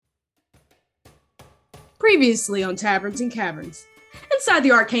Previously on Taverns and Caverns. Inside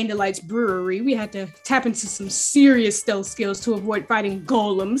the Arcane Delights brewery, we had to tap into some serious stealth skills to avoid fighting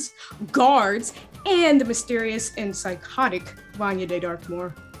golems, guards, and the mysterious and psychotic Vanya de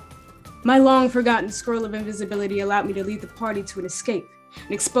Darkmoor. My long-forgotten scroll of invisibility allowed me to lead the party to an escape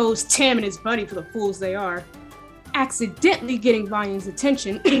and expose Tam and his buddy for the fools they are. Accidentally getting Vanya's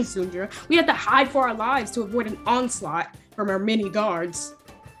attention, Sundra, we had to hide for our lives to avoid an onslaught from our many guards.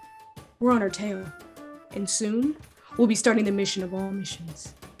 We're on our tail, and soon we'll be starting the mission of all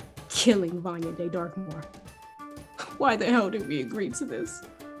missions, killing Vanya de Darkmoor. Why the hell did we agree to this?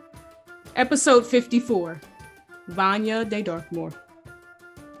 Episode 54, Vanya de Darkmoor.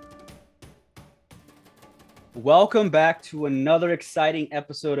 Welcome back to another exciting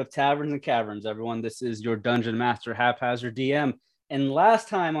episode of Taverns and Caverns, everyone. This is your Dungeon Master, Haphazard DM. And last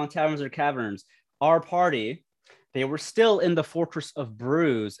time on Taverns and Caverns, our party, they were still in the Fortress of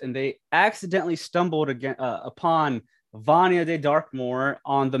Brews, and they accidentally stumbled upon Vanya de Darkmoor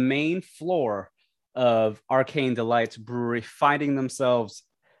on the main floor of Arcane Delights Brewery, finding themselves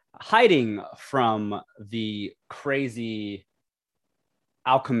hiding from the crazy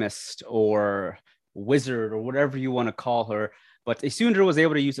alchemist or wizard or whatever you want to call her. But Isundra was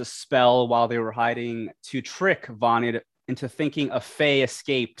able to use a spell while they were hiding to trick Vanya into thinking a Fae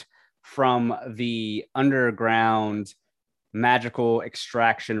escaped from the underground magical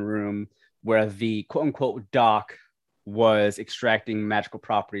extraction room where the quote-unquote doc was extracting magical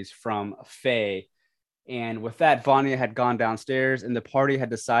properties from Fae. And with that, Vanya had gone downstairs and the party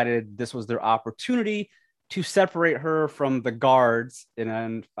had decided this was their opportunity to separate her from the guards.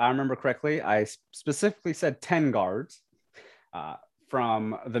 And if I remember correctly, I specifically said 10 guards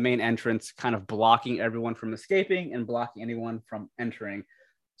from the main entrance, kind of blocking everyone from escaping and blocking anyone from entering.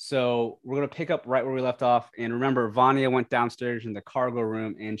 So we're going to pick up right where we left off. And remember, Vanya went downstairs in the cargo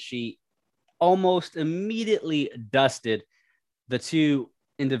room and she almost immediately dusted the two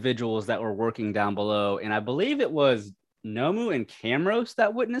individuals that were working down below. And I believe it was Nomu and Camrose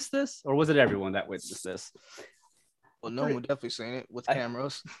that witnessed this, or was it everyone that witnessed this? Well, Nomu definitely seen it with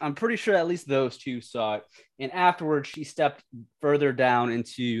Camrose. I'm pretty sure at least those two saw it. And afterwards, she stepped further down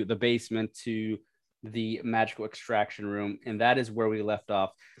into the basement to the magical extraction room, and that is where we left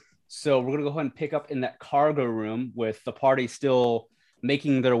off. So we're gonna go ahead and pick up in that cargo room with the party still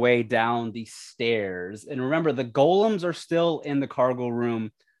making their way down the stairs. And remember, the golems are still in the cargo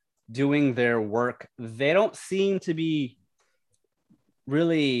room doing their work. They don't seem to be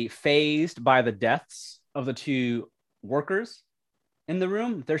really fazed by the deaths of the two workers in the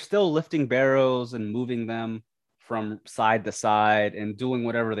room. They're still lifting barrels and moving them from side to side and doing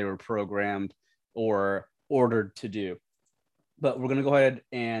whatever they were programmed or ordered to do. But we're going to go ahead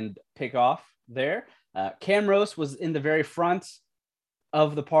and pick off there. Camrose was in the very front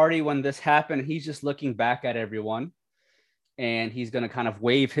of the party when this happened. He's just looking back at everyone, and he's going to kind of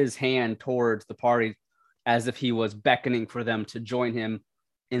wave his hand towards the party as if he was beckoning for them to join him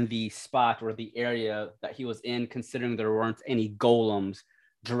in the spot or the area that he was in, considering there weren't any golems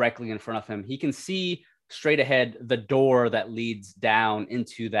directly in front of him. He can see straight ahead the door that leads down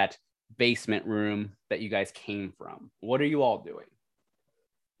into that basement room that you guys came from. What are you all doing?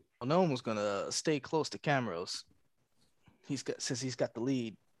 Well, no one was gonna stay close to Camrose. Since he's got the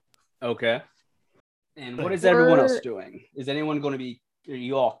lead. Okay. And what is everyone else doing? Is anyone going to be? Are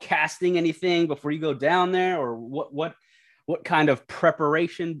you all casting anything before you go down there, or what kind of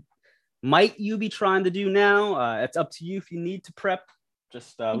preparation might you be trying to do now? It's up to you if you need to prep.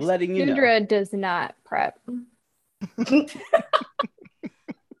 Just letting you know. Sundra does not prep.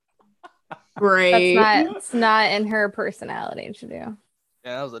 Great. It's not in her personality to do. Yeah,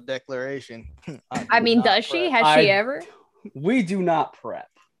 that was a declaration. I mean, does she? Has she ever? We do not prep.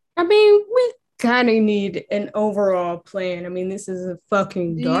 I mean, we kind of need an overall plan. I mean, this is a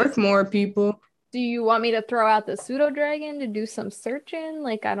fucking Darkmoor, people. Do you want me to throw out the pseudo dragon to do some searching?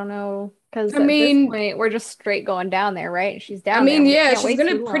 Like, I don't know, because I mean, this point, we're just straight going down there, right? She's down. I mean, there. yeah, she's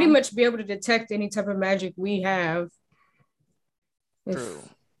gonna pretty much be able to detect any type of magic we have. If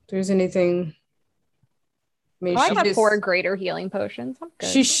there's anything. I mean, I have 4 greater healing potions. I'm good.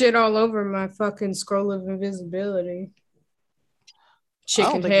 She shit all over my fucking scroll of invisibility.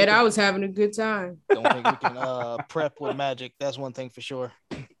 Chicken head, I was having a good time. Don't think we can prep with magic. That's one thing for sure.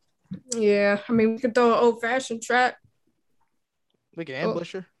 Yeah, I mean, we could throw an old-fashioned trap. We can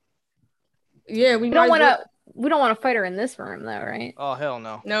ambush her. Yeah, we don't want to. We don't want to fight her in this room, though, right? Oh hell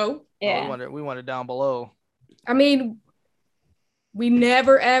no. No. Yeah. We want it down below. I mean, we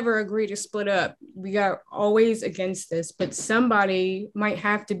never ever agree to split up. We are always against this, but somebody might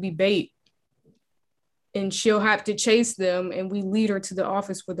have to be bait. and she'll have to chase them, and we lead her to the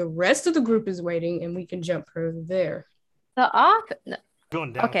office where the rest of the group is waiting, and we can jump her there. The office.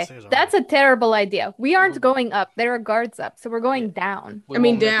 Going Okay, downstairs. that's a terrible idea. We aren't going up. There are guards up, so we're going down. We I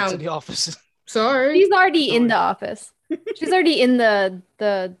mean, won't make it down. to the office. Sorry. She's already in the office. She's already in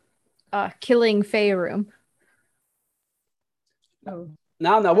the killing Faye room. Oh.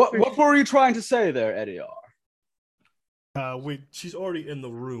 Now, what were you trying to say there, Eddie R? She's already in the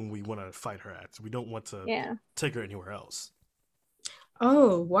room we want to fight her at. So we don't want to take her anywhere else.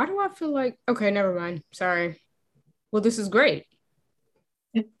 Oh, why do I feel like... Okay, never mind. Sorry. Well, this is great.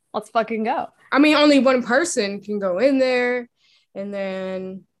 Let's fucking go. I mean, only one person can go in there, and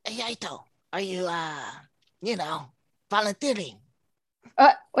then... Hey, Aito, are you, volunteering?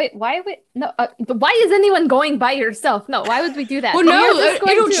 Wait, why would... No, why is anyone going by yourself? No, why would we do that? Well, So no, we're just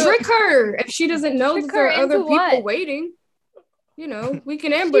going it'll to- trick her if she doesn't know Trick that there her are other into people what? waiting. You know, we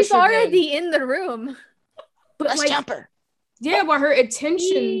can ambush She's her then. already in the room. But Let's like, jump her. yeah, while her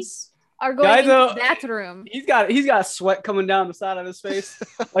intentions... Are going Guys, into that room. He's got sweat coming down the side of his face.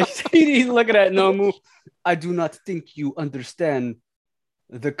 Like he's looking at Nomu. I do not think you understand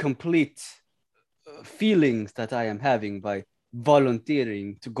the complete feelings that I am having by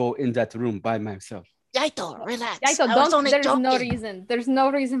volunteering to go in that room by myself. Yaito, relax. Yaito, I was don't. only There's no joking. reason. There's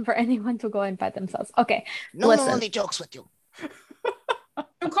no reason for anyone to go in by themselves. Okay, No listen. one only jokes with you.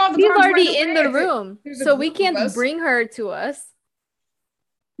 Don't call the She's guards already right in away the if it- room, there's a so we group of can't us. bring her to us.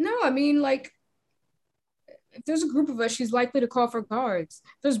 No, I mean, like, if there's a group of us, she's likely to call for guards.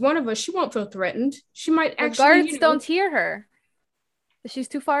 If there's one of us, she won't feel threatened. She might The actually, guards you know, don't hear her. She's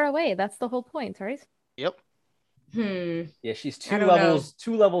too far away. That's the whole point, right? Yep. Yeah, she's I don't know.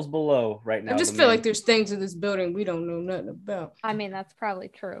 two levels below right now. I just feel like there's things in this building we don't know nothing about. I mean, that's probably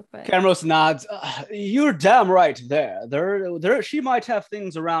true, but Camrose nods. You're damn right there. There. She might have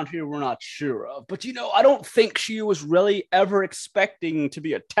things around here we're not sure of, but I don't think she was really ever expecting to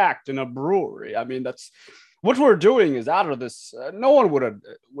be attacked in a brewery. I mean, that's what we're doing is out of this. No one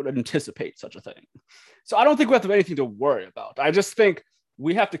would anticipate such a thing. So I don't think we have anything to worry about. I just think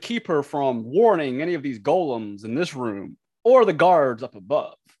we have to keep her from warning any of these golems in this room or the guards up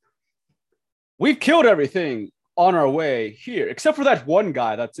above. We've killed everything on our way here, except for that one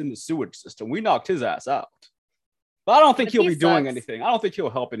guy that's in the sewage system. We knocked his ass out. But I don't think But he'll he be doing sucks. anything. I don't think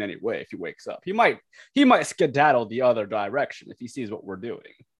he'll help in any way if he wakes up. He might skedaddle the other direction if he sees what we're doing.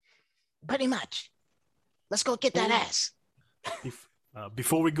 Pretty much. Let's go get that ass.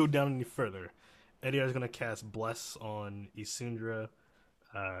 Before we go down any further, Eddie is going to cast Bless on Isundra,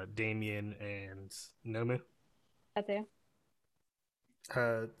 Damien, and Nomu. that's it.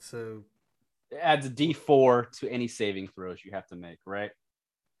 So It adds a D4 to any saving throws you have to make, right?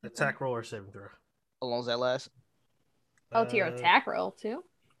 attack roll or saving throw. How long does that last? Oh, to your attack roll too.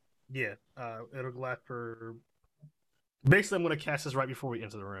 Yeah, it'll last for. Basically, I'm going to cast this right before we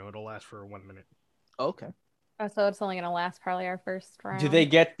enter the room. It'll last for 1 minute. Okay. Oh, so it's only gonna last probably our first round. Do they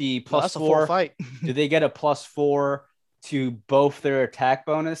get the No, plus that's a full 4? fight. Do they get a +4 to both their attack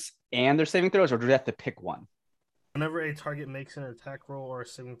bonus and their saving throws, or do they have to pick one? Whenever a target makes an attack roll or a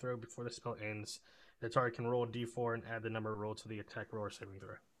saving throw before the spell ends, the target can roll a d4 and add the number rolled to the attack roll or saving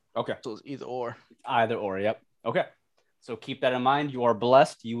throw. Okay. So it's either or. Either or, yep. Okay. So keep that in mind. You are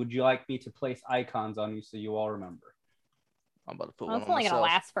blessed. Would you like me to place icons on you so you all remember? I'm about to put Well, one it's on only gonna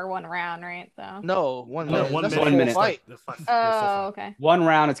myself. last for one round, right? So. No, 1 No, minute. 1 That's minute. a full minute. fight. The full Oh, fight. okay. One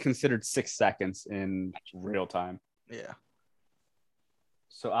round is considered 6 seconds in real time. Yeah.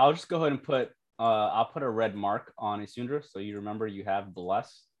 So I'll just go ahead and I'll put a red mark on Isundra so you remember you have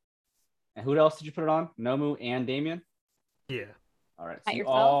bless. And who else did you put it on? Nomu and Damien? Yeah. All right. At So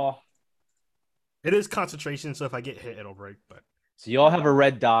yourself? It is concentration, so if I get hit, it'll break. But you all have a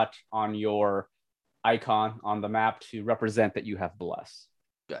red dot on your icon on the map to represent that you have bless.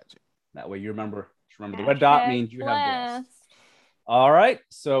 Gotcha. That way you remember. Just remember the red dot Hashtag means you have bless. blessed. All right.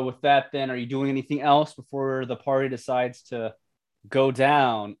 So with that, then, are you doing anything else before the party decides to go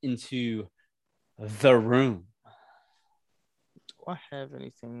down into the room? Do I have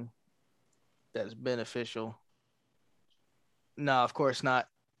anything that's beneficial? No, of course not.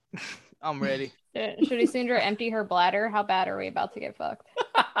 I'm ready. Should Isundra empty her bladder? How bad are we about to get fucked?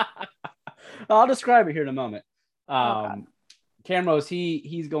 I'll describe it here in a moment. God. Camrose,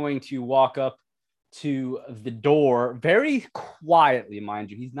 he's going to walk up to the door very quietly,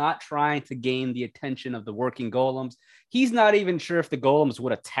 mind you. He's not trying to gain the attention of the working golems. He's not even sure if the golems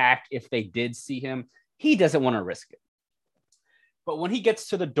would attack if they did see him. He doesn't want to risk it. But when he gets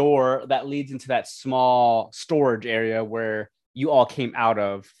to the door that leads into that small storage area where you all came out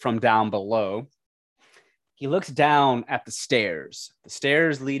of from down below, he looks down at the stairs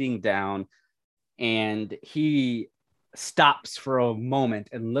leading down, and he stops for a moment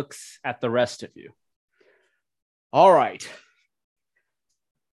and looks at the rest of you. All right.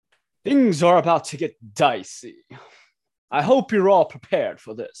 Things are about to get dicey. I hope you're all prepared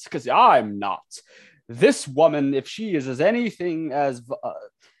for this, because I'm not. This woman, if she is as anything as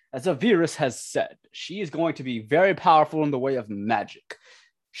Avirus has said, she is going to be very powerful in the way of magic.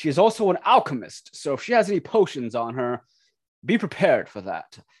 She is also an alchemist, so if she has any potions on her, be prepared for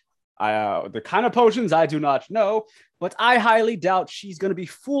that. The kind of potions I do not know, but I highly doubt she's going to be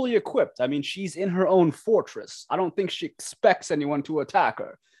fully equipped. I mean, she's in her own fortress. I don't think she expects anyone to attack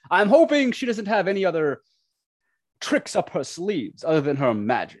her. I'm hoping she doesn't have any other tricks up her sleeves other than her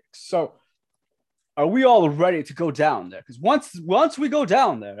magic. So, are we all ready to go down there? Because once we go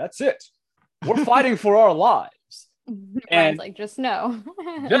down there, that's it. We're fighting for our lives. And like, just know.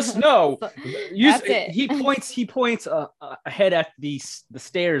 Just know. That's it. He points ahead at the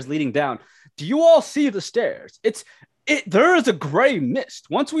stairs leading down. Do you all see the stairs? There is a gray mist.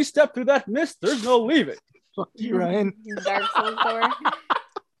 Once we step through that mist, there's no leaving. Fuck you, Ryan. Dark Souls door.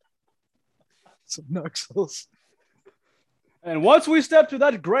 Some Dark Souls. And once we step through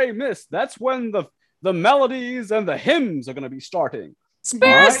that gray mist, that's when the melodies and the hymns are going to be starting.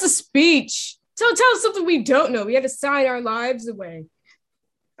 Spare us the speech. Tell us something we don't know. We had to sign our lives away.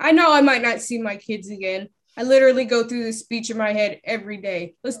 I know I might not see my kids again. I literally go through this speech in my head every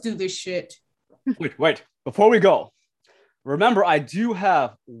day. Let's do this shit. Wait. Before we go, remember, I do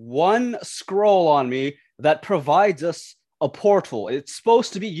have one scroll on me that provides us a portal. It's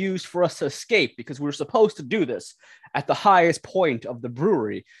supposed to be used for us to escape because we're supposed to do this at the highest point of the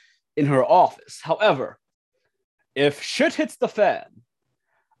brewery in her office. However, if shit hits the fan,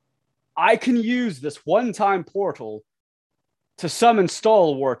 I can use this one-time portal to summon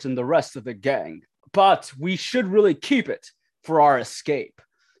Stalwart and the rest of the gang, but we should really keep it for our escape,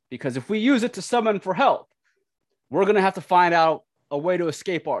 because if we use it to summon for help, we're going to have to find out a way to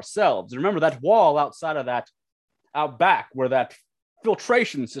escape ourselves. Remember that wall outside of that, out back where that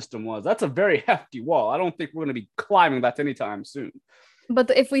filtration system was, that's a very hefty wall. I don't think we're going to be climbing that anytime soon. But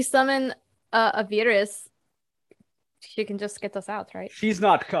if we summon Avirus, she can just get us out, right? She's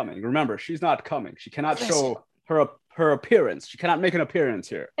not coming. Remember, she's not coming. She cannot show her appearance. She cannot make an appearance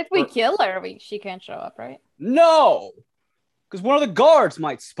here. If we kill her, she can't show up, right? No! Because one of the guards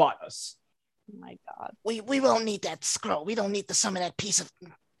might spot us. Oh my God. We won't need that scroll. We don't need to summon that piece of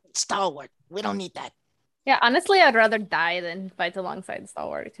stalwart. We don't need that. Yeah, honestly, I'd rather die than fight alongside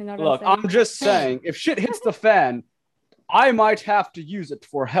Stalwart. You know what Look, I'm saying? I'm just saying, if shit hits the fan, I might have to use it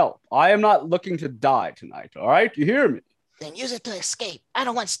for help. I am not looking to die tonight, all right? You hear me? Then use it to escape. I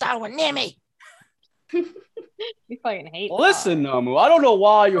don't want stalwart near me. You fucking hate Listen, Nomu, I don't know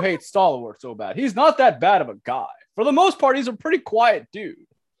why you hate Stalwart so bad. He's not that bad of a guy. For the most part, he's a pretty quiet dude.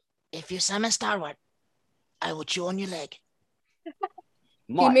 If you summon stalwart, I will chew on your leg.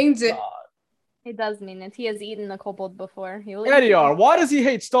 He means it. He does mean it. He has eaten a kobold before. He will Ediar, why does he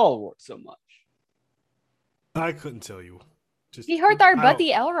hate Stalwart so much? I couldn't tell you. He hurt our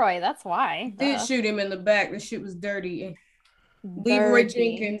buddy Elroy. That's why. Did shoot him in the back. The shit was dirty. Leroy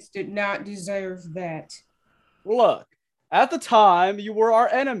Jenkins did not deserve that. Look, at the time, you were our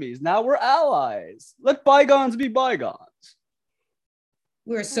enemies. Now we're allies. Let bygones be bygones.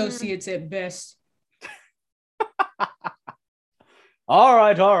 We're associates at best. All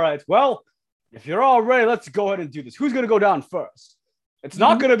right. Well, if you're all ready, let's go ahead and do this. Who's going to go down first? It's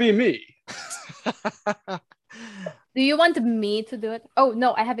not going to be me. Do you want me to do it? Oh,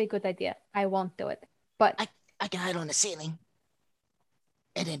 no, I have a good idea. I won't do it. But I can hide on the ceiling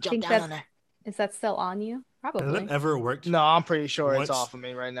and then jump down on her. Is that still on you? Probably. Has that ever worked? No, I'm pretty sure Once? it's off of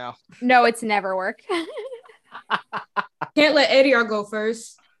me right now. No, it's never worked. Can't let Ediar go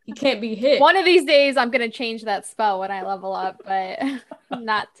first. He can't be hit. One of these days, I'm going to change that spell when I level up, but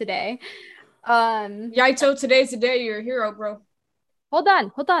not today. Yaito, today's the day you're a hero, bro. Hold on,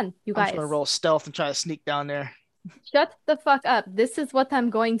 you I'm guys. just gonna roll stealth and try to sneak down there. Shut the fuck up. This is what I'm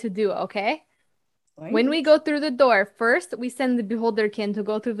going to do, okay? What? When we go through the door, first we send the Beholderkin to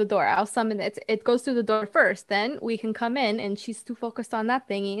go through the door. I'll summon it. It goes through the door first. Then we can come in, and she's too focused on that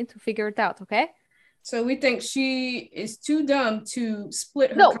thingy to figure it out, okay? So we think she is too dumb to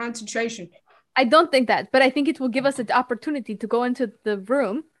split her concentration. I don't think that, but I think it will give us an opportunity to go into the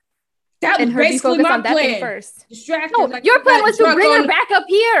room. That was and her basically be focused my on that plan. thing first. Distracted. No, like your you plan got was to drunk bring her on- back up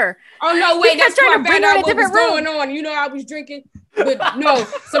here. Oh no, You wait, kept that's trying why to I bring found her in a out what was different room. going on. You know, I was drinking, but no,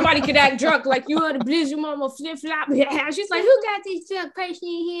 somebody could act drunk like you heard a blizzard mama flip flop. She's like, who got this drunk person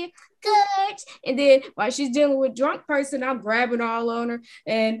in here? Good. And then while she's dealing with drunk person, I'm grabbing all on her,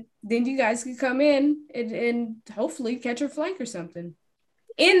 and then you guys can come in and hopefully catch her flank or something.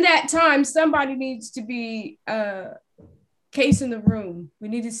 in that time, somebody needs to be casing the room. We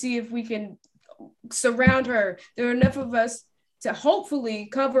need to see if we can surround her. There are enough of us to hopefully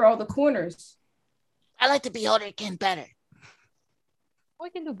cover all the corners. I like the beholder kin better. We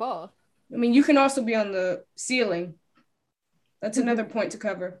can do both. I mean, you can also be on the ceiling. That's another point to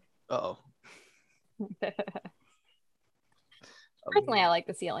cover. Uh-oh. Personally, I like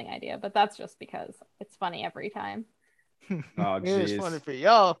the ceiling idea, but that's just because it's funny every time. Oh, It's jeez. funny for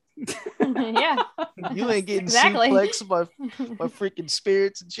y'all. Yeah. You ain't getting Exactly. suplexed by freaking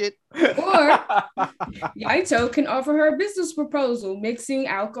spirits and shit. Or Yaito can offer her a business proposal, mixing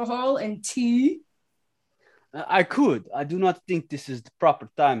alcohol and tea. I could. I do not think this is the proper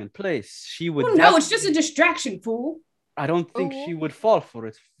time and place. She would. Oh, no, it's just a distraction, fool. I don't think Oh. she would fall for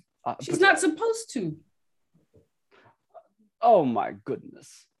it. She's But- not supposed to. Oh my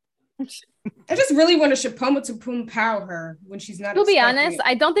goodness. I just really want to Shapoma to Pum Pow her when she's not. To be expecting honest, it.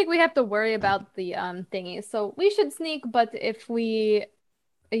 I don't think we have to worry about the thingies. So we should sneak, but if we,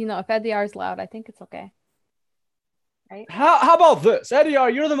 if EDR is loud, I think it's okay. Right? How about this?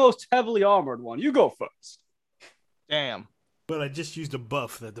 Ediar, you're the most heavily armored one. You go first. Damn. But I just used a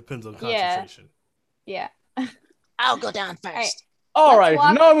buff that depends on Yeah. concentration. Yeah. I'll go down first. right. All Let's right,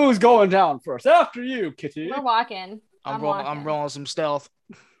 walk- Nomu's going down first. After you, Kitty. We're walking. I'm walking. rolling some stealth.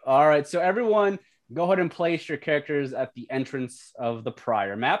 All right, so everyone, go ahead and place your characters at the entrance of the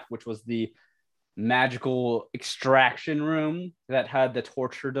prior map, which was the magical extraction room that had the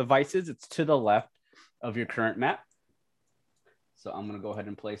torture devices. It's to the left of your current map. So I'm going to go ahead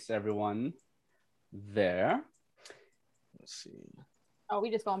and place everyone there. Let's see. Oh, we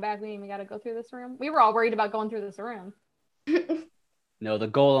just going back. We ain't even got to go through this room. We were all worried about going through this room. No, the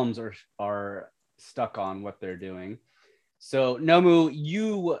golems are stuck on what they're doing. So Nomu,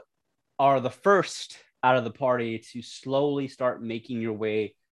 you are the first out of the party to slowly start making your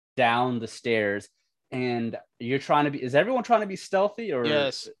way down the stairs. And you're trying to be, is everyone trying to be stealthy or?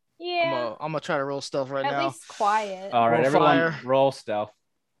 Yes. Yeah. I'm gonna try to roll stealth right At now. least quiet. All right, Roll everyone fire. roll stealth.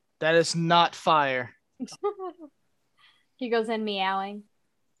 That is not fire. He goes in meowing,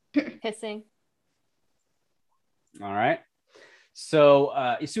 hissing. All right. So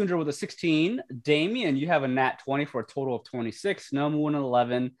Isundra with a 16. Damien, you have a nat 20 for a total of 26. Nomu with an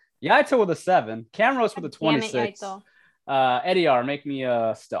 11. Yaito with a 7. Camrose with a Damn it, 26. Yaito. Ediar, make me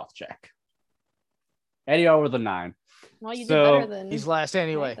a stealth check. Ediar with a 9. Well, you So, did better than He's last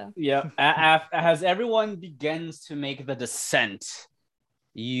anyway. Yaito. Yeah. As everyone begins to make the descent,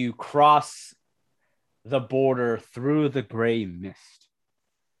 you cross the border through the gray mist.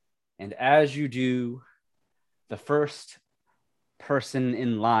 And as you do, the first person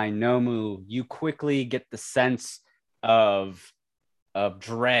in line, Nomu, you quickly get the sense of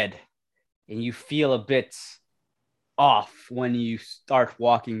dread, and you feel a bit off when you start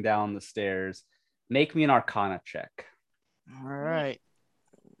walking down the stairs. Make me an Arcana check. All right.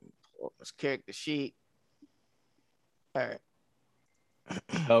 Pull up this character sheet. All right.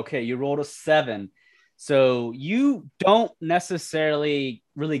 Okay, you rolled a 7. So you don't necessarily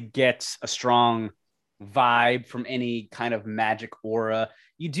really get a strong vibe from any kind of magic aura.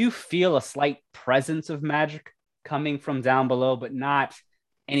 You do feel a slight presence of magic coming from down below, but not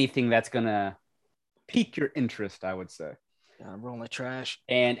anything that's going to pique your interest, I would say. Yeah, I'm rolling trash.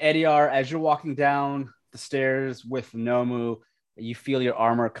 And Ediar, as you're walking down the stairs with Nomu, you feel your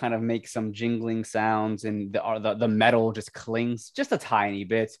armor kind of make some jingling sounds, and the metal just clings just a tiny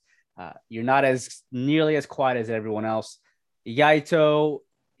bit. You're not as nearly as quiet as everyone else. Yaito,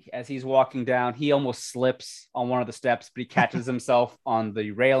 as he's walking down, he almost slips on one of the steps, but he catches himself on the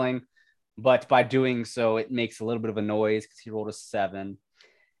railing. But by doing so, it makes a little bit of a noise because he rolled a 7.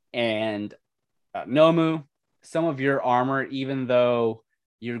 And Nomu, some of your armor, even though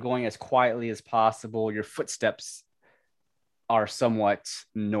you're going as quietly as possible, your footsteps are somewhat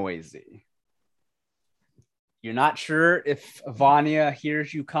noisy. You're not sure if Vanya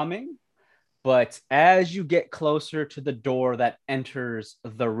hears you coming, but as you get closer to the door that enters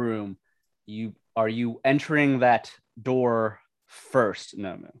the room, are you entering that door first,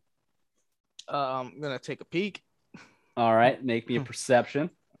 Nomu? I'm gonna take a peek. All right, make me a perception.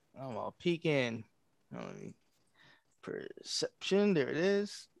 I'm gonna peek in. Perception. There it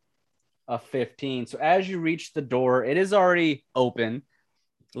is. A 15. So as you reach the door, it is already open,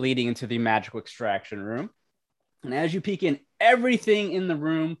 leading into the magical extraction room. And as you peek in, everything in the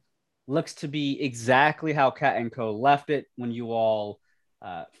room looks to be exactly how Cat and Co left it when you all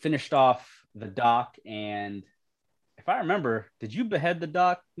finished off the dock. And if I remember, did you behead the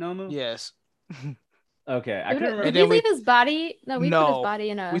dock, Nomu? Yes. Okay, I couldn't remember. Did then we leave his body? No, we put his No, body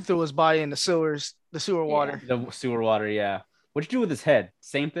in a. We threw his body in the sewer water. The sewer water, yeah. What'd you do with his head?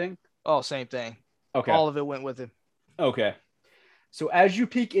 Same thing? Oh, same thing. Okay. All of it went with him. Okay. So as you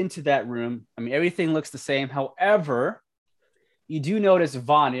peek into that room, I mean, everything looks the same. However, you do notice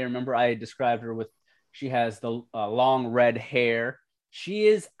Vanya. Remember, I described her with, she has the long red hair. She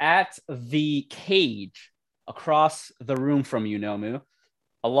is at the cage across the room from you, Nomu.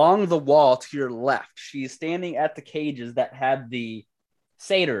 Along the wall to your left, she's standing at the cages that had the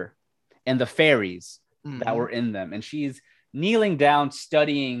satyr and the fairies that were in them. And she's kneeling down,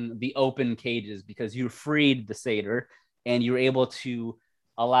 studying the open cages because you freed the satyr and you were able to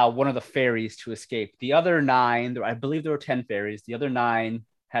allow one of the fairies to escape. The other 9, I believe there were 10 fairies. The other 9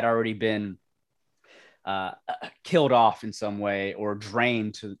 had already been killed off in some way or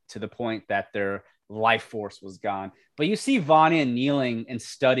drained to the point that their life force was gone. But you see Vanya kneeling and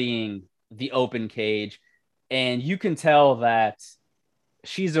studying the open cage, and you can tell that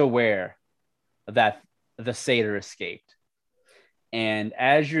she's aware that the satyr escaped. And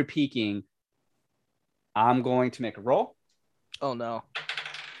as you're peeking, I'm going to make a roll. Oh, no.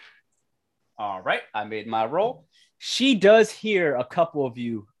 All right, I made my roll. She does hear a couple of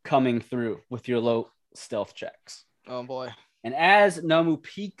you coming through with your low stealth checks. Oh, boy. And as Nomu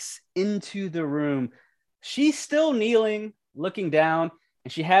peeks into the room, she's still kneeling, looking down,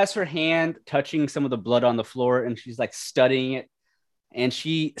 and she has her hand touching some of the blood on the floor, and she's like studying it. And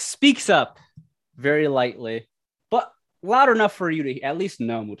she speaks up very lightly, but loud enough for you to at least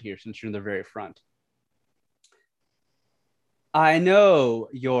Nomu to hear since you're in the very front. I know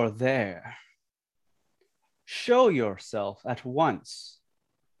you're there. Show yourself at once.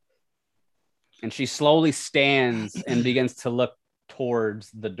 And she slowly stands and begins to look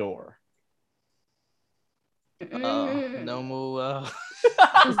towards the door. Nomu.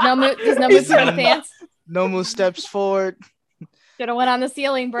 Does Nomu put the pants? Nomu steps forward. Should have went on the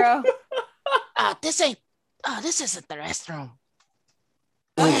ceiling, bro. This isn't the restroom.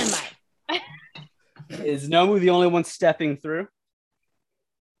 Where am I? Is Nomu the only one stepping through?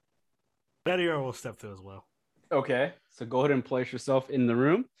 Ediar will step through as well. Okay, so go ahead and place yourself in the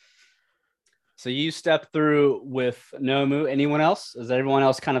room. So you step through with Nomu. Anyone else? Does everyone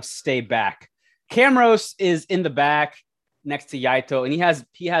else kind of stay back? Camros is in the back next to Yaito, and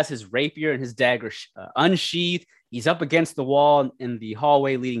he has his rapier and his dagger unsheathed. He's up against the wall in the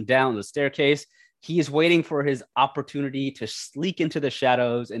hallway leading down the staircase. He is waiting for his opportunity to sneak into the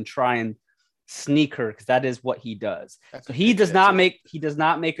shadows and try and sneak her, because that is what he does. So he does not make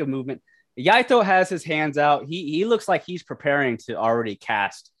a movement. Yaito has his hands out. He looks like he's preparing to already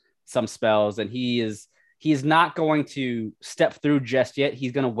cast some spells, and he is not going to step through just yet.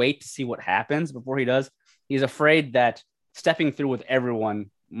 He's going to wait to see what happens before he does. He's afraid that stepping through with everyone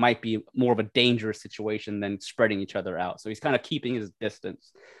might be more of a dangerous situation than spreading each other out. So he's kind of keeping his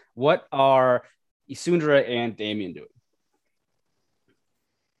distance. What are Isundra and Damien doing?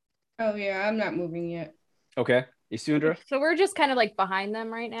 Oh, yeah, I'm not moving yet. Okay. Isundra? So we're just kind of like behind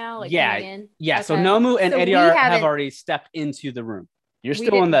them right now, like Yeah. coming in. Yeah. Okay. So Nomu and So we Ediar have haven't- already stepped into the room. You're We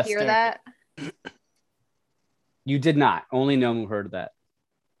still in didn't that hear staircase. that. You did not. Only Nomu heard that.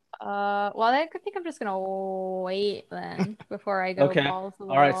 Well, I think I'm just gonna wait then before I go Okay. balls to the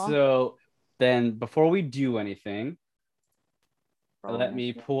All right. wall. So then before we do anything, Roll let me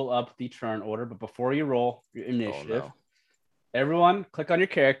initiative. pull up the turn order. But before you roll your initiative, no. everyone click on your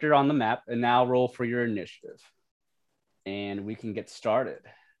character on the map and now roll for your initiative. And we can get started.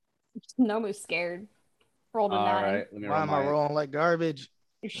 Nomu's scared. Rolled a All 9. right. Let me Why roll am I my... rolling like garbage?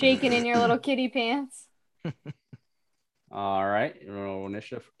 You're shaking in your little kitty pants. All right. Roll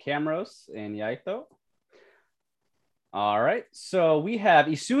initiative for Camros and Yaito. All right. So we have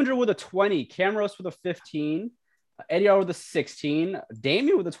Isundra with a 20, Camros with a 15, Ediar with a 16,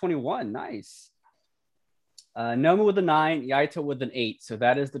 Damien with a 21. Nice. Nomu with a 9, Yaito with an 8. So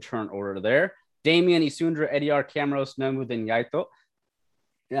that is the turn order there. Damien, Isundra, Ediar, Camros, Nomu, then Yaito.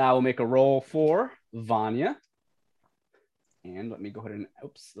 Now we'll make a roll for Vanya. And let me go ahead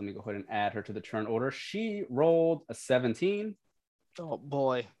and add her to the turn order. She rolled a 17. Oh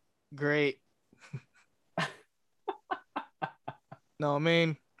boy, great. No, I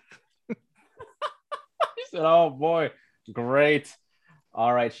mean, She said, "Oh boy, great."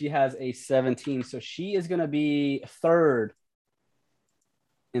 All right, she has a 17, so she is going to be third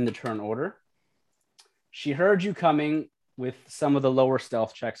in the turn order. She heard you coming with some of the lower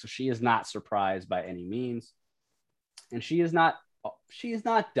stealth checks, so she is not surprised by any means. And she is not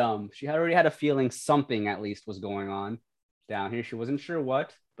dumb. She had already had a feeling something at least was going on down here. She wasn't sure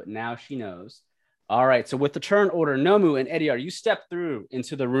what, but now she knows. All right, so with the turn order, Nomu and Ediar, you step through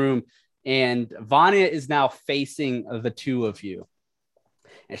into the room, and Vanya is now facing the two of you.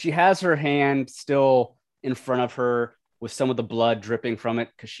 And she has her hand still in front of her, with some of the blood dripping from it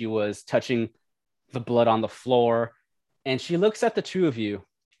because she was touching the blood on the floor. And she looks at the two of you.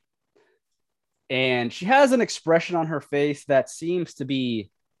 And she has an expression on her face that seems to be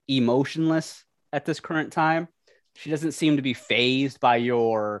emotionless at this current time. She doesn't seem to be fazed by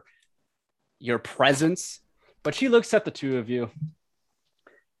your presence, but she looks at the two of you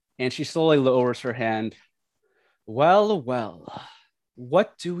and she slowly lowers her hand. Well,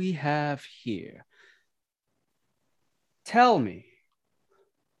 what do we have here? Tell me,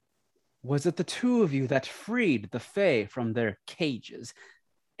 was it the two of you that freed the Fae from their cages?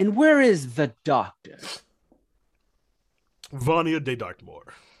 And where is the doctor? Vanya de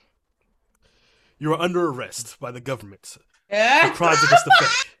Darkmoor. You are under arrest by the government for Yeah. crimes against the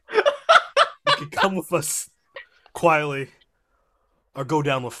Fae. You can come with us quietly or go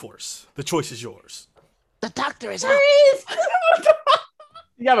down with force. The choice is yours. The doctor is out.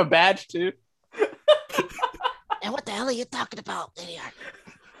 You have a badge too. And what the hell are you talking about, idiot?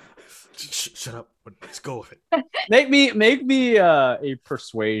 Shut up. Let's go with it. Make me a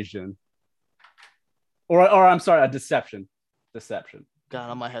persuasion, or I'm sorry, a deception. God,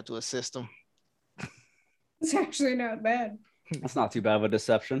 I might have to assist him. It's actually not bad. That's not too bad of a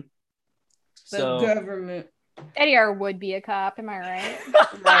deception. The So government. Eddie would be a cop, am I right?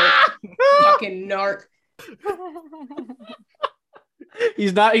 Right. Fucking narc.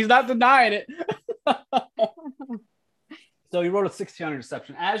 he's not denying it. So you rolled a 16 on your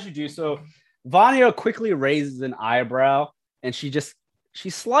deception. As you do so, Vanya quickly raises an eyebrow and she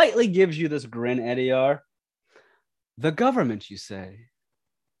slightly gives you this grin, Ediar. The government, you say?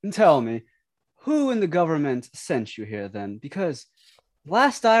 And tell me, who in the government sent you here then? Because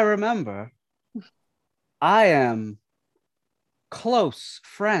last I remember, I am close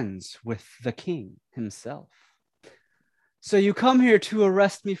friends with the king himself. So you come here to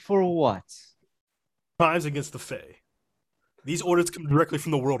arrest me for what? Crimes against the Fae. These orders come directly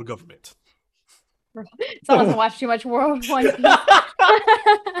from the world government. Someone hasn't watched too much World One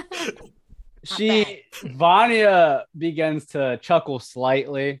Piece. Vanya begins to chuckle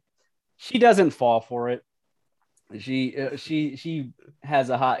slightly. She doesn't fall for it. She has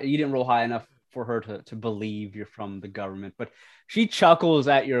a high. You didn't roll high enough for her to believe you're from the government, but she chuckles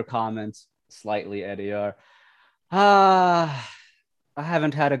at your comments slightly, Ediar. I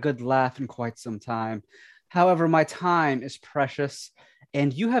haven't had a good laugh in quite some time. However, my time is precious,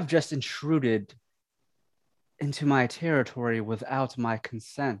 and you have just intruded into my territory without my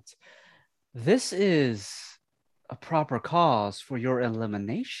consent. This is a proper cause for your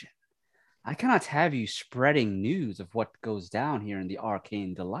elimination. I cannot have you spreading news of what goes down here in the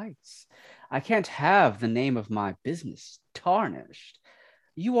Arcane Delights. I can't have the name of my business tarnished.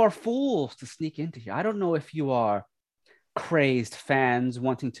 You are fools to sneak into here. I don't know if you are crazed fans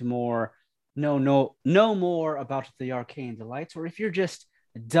wanting to know more about the Arcane Delights, or if you're just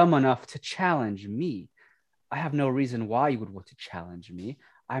dumb enough to challenge me. I have no reason why you would want to challenge me.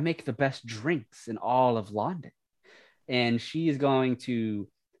 I make the best drinks in all of London. And she is going to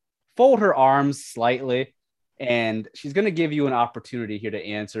fold her arms slightly, and she's going to give you an opportunity here to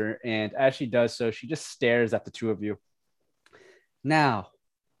answer. And as she does so, she just stares at the two of you. Now,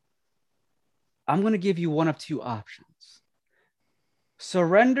 I'm going to give you one of two options.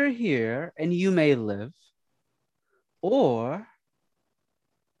 Surrender here and you may live, or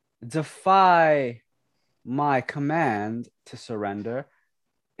defy my command to surrender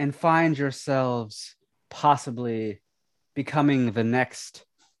and find yourselves possibly becoming the next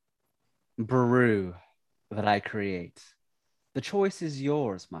brew that I create. The choice is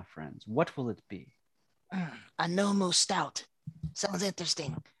yours, my friends. What will it be? A no moose stout. Sounds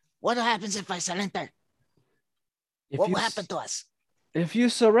interesting. What happens if I surrender? What will happen to us? If you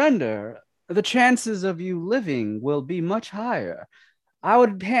surrender, the chances of you living will be much higher. I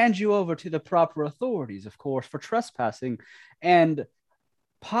would hand you over to the proper authorities, of course, for trespassing and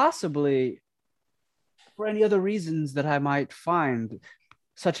possibly for any other reasons that I might find,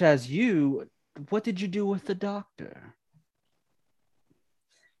 such as you. What did you do with the doctor?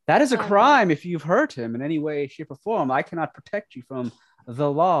 That is a crime if you've hurt him in any way, shape, or form. I cannot protect you from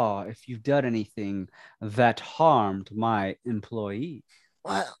the law if you've done anything that harmed my employee.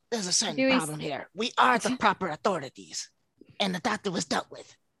 Well, there's a certain problem here. We are the proper authorities, and the doctor was dealt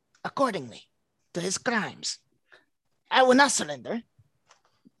with accordingly to his crimes. I will not surrender.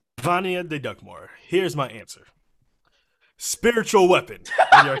 Vanya de Darkmoor, here's my answer. Spiritual weapon.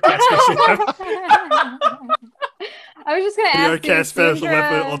 Your cast I was just gonna ask. Your cast spiritual Sandra...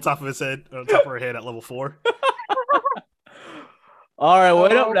 weapon on top of his head, on top of her head at level 4. All right,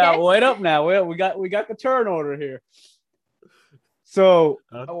 wait up now. We got the turn order here. So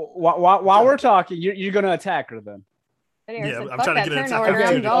while we're talking, you're gonna attack her then. Eddie Yeah, said, I'm fuck trying that, to get an turn attack order, I'm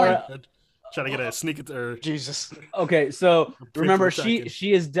opportunity. going. Trying to get a sneak or Jesus. Okay, so remember,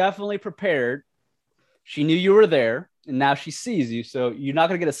 she is definitely prepared. She knew you were there, and now she sees you. So you're not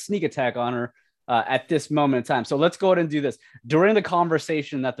gonna get a sneak attack on her at this moment in time. So let's go ahead and do this during the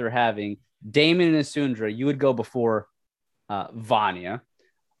conversation that they're having. Damon and Isundra, you would go before Vanya.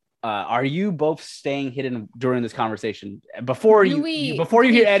 Are you both staying hidden during this conversation before you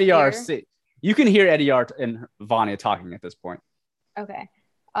hear Eddie R? You can hear Eddie R and Vanya talking at this point. Okay.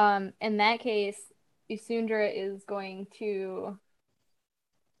 In that case, Isundra is going to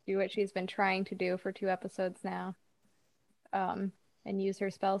do what she's been trying to do for 2 episodes now. And use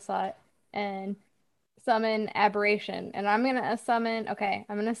her spell slot and summon Aberration. And I'm gonna summon a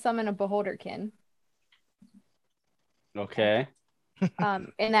Beholderkin. Okay.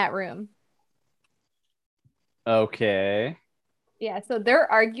 In that room. Okay. Yeah, so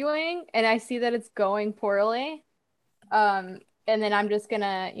they're arguing and I see that it's going poorly. And then I'm just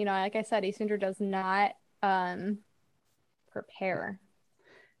gonna, like I said, Isundra does not prepare.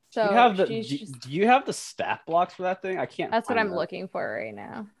 So do you have the stat blocks for that thing? I can't. That's what I'm looking for right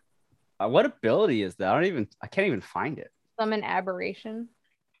now. What ability is that? I can't even find it. Summon Aberration.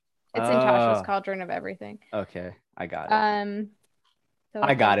 It's in Tasha's Cauldron of Everything. Okay, I got it. So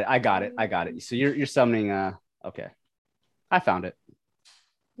I got it. So you're summoning. Okay, I found it.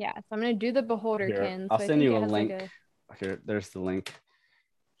 Yeah, so I'm gonna do the Beholderkin. I'll send you a link. Here, there's the link.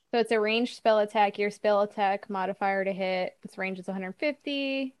 So it's a ranged spell attack. Your spell attack modifier to hit. Its range is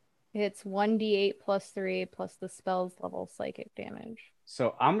 150. It's 1d8 plus 3 plus the spell's level psychic damage.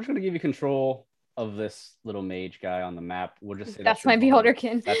 So I'm just gonna give you control of this little mage guy on the map. We'll just say that's my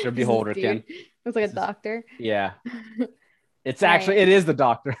Beholderkin. That's your Beholderkin. It's like a doctor. Yeah. It's actually it is the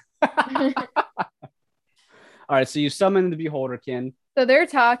doctor. All right, so you summon the Beholderkin. So they're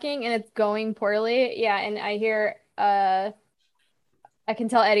talking and it's going poorly. Yeah, and I hear I can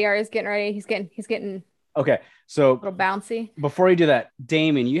tell Eddie R is getting ready. He's getting okay. So a little bouncy. Before you do that,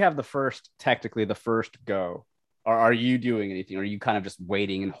 Damon, you have the first go. Or are you doing anything? Or are you kind of just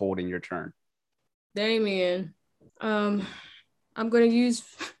waiting and holding your turn? Damien, I'm gonna use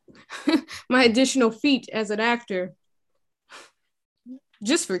my additional feat as an actor.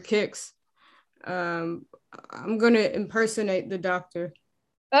 Just for kicks. I'm gonna impersonate the doctor.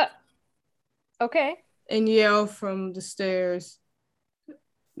 Okay. And yell from the stairs,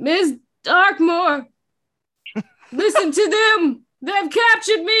 Miss Darkmoor, listen to them. They've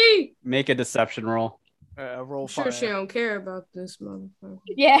captured me. Make a deception roll. Roll. I'm sure she don't care about this motherfucker.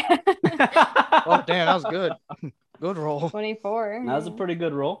 Yeah. Oh damn, that was good. Good roll. 24. That was a pretty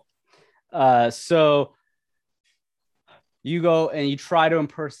good roll. So you go and you try to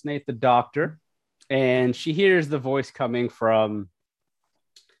impersonate the doctor, and she hears the voice coming from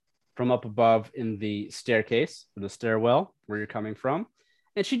up above in the staircase, or the stairwell where you're coming from.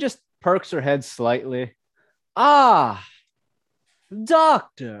 And she just perks her head slightly. Ah,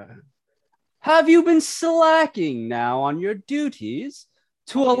 doctor, have you been slacking now on your duties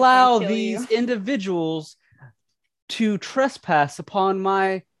to allow these individuals to trespass upon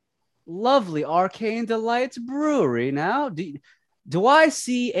my lovely Arcane Delights brewery now? Do I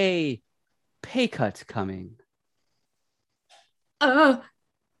see a pay cut coming?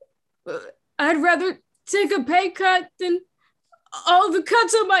 I'd rather take a pay cut than all the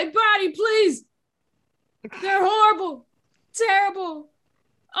cuts on my body, please. They're horrible, terrible,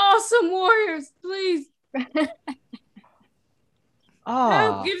 awesome warriors, please.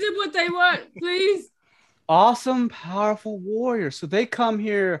 I'll give them what they want, please. Awesome, powerful warriors. So they come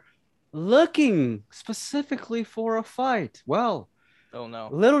here looking specifically for a fight. Well, oh no.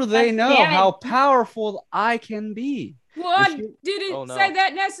 Little do they know how powerful I can be. Well, I didn't say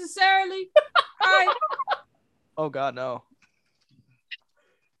that necessarily. Oh God, no.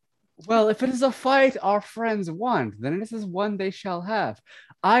 Well, if it is a fight our friends want, then this is one they shall have.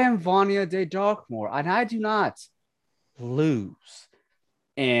 I am Vanya de Darkmoor, and I do not lose.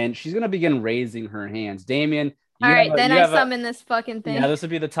 And she's going to begin raising her hands. Damien. All right, then I summon this fucking thing. Yeah, this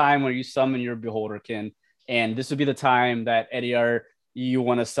would be the time where you summon your Beholderkin. And this would be the time that Eddie R, you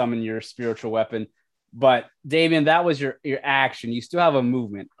want to summon your spiritual weapon. But Damien, that was your action. You still have a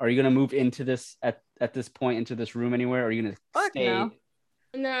movement. Are you going to move into this at this point into this room anywhere? Or are you going to stay?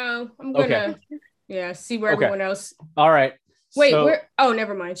 No, I'm going to see where everyone else. All right. Wait, where? Oh,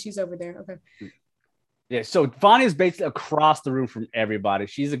 never mind. She's over there. Okay. Yeah, so Vanya's basically across the room from everybody.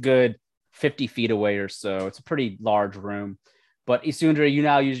 She's a good 50 feet away or so. It's a pretty large room. But Isundra, you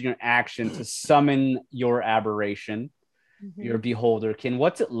now use your action to summon your aberration. your beholderkin.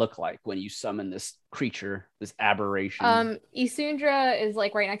 What's it look like when you summon this creature, this aberration? Isundra is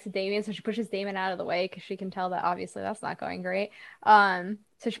like right next to Damien, so she pushes Damien out of the way because she can tell that obviously that's not going great.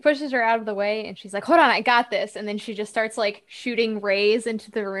 So she pushes her out of the way and she's like, hold on, I got this. And then she just starts like shooting rays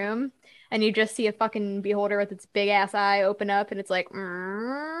into the room, and you just see a fucking beholder with its big ass eye open up, and it's like,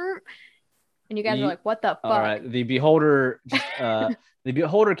 and you guys are like, what the fuck? All right, the beholder, the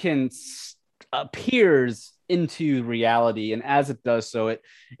beholderkin appears into reality, and as it does so, it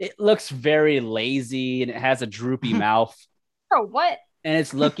looks very lazy, and it has a droopy mouth. Bro, what? And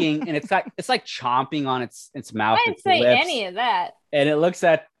it's looking, and it's like chomping on its mouth. I didn't say lips, any of that. and it looks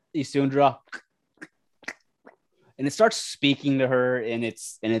at Isundra, and it starts speaking to her in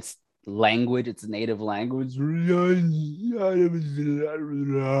its language, its native language.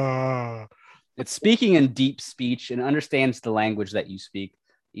 It's speaking in deep speech and understands the language that you speak,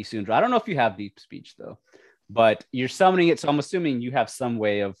 Isundra. I don't know if you have deep speech though, but you're summoning it, so I'm assuming you have some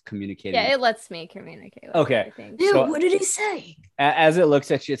way of communicating. Yeah, it lets me communicate. Okay. Dude, So- what did he say? As it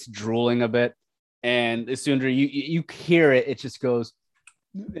looks at you, it's drooling a bit, and Isundra, you hear it. It just goes,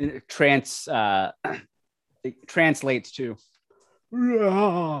 it translates to,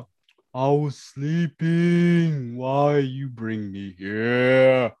 I was sleeping. Why you bring me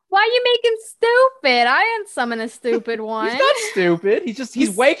here? Why are you making stupid? I didn't summon a stupid one. He's not stupid.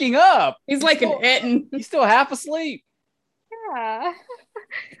 He's waking up. He's like an Etten. He's still half asleep. Yeah.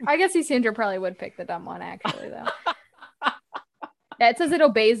 I guess Isundra probably would pick the dumb one, actually, though. Yeah, it says it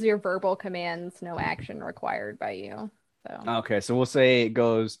obeys your verbal commands, no action required by you. So Okay, so we'll say it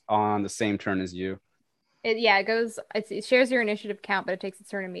goes on the same turn as you. it shares your initiative count, but it takes its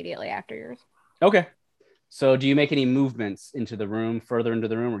turn immediately after yours. Okay. So do you make any movements into the room, further into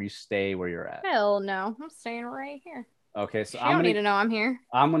the room, or do you stay where you're at? Hell no. I'm staying right here. Okay, so You don't need to know I'm here.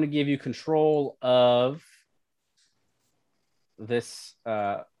 I'm gonna give you control of this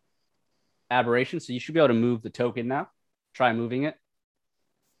aberration, so you should be able to move the token now. Try moving it.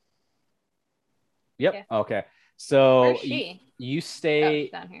 Yep. Yeah. Okay. So Where's she? you stay.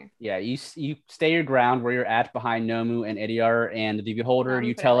 Down here. Yeah, you stay your ground where you're at behind Nomu and Ediar and the beholder. I'm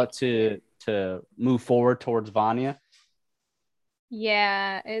You put it tell like it to move forward towards Vanya.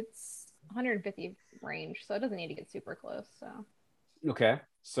 Yeah, it's 150 range, so it doesn't need to get super close. So Okay.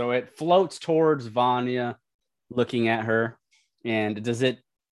 So it floats towards Vanya, looking at her. And does it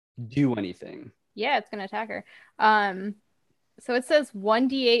do anything? yeah, it's gonna attack her. So it says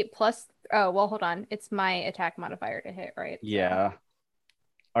 1d8 plus. Oh, well, hold on. It's my attack modifier to hit, right? So- Yeah.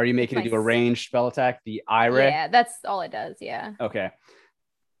 Are you making it do a Nice. ranged spell attack? The eye-ray? Yeah, that's all it does. Yeah. Okay.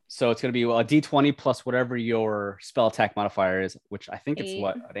 So it's going to be a d20 plus whatever your spell attack modifier is, which I think it's 8.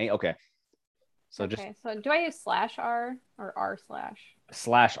 what? An 8? Okay. So just Okay. So do I use /R or R/?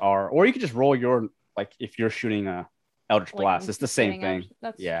 /R. Or you could just roll your, like, if you're shooting a Eldritch Like, Blast. I'm It's the same shooting thing. out-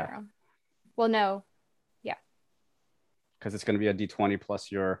 That's Yeah. true. Well, no. Because it's going to be a d20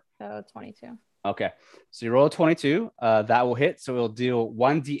 plus your. So 22. Okay. So you roll a 22. That will hit. So it'll deal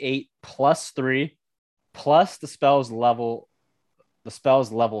 1d8 plus 3 plus the spell's level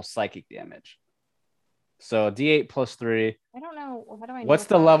psychic damage. So d8 plus 3. I don't know. How do I know What's if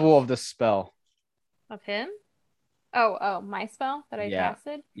the that level was of the spell? of him? Oh, my spell that I Yeah.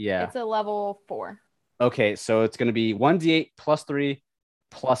 casted? Yeah. It's a level 4. Okay. So it's going to be 1d8 plus 3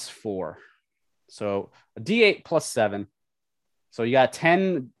 plus 4. So a d8 plus 7. So you got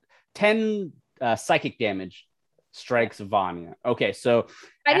 10 psychic damage strikes Vanya. Okay. So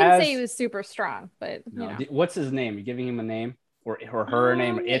I didn't as- say he was super strong, but you know. What's his name? You giving him a name or her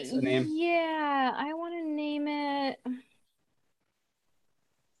name or its a name? Yeah, I want to name it.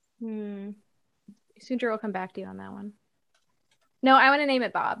 Sundra will come back to you on that one. No, I want to name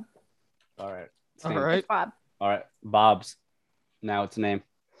it Bob. All right. All right. It's Bob. All right. Bob's now its name.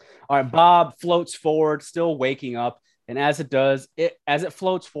 All right. Bob floats forward, still waking up. And as it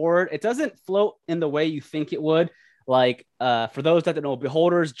floats forward, it doesn't float in the way you think it would. Like, for those that don't know,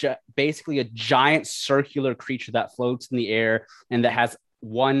 Beholder's basically a giant circular creature that floats in the air and that has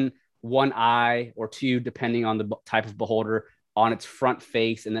one eye or two, depending on the type of Beholder, on its front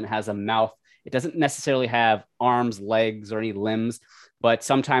face, and then has a mouth. It doesn't necessarily have arms, legs, or any limbs, but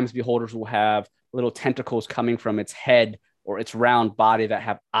sometimes Beholders will have little tentacles coming from its head or its round body that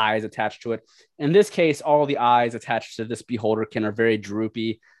have eyes attached to it. In this case, all the eyes attached to this Beholderkin are very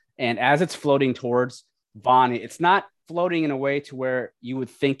droopy. And as it's floating towards Vanya, it's not floating in a way to where you would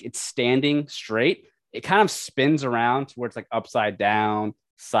think it's standing straight. It kind of spins around to where it's like upside down,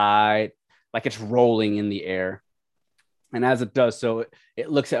 side, like it's rolling in the air. And as it does so, it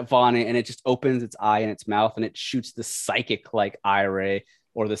looks at Vanya and it just opens its eye and its mouth and it shoots this psychic like eye ray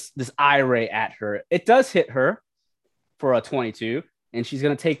or this eye ray at her. It does hit her for a 22, and she's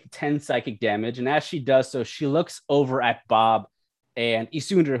going to take 10 psychic damage. And as she does so, she looks over at Bob and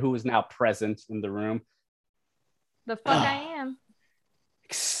Isundra, who is now present in the room. The fuck I am.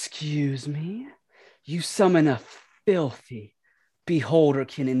 Excuse me? You summon a filthy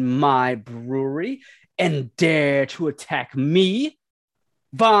beholderkin in my brewery and dare to attack me?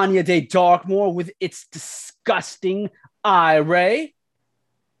 Vanya de Darkmoor with its disgusting eye ray?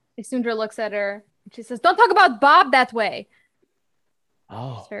 Isundra looks at her. She says, "Don't talk about Bob that way."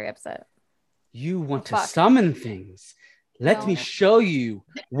 Oh. She's very upset. You want to summon things. Let me show you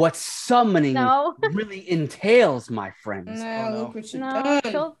what summoning really entails, my friends. Look what you've done.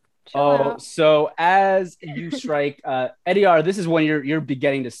 Chill out. So as you strike, Ediar, this is when you're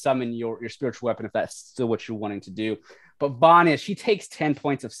beginning to summon your spiritual weapon, if that's still what you're wanting to do. But Vanya, she takes 10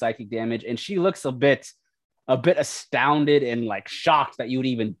 points of psychic damage, and she looks a bit astounded and like shocked that you would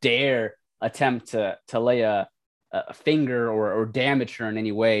even dare attempt to lay a finger or damage her in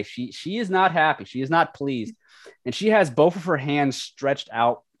any way. She is not happy. She is not pleased. And she has both of her hands stretched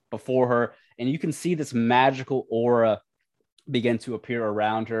out before her, and you can see this magical aura begin to appear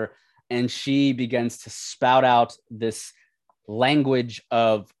around her, and she begins to spout out this language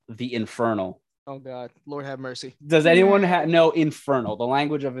of the infernal. Oh God, Lord have mercy. Does anyone know infernal? The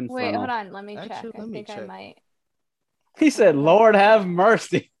language of infernal. Wait, hold on. Let me check. I think I might. He said, "Lord have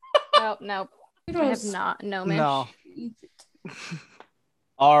mercy." Nope. I have not. No, man. No.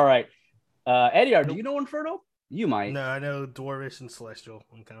 All right. Ediar, do you know infernal? You might. No, I know Dwarvish and Celestial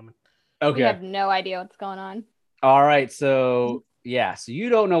in common. Okay. We have no idea what's going on. All right. So you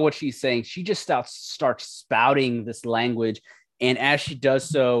don't know what she's saying. She just starts spouting this language. And as she does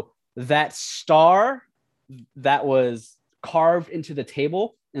so, that star that was carved into the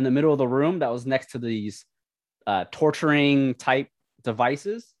table in the middle of the room that was next to these torturing type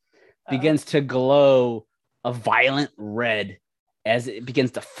devices begins to glow a violent red as it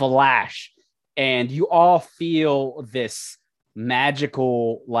begins to flash. And you all feel this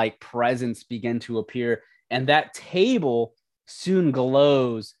magical like presence begin to appear. And that table soon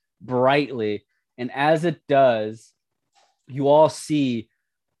glows brightly. And as it does, you all see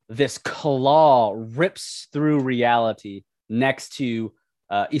this claw rips through reality next to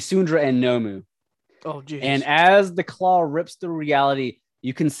Isundra and Nomu. Oh, geez. And as the claw rips through reality,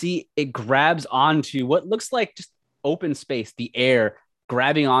 you can see it grabs onto what looks like just open space, the air,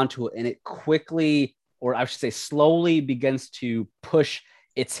 grabbing onto it, and it quickly, or I should say slowly, begins to push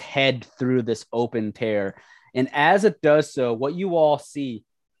its head through this open tear. And as it does so, what you all see,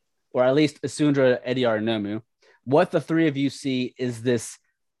 or at least Isundra, Ediar, and Nomu, what the three of you see is this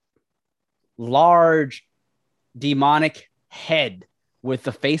large demonic head with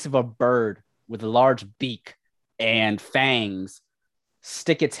the face of a bird with a large beak and fangs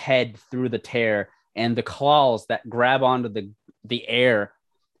stick its head through the tear, and the claws that grab onto the air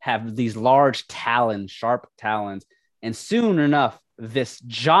have these large talons, sharp talons. And soon enough, this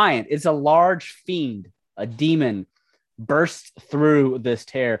giant, it's a large fiend, a demon, bursts through this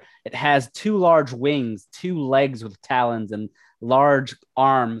tear. It has two large wings, two legs with talons, and large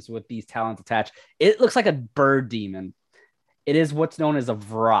arms with these talons attached. It looks like a bird demon. It is what's known as a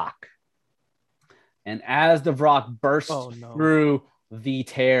Vrock. And as the Vrock bursts through the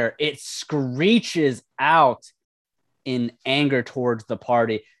tear, it screeches out in anger towards the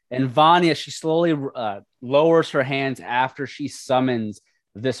party. And Vanya, she slowly lowers her hands after she summons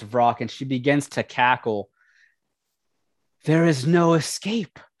this Vrock, and she begins to cackle. There is no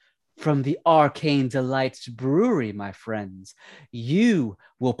escape from the Arcane Delights Brewery, my friends. You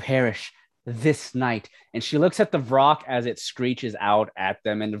will perish this night. And she looks at the Vrock as it screeches out at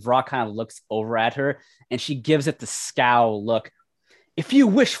them, and the Vrock kind of looks over at her, and she gives it the scowl look. If you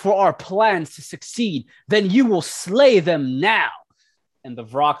wish for our plans to succeed, then you will slay them now. And the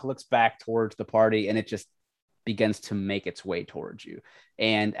Vrock looks back towards the party, and it just begins to make its way towards you.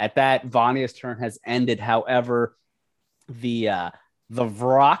 And at that, Vanya's turn has ended. However, the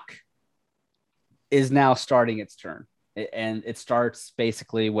Vrock is now starting its turn. And it starts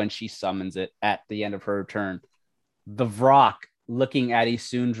basically when she summons it at the end of her turn. The Vrock, looking at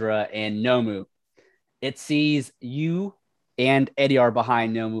Isundra and Nomu, it sees you and Ediar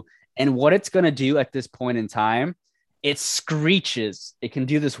behind Nomu. And what it's going to do at this point in time, it screeches. It can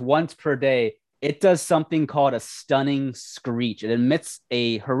do this once per day. It does something called a stunning screech. It emits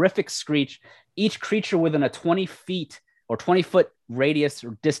a horrific screech. Each creature within a 20 feet or 20-foot radius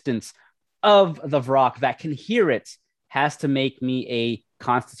or distance of the Vrock that can hear it has to make me a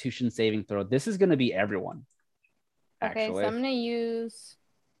Constitution saving throw. This is going to be everyone. Okay, so I'm going to use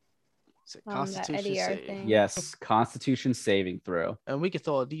Constitution that thing. Yes, Constitution saving throw. And we could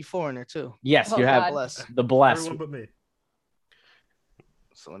throw a D4 in there too. Yes, you have bless. the bless. Everyone but me.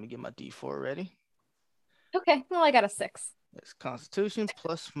 So let me get my D4 ready. Okay, well, I got a 6. It's Constitution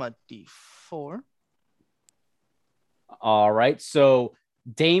plus my D4. All right. So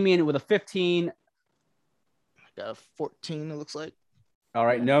Damien with a 15. I got a 14, it looks like. All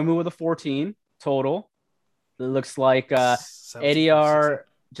right. Nomu with a 14 total. It looks like 17, Ediar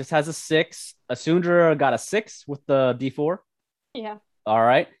just has a 6. Asundra got a 6 with the D4. Yeah. All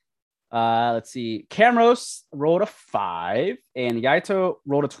right. Let's see. Camros rolled a 5 and Yaito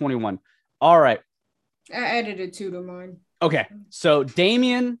rolled a 21. All right. I added a 2 to mine. Okay. So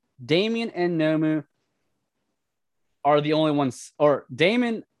Damien and Nomu are the only ones, or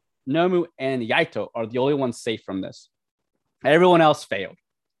Damien, Nomu, and Yaito are the only ones safe from this. Everyone else failed.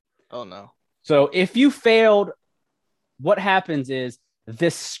 Oh, no. So if you failed, what happens is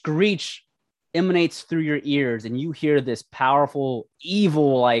this screech emanates through your ears and you hear this powerful,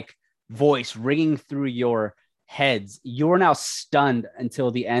 evil-like voice ringing through your heads. You're now stunned until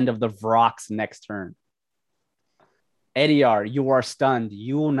the end of the Vrock's next turn. Ediar, you are stunned.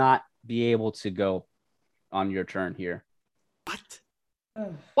 You will not be able to go on your turn here. What?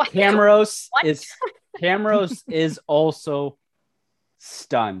 Camros is also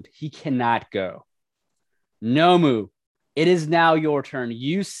stunned. He cannot go. Nomu, it is now your turn.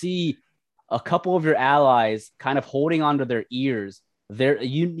 You see a couple of your allies kind of holding onto their ears.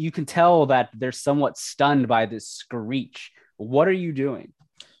 You can tell that they're somewhat stunned by this screech. What are you doing?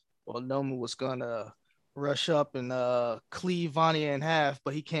 Well, Nomu was gonna rush up and cleave Vanya in half,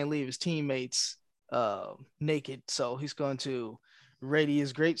 but he can't leave his teammates naked, so he's going to ready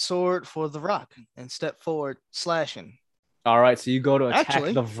his great sword for the rock and step forward, slashing. All right, so you go to attack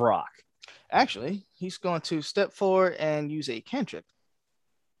the Vrock. Actually, he's going to step forward and use a cantrip.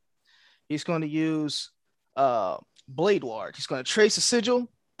 He's going to use Blade Ward. He's going to trace a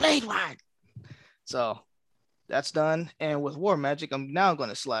sigil, Blade Ward. So that's done. And with War Magic, I'm now going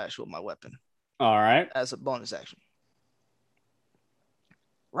to slash with my weapon. All right. As a bonus action.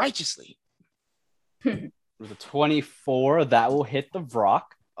 Righteously. With a 24, that will hit the Vrock.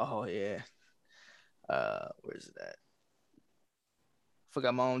 Oh, yeah. Where's it at?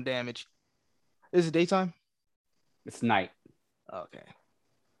 Forgot my own damage. Is it daytime? It's night. Okay.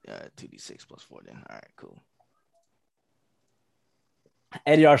 2d6 plus 4 then. All right, cool.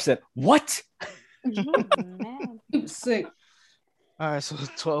 Ediar said, what? Sick. All right, so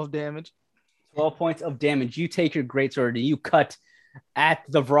 12 damage. 12 points of damage. You take your greatsword and you cut at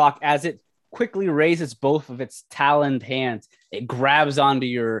the Vrock as it quickly raises both of its taloned hands. It grabs onto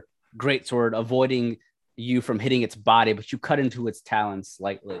your greatsword, avoiding you from hitting its body, but you cut into its talons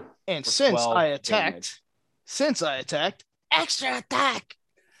slightly. And since I attacked, extra attack.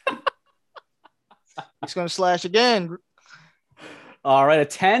 He's going to slash again. All right, a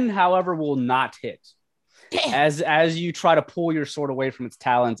 10, however, will not hit. Damn. As you try to pull your sword away from its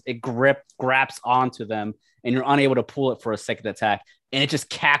talons, it grabs onto them, and you're unable to pull it for a second attack, and it just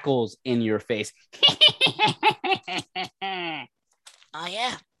cackles in your face. Oh,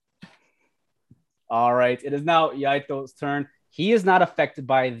 yeah. All right, it is now Yaito's turn. He is not affected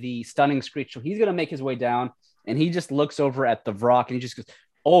by the stunning screech, so he's going to make his way down, and he just looks over at the Vrock, and he just goes,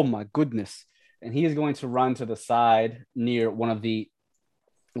 oh my goodness. And he is going to run to the side near one of the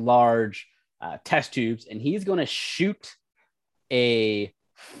large test tubes, and he's going to shoot a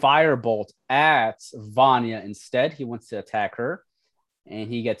firebolt at Vanya instead. He wants to attack her, and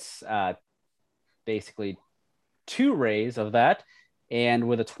he gets basically 2 rays of that. And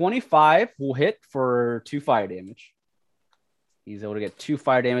with a 25, we'll hit for 2 fire damage. He's able to get 2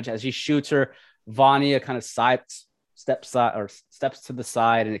 fire damage as he shoots her. Vanya kind of steps to the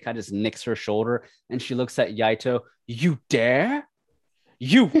side, and it kind of just nicks her shoulder. And she looks at Yaito. You dare?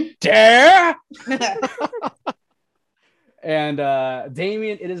 You dare? And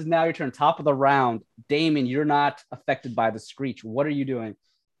Damien, it is now your turn. Top of the round. Damien, you're not affected by the screech. What are you doing?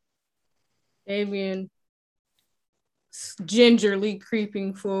 Damien gingerly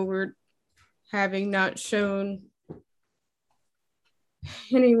creeping forward, having not shown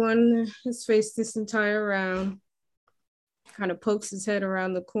anyone his face this entire round, kind of pokes his head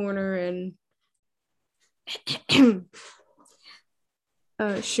around the corner and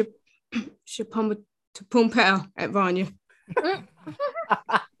Shapum pow at Vanya.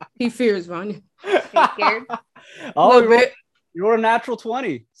 He fears Vanya. He's scared. Oh, you're a natural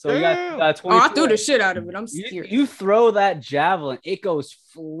 20. So you got 20. Oh, I threw the shit out of it. I'm scared. You throw that javelin, it goes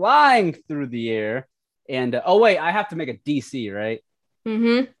flying through the air. And oh wait, I have to make a DC, right?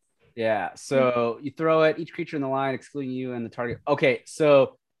 Mm-hmm. Yeah. So you throw it, each creature in the line, excluding you and the target. Okay,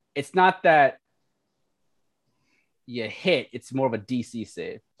 so it's not that you hit, it's more of a DC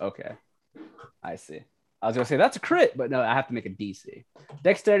save. Okay. I see. I was going to say that's a crit, but no, I have to make a DC.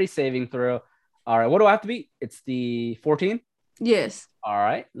 Dexterity saving throw. All right. What do I have to beat? It's the 14? Yes. All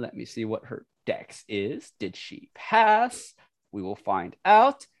right. Let me see what her dex is. Did she pass? We will find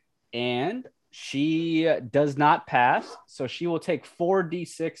out. And she does not pass. So she will take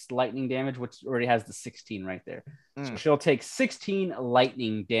 4d6 lightning damage, which already has the 16 right there. So she'll take 16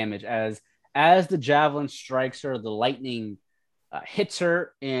 lightning damage as the javelin strikes her, the lightning hits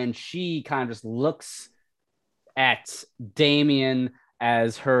her, and she kind of just looks at Damien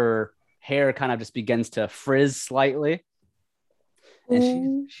as her hair kind of just begins to frizz slightly.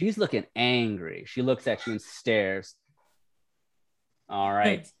 And she's looking angry. She looks at you and stares. All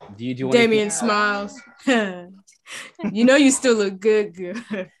right. Do you do anything Damien else? smiles. You know you still look good.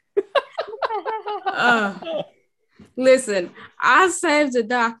 Listen, I saved the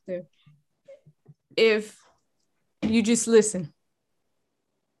doctor if you just listen.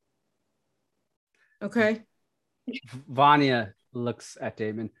 Okay? Vanya looks at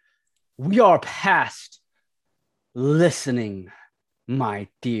Damon. We are past listening, my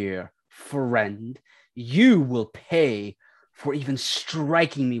dear friend. You will pay for even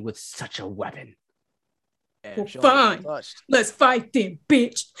striking me with such a weapon. Well, fine. Let's fight then,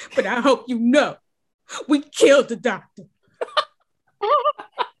 bitch. But I hope you know, we killed the doctor.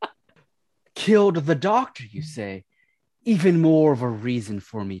 Killed the doctor, you say? Even more of a reason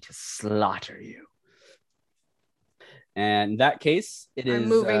for me to slaughter you. And in that case, I'm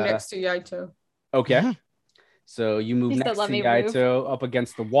moving next to Yaito. Okay. So you move Please next don't to let me Yaito up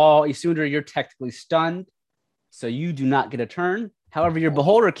against the wall. Isundra, you're technically stunned, so you do not get a turn. However, your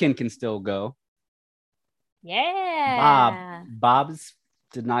Beholderkin can still go. Yeah. Bob's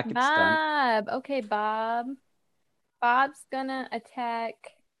did not get stunned. Okay, Bob. Bob's gonna attack.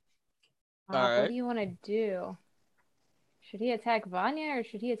 All right. What do you want to do? Should he attack Vanya or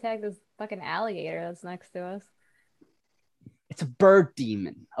should he attack this fucking alligator that's next to us? It's a bird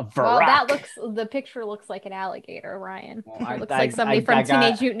demon, a Varrock. Well, the picture looks like an alligator, Ryan. Well, it looks like somebody from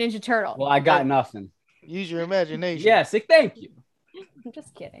Teenage Mutant Ninja Turtle. Well, I got nothing. Use your imagination. Yes, thank you. I'm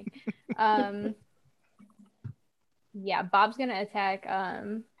just kidding. Yeah, Bob's gonna attack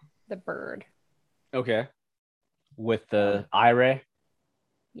the bird. Okay. With the eye.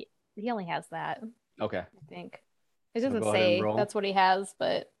 He only has that. Okay. I think. It doesn't say that's what he has,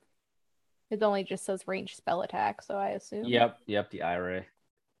 but it only just says range spell attack, so I assume. Yep, the eye.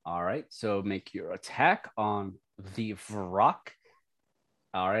 All right, so make your attack on the Varrock.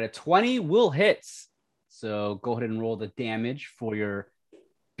 All right, a 20 will hit. So go ahead and roll the damage for your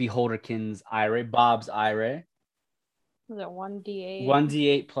Beholderkin's eye, Bob's eye. Is it 1d8?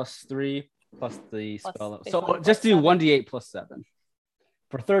 1d8 plus 3 plus the spell. So just do 1d8 plus 7.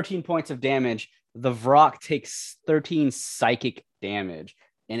 For 13 points of damage, the Varrock takes 13 psychic damage,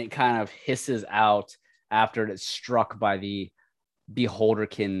 and it kind of hisses out after it is struck by the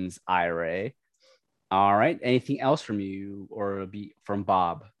Beholderkin's eye. All right. Anything else from you or from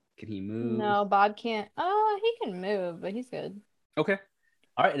Bob? Can he move? No, Bob can't. Oh, he can move, but he's good. Okay.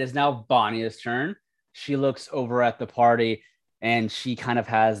 All right. It is now Bonnia's turn. She looks over at the party, and she kind of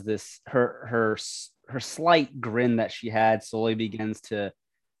has this her slight grin that she had slowly begins to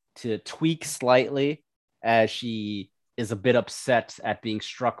tweak slightly as she is a bit upset at being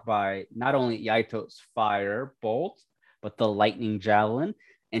struck by not only Yaito's fire bolt, but the lightning javelin.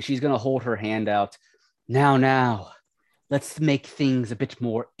 And she's going to hold her hand out. Now, let's make things a bit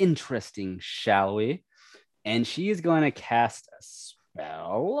more interesting, shall we? And she is going to cast a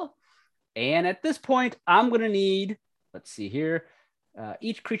spell. And at this point, I'm going to need, let's see here,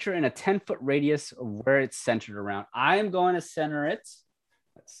 each creature in a 10-foot radius of where it's centered around. I'm going to center it.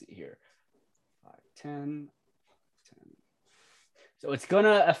 Let's see here. 5, 10. So it's going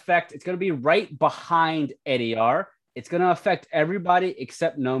to be right behind Ediar. It's going to affect everybody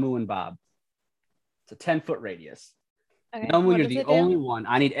except Nomu and Bob. It's a 10-foot radius. Okay, Nomu, you're the only one.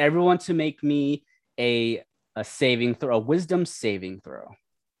 I need everyone to make me a saving throw, a wisdom saving throw.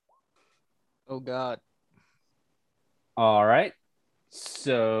 Oh, God. All right.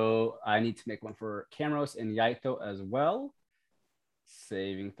 So I need to make one for Camros and Yaito as well.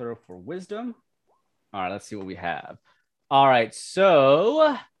 Saving throw for wisdom. All right, let's see what we have. All right,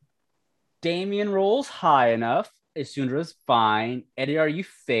 so Damien rolls high enough. Isundra's fine. Ediar, you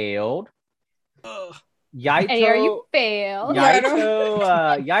failed. Ediar, you failed.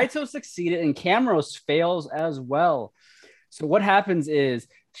 Yaito succeeded, and Camros fails as well. So what happens is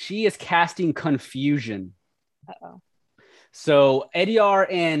she is casting confusion. Uh-oh. So Ediar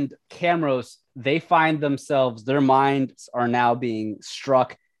and Camros, they find themselves, their minds are now being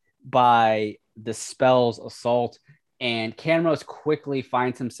struck by the spell's assault, and Camros quickly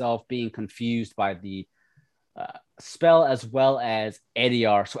finds himself being confused by the spell as well as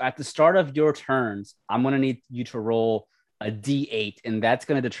Ediar. So at the start of your turns, I'm going to need you to roll a D8, and that's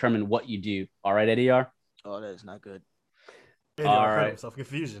going to determine what you do. All right, Ediar? Oh, that is not good. All right. Himself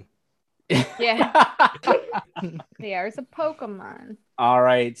confusion. Yeah. There's a Pokemon. All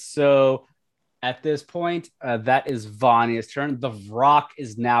right. So at this point, that is Vanya's turn. The rock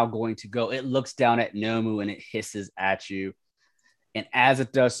is now going to go. It looks down at Nomu and it hisses at you. And as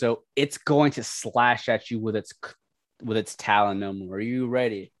it does so, it's going to slash at you with its talon, Nomu. Are you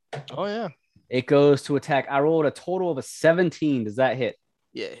ready? Oh, yeah. It goes to attack. I rolled a total of a 17. Does that hit?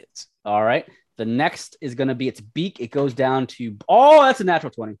 Yeah, it hits. All right. The next is going to be its beak. It goes down to, oh, that's a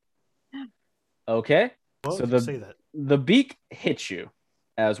natural 20. Okay. Well, so say that. the beak hits you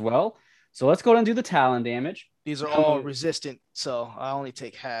as well. So let's go ahead and do the talon damage. These are all resistant, so I only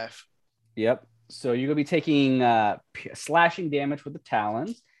take half. Yep. So you're going to be taking slashing damage with the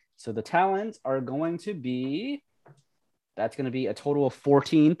talons. So the talons are going to be, that's going to be a total of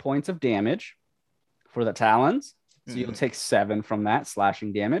 14 points of damage for the talons. So you'll take 7 from that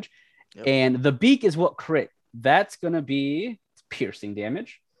slashing damage. Yep. And the beak is what crit. That's going to be piercing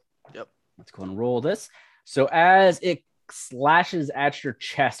damage. Yep. Let's go and roll this. So as it slashes at your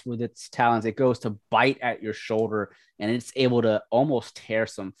chest with its talons, it goes to bite at your shoulder, and it's able to almost tear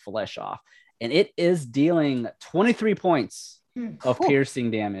some flesh off. And it is dealing 23 points of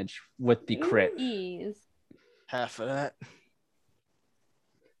piercing damage with the crit. Jeez. Half of that.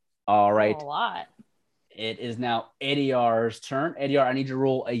 All right. A lot. It is now Ediar's turn. Ediar, I need you to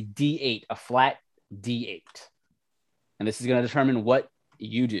roll a D8, a flat D8. And this is going to determine what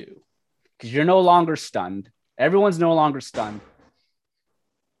you do. Because you're no longer stunned. Everyone's no longer stunned.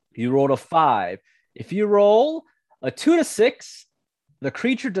 You rolled a 5. If you roll a 2 to 6, the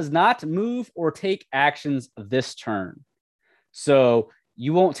creature does not move or take actions this turn. So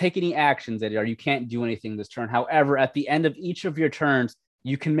you won't take any actions, Ediar. You can't do anything this turn. However, at the end of each of your turns,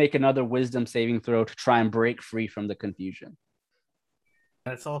 you can make another wisdom saving throw to try and break free from the confusion.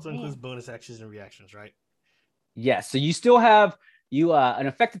 That also includes bonus actions and reactions, right? Yes. So you still have an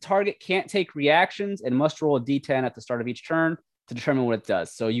affected target can't take reactions and must roll a D10 at the start of each turn to determine what it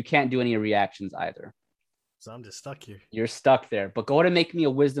does. So you can't do any reactions either. So I'm just stuck here. You're stuck there. But go ahead and make me a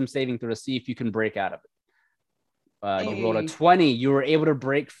wisdom saving throw to see if you can break out of it. You rolled a 20. You were able to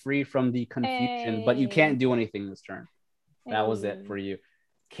break free from the confusion, but you can't do anything this turn. That was it for you.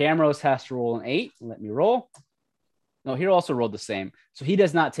 Camrose has to roll an 8. Let me roll. No, he also rolled the same. So he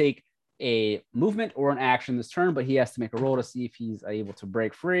does not take a movement or an action this turn, but he has to make a roll to see if he's able to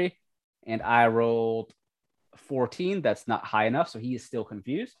break free. And I rolled 14. That's not high enough, so he is still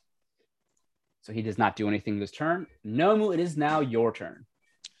confused. So he does not do anything this turn. Nomu, it is now your turn.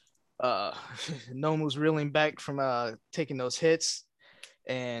 Nomu's reeling back from taking those hits,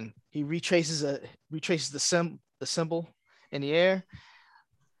 and he retraces the symbol in the air.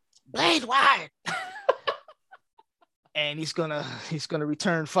 Blade wide. And he's gonna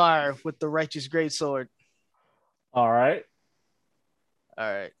return fire with the righteous greatsword. All right.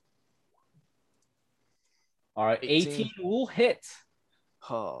 18 will hit.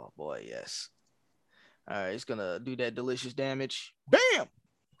 Oh boy, yes. All right, he's gonna do that delicious damage. Bam!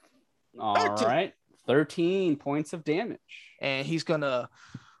 All 13. Right. 13 points of damage. And he's gonna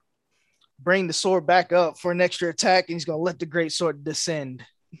bring the sword back up for an extra attack, and he's gonna let the greatsword descend.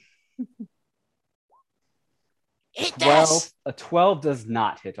 12 does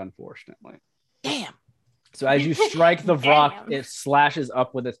not hit, unfortunately. Damn. So as you strike the rock, it slashes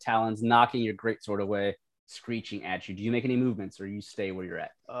up with its talons, knocking your greatsword away, screeching at you. Do you make any movements, or you stay where you're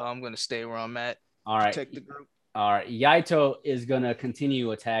at? I'm gonna stay where I'm at. All right. Protect the group. All right. Yaito is gonna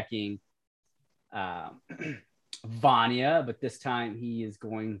continue attacking Vanya, but this time he is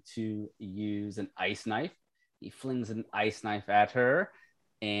going to use an ice knife. He flings an ice knife at her.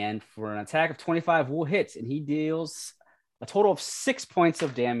 And for an attack of 25 will hit, and he deals a total of 6 points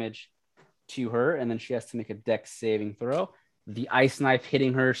of damage to her, and then she has to make a dex saving throw. The ice knife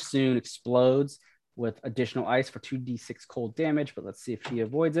hitting her soon explodes with additional ice for 2d6 cold damage, but let's see if she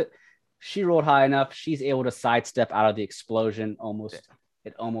avoids it. She rolled high enough. She's able to sidestep out of the explosion.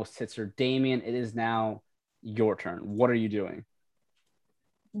 It almost hits her. Damien, it is now your turn. What are you doing?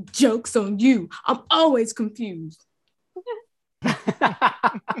 Joke's on you. I'm always confused.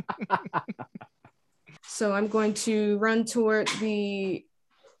 So I'm going to run toward the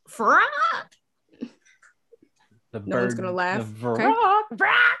frog. No one's gonna laugh. Okay.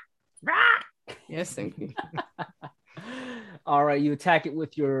 Yes, thank you. All right, you attack it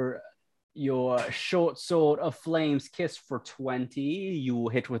with your short sword of flames kiss for 20. You will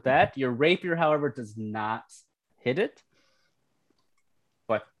hit with that. Your rapier, however, does not hit it,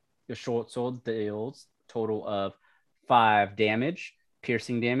 but your short sword deals total of 5 damage,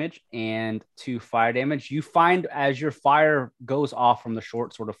 piercing damage, and 2 fire damage. You find as your fire goes off from the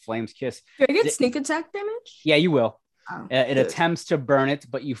short sword of Flame's Kiss. Do I get sneak attack damage? Yeah, you will. Oh, It attempts to burn it,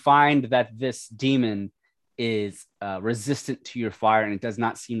 but you find that this demon is resistant to your fire, and it does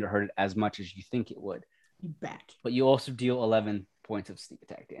not seem to hurt it as much as you think it would. you bet. But you also deal 11 points of sneak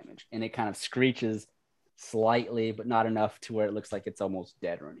attack damage, and it kind of screeches slightly, but not enough to where it looks like it's almost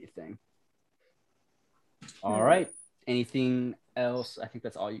dead or anything. All right. Anything else? I think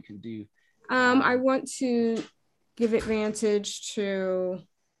that's all you can do. I want to give advantage to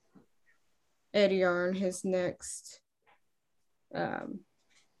Eddie on his next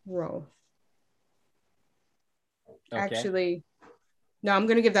roll. Okay. Actually, no, I'm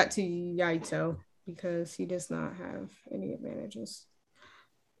going to give that to Yaito because he does not have any advantages.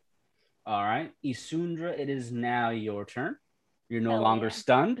 All right. Isundra, it is now your turn. You're no Hell longer yeah.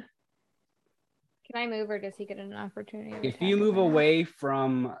 stunned. Can I move, or does he get an opportunity? to If attack you move if I move? away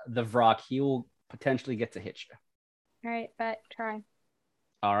from the Vrock, he will potentially get to hit you. All right, bet. Try.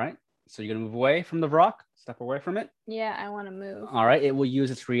 All right. So you're going to move away from the Vrock, step away from it. Yeah, I want to move. All right. It will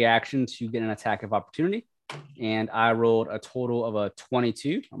use its reaction to get an attack of opportunity. And I rolled a total of a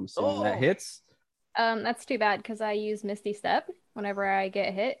 22. I'm assuming that hits. That's too bad because I use Misty Step whenever I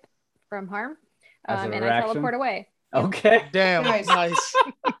get hit from harm, As a and I reaction? teleport away. Okay. Damn, Nice. nice.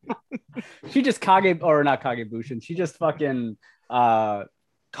 She just not Kagebushin. She just fucking,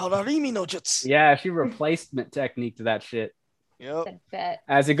 Kawarimi no jutsu. yeah, she replacement technique to that shit. Yep. Said bet.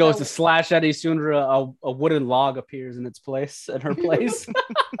 As it goes So- to slash at Isundra, a wooden log appears in its place, in her place.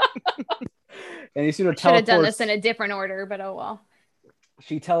 And Isundra Should have done this teleports. in a different order, but oh well.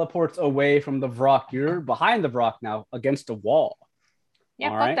 She teleports away from the Vrock. You're behind the Vrock now, against a wall. Yeah,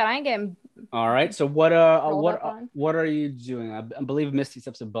 All fuck right. that. I ain't getting. All right. So what Rolled up on. what are you doing? I believe Misty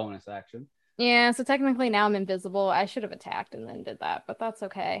Step's a bonus action. Yeah, so technically now I'm invisible. I should have attacked and then did that, but that's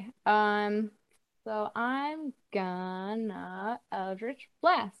okay. So I'm gonna Eldritch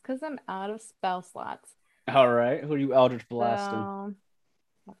Blast because I'm out of spell slots. All right. Who are you Eldritch blasting?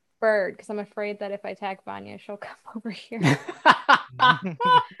 So, bird, because I'm afraid that if I attack Vanya, she'll come over here.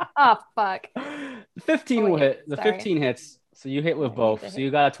 Oh fuck. 15 Oh, will wait, hit. The sorry. 15 hits. So you hit with I need both. to So hit.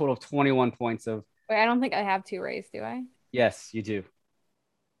 you got a total of 21 points of. Wait, I don't think I have 2 rays, do I? Yes, you do.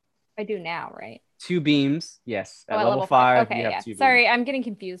 I do now, right? 2 beams. Yes. Oh, At level 5, Okay, you have yeah. 2 beams. Sorry, I'm getting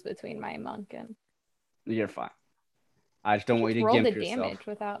confused between my monk and. You're fine. I just don't want you to Roll gimp the yourself. damage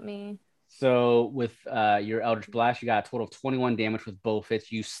without me. So with your Eldritch Blast, you got a total of 21 damage with both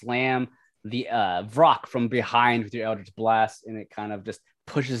hits. You slam the Vrock from behind with your Eldritch Blast, and it kind of just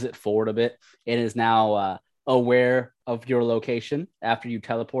pushes it forward a bit. It is now aware of your location after you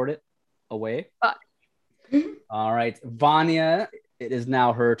teleport it away. Fuck. All right. Vanya, it is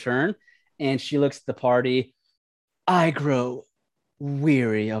now her turn, and she looks at the party. I grow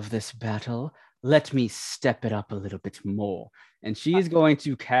weary of this battle. Let me step it up a little bit more. And she is going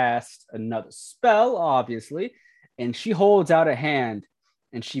to cast another spell, obviously. And she holds out a hand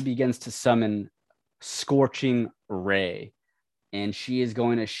and she begins to summon Scorching Ray. And she is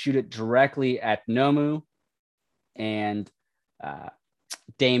going to shoot it directly at Nomu and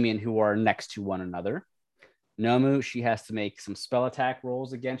Damien, who are next to one another. Nomu, she has to make some spell attack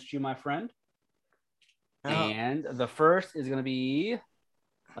rolls against you, my friend. Oh. And the first is going to be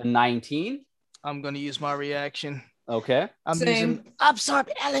a 19. I'm gonna use my reaction. Okay. I'm Same. using. Absorb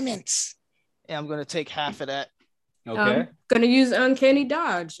elements. Yeah, I'm gonna take half of that. Okay. I'm gonna use uncanny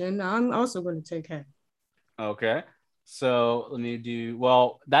dodge, and I'm also gonna take half. Okay. So let me do.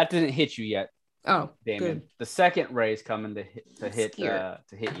 Well, that didn't hit you yet, Oh, Damien. good. The second ray is coming to hit Scared.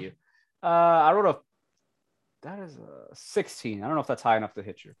 you. I rolled a. That is a 16. I don't know if that's high enough to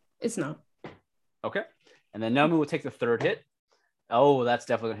hit you. It's not. Okay. And then Nomu will take the third hit. Oh, that's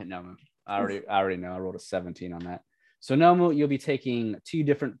definitely gonna hit Nomu. I already know. I rolled a 17 on that. So Nomu, you'll be taking 2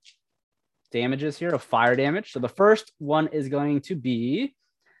 different damages here of fire damage. So the first one is going to be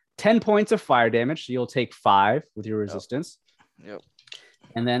 10 points of fire damage. So you'll take 5 with your resistance. Yep.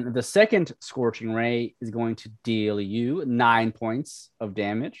 And then the second Scorching Ray is going to deal you 9 points of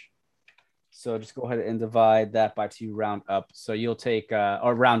damage. So just go ahead and divide that by 2, round up. So you'll take,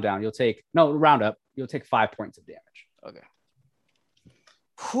 or round down. Round up. You'll take 5 points of damage. Okay.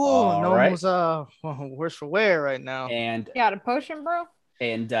 Whew, All no right. one's worse for wear right now. And You got a potion, bro?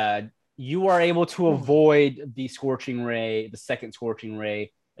 you are able to avoid the Scorching Ray, the second Scorching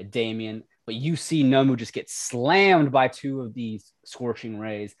Ray, Damien. But you see Nomu just get slammed by 2 of these Scorching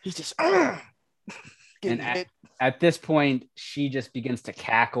Rays. He's just And getting hit. at this point, she just begins to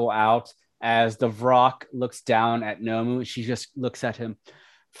cackle out as the Vrock looks down at Nomu. She just looks at him.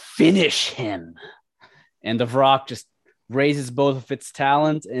 Finish him. And the Vrock just raises both of its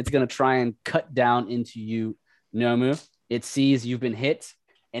talons, and it's going to try and cut down into you, Nomu. It sees you've been hit,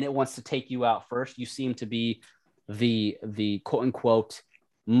 and it wants to take you out first. You seem to be the quote-unquote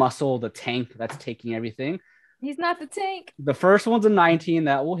muscle, the tank that's taking everything. He's not the tank. The first one's a 19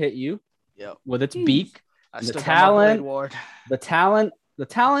 that will hit you with its beak. The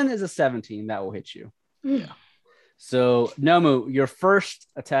talon is a 17 that will hit you. Yeah. So Nomu, your first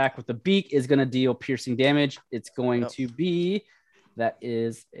attack with the beak is going to deal piercing damage. It's going to be that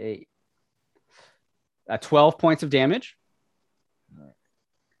is a 12 points of damage.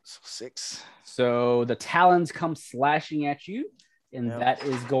 So 6. So the talons come slashing at you, and that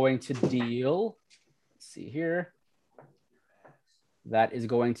is going to deal. Let's see here. That is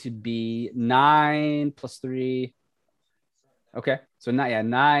going to be 9 plus 3. Okay. So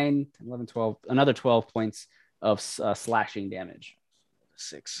 9, 11, 12, another 12 points of slashing damage.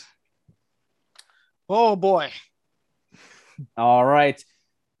 6. Oh boy. All right.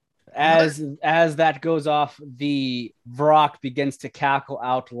 As that goes off, the Vrock begins to cackle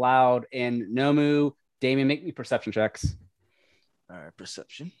out loud, and Nomu, Damien, make me perception checks. All right,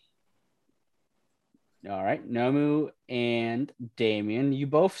 perception. All right, Nomu and Damien, you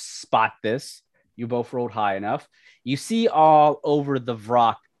both spot this. You both rolled high enough. You see all over the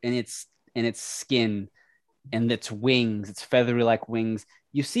Vrock and its skin and its wings, its feathery-like wings.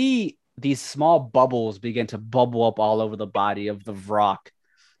 You see these small bubbles begin to bubble up all over the body of the Vrock.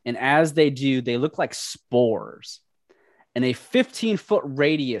 And as they do, they look like spores. And a 15-foot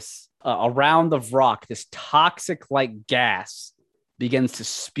radius around the Vrock, this toxic-like gas begins to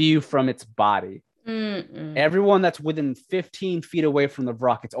spew from its body. Everyone that's within 15 feet away from the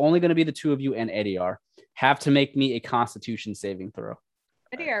Vrock, it's only going to be the two of you and Ediar, have to make me a Constitution saving throw.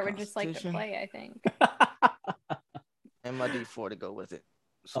 Ediar would just like to play, I think. And my D4 to go with it.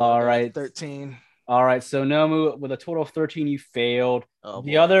 So all right. 13. All right. So Nomu, with a total of 13, you failed. Oh,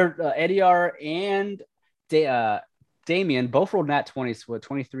 the other, Ediar and Damien, both rolled nat 20, so a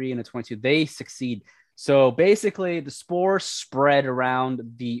 23 and a 22. They succeed. So basically, the spores spread around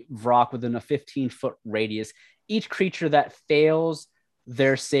the Vrock within a 15-foot radius. Each creature that fails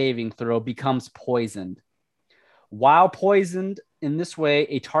their saving throw becomes poisoned. While poisoned in this way,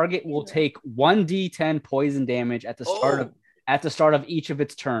 a target will take 1d10 poison damage at the start of each of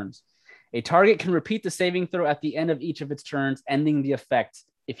its turns. A target can repeat the saving throw at the end of each of its turns, ending the effect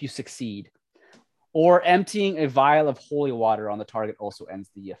if you succeed. Or emptying a vial of holy water on the target also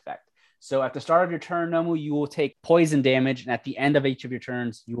ends the effect. So at the start of your turn, Nomu, you will take poison damage, and at the end of each of your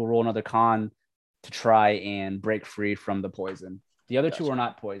turns, you will roll another con to try and break free from the poison. The other two are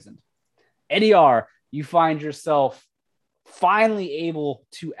not poisoned. Ediar, you find yourself finally able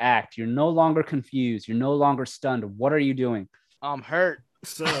to act. You're no longer confused. You're no longer stunned. What are you doing? I'm hurt.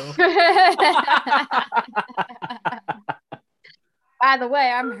 So by the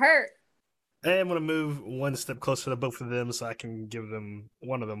way, I'm hurt. I am going to move one step closer to both of them so I can give them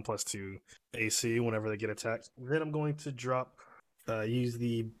one of them +2 AC whenever they get attacked. Then I'm going to use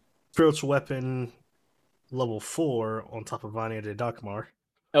the spiritual weapon level 4 on top of Vanya de Dakmar.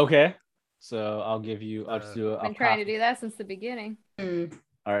 Okay. So I'll give you, I'll just do I've been trying to do that since the beginning. All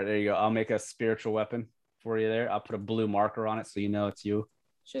right, there you go. I'll make a spiritual weapon for you there. I'll put a blue marker on it so you know it's you.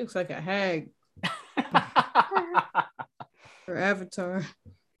 She looks like a hag. Her avatar.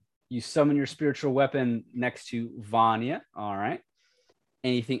 You summon your spiritual weapon next to Vanya. All right.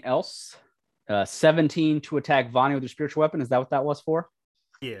 Anything else? 17 to attack Vanya with your spiritual weapon. Is that what that was for?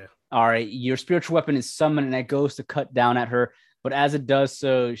 Yeah. All right. Your spiritual weapon is summoned and it goes to cut down at her. But as it does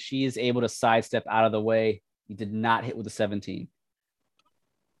so, she is able to sidestep out of the way. You did not hit with a 17.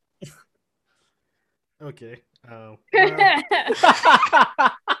 Okay.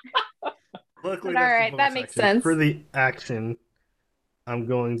 Luckily, all right, that makes sense. For the action, I'm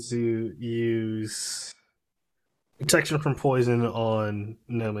going to use protection from poison on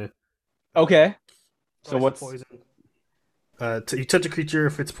Nomu. Okay. So what's poison? You touch a creature.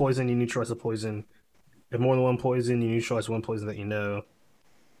 If it's poison, you neutralize the poison. If more than one poison, you neutralize one poison that you know,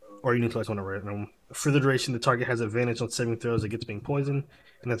 or you neutralize one of random. For the duration, the target has advantage on saving throws against being poisoned,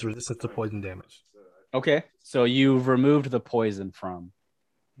 and that's resistance to poison damage. Okay, so you've removed the poison from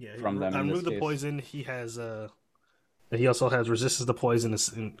them. I removed the poison. He has he also has resistance to poison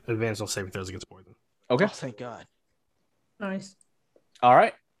and advantage on saving throws against poison. Okay, thank God. Nice. All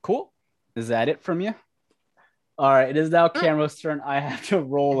right, cool. Is that it from you? All right, it is now Camro's turn. I have to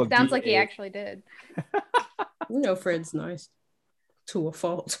roll a Sounds D8. like he actually did. You know Fred's nice. To a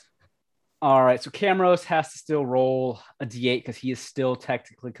fault. All right, so Camrose has to still roll a D8 because he is still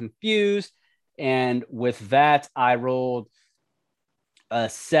technically confused. And with that, I rolled a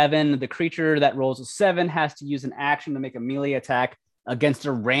 7. The creature that rolls a 7 has to use an action to make a melee attack against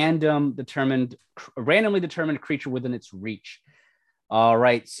a randomly determined creature within its reach. All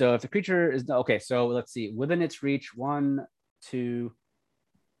right. So if the creature is okay, so let's see. Within its reach, 1, 2,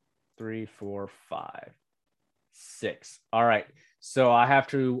 3, 4, 5, 6. All right. So I have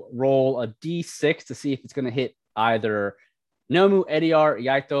to roll a d6 to see if it's going to hit either Nomu, Ediar,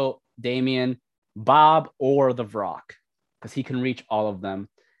 Yaito, Damien, Bob, or the Vrock, because he can reach all of them.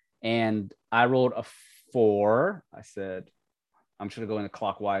 And I rolled a 4. I said, I'm just going to go in the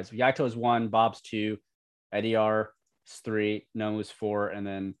clockwise. Yaito is 1, Bob's 2, Ediar is 3, Nomu's 4, and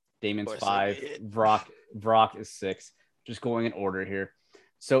then Damien's 5. Vrock is 6. Just going in order here.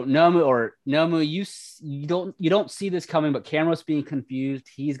 So Nomu, you don't see this coming, but Camros being confused,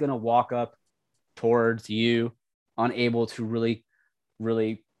 he's gonna walk up towards you, unable to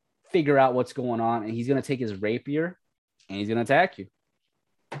really figure out what's going on, and he's gonna take his rapier and he's gonna attack you.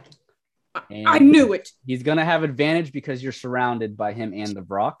 And I knew it. He's gonna have advantage because you're surrounded by him and the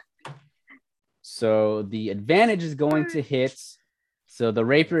Vrock. So the advantage is going to hit. So the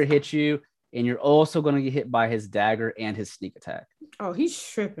rapier hits you, and you're also going to get hit by his dagger and his sneak attack. Oh, he's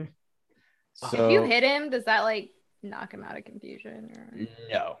tripping. So, if you hit him, does that like knock him out of confusion? Or...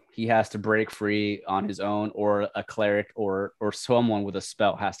 No, he has to break free on his own, or a cleric or someone with a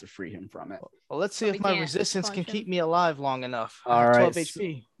spell has to free him from it. Well, let's see if my resistance can keep me alive long enough. All right, 12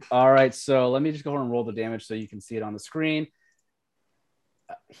 HP. All right, so let me just go ahead and roll the damage so you can see it on the screen.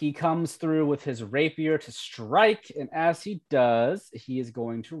 He comes through with his rapier to strike, and as he does, he is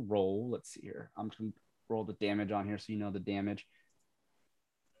going to roll. Let's see here. I'm just going to roll the damage on here so you know the damage.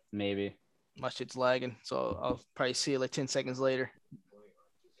 Maybe. My shit's lagging, so I'll probably see it like 10 seconds later.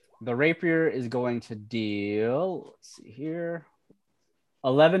 The rapier is going to deal, let's see here,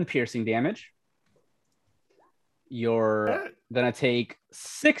 11 piercing damage. You're going to take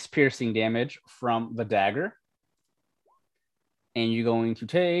 6 piercing damage from the dagger. And you're going to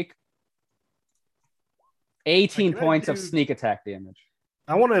take 18 points of sneak attack damage.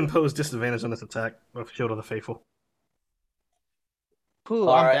 I want to impose disadvantage on this attack of Shield of the Faithful. Cool,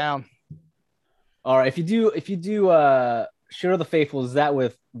 I'm down. All right, if you do Shield of the Faithful, is that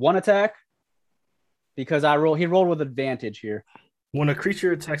with 1 attack? Because he rolled with advantage here. When a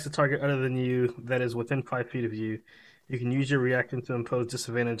creature attacks a target other than you that is within 5 feet of you, you can use your reaction to impose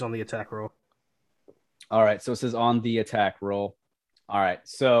disadvantage on the attack roll. All right, so it says on the attack roll. All right,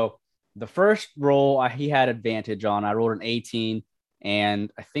 so the first roll he had advantage on. I rolled an 18, and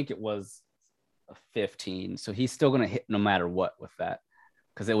I think it was a 15. So he's still going to hit no matter what with that,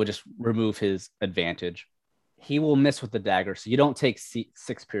 because it would just remove his advantage. He will miss with the dagger, so you don't take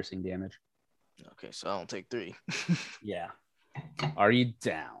 6 piercing damage. Okay, so I don't take 3. Yeah. Are you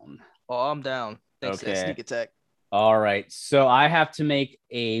down? Oh, I'm down. Thanks to that sneak attack. All right, so I have to make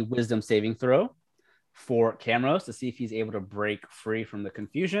a wisdom saving throw for Camros to see if he's able to break free from the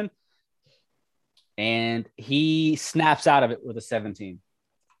confusion. And he snaps out of it with a 17.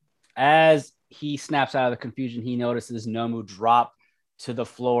 As he snaps out of the confusion, he notices Nomu drop to the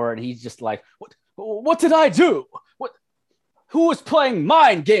floor, and he's just like, what did I do? Who was playing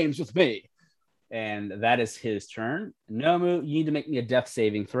mind games with me? And that is his turn. Nomu, you need to make me a death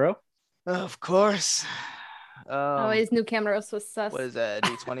saving throw. Of course. Always knew Camros was sus. What is that,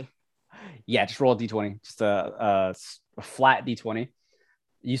 D20? Yeah, just roll a D20. Just a flat D20.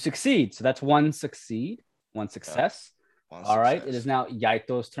 You succeed. So that's 1 succeed, 1 success. All right. It is now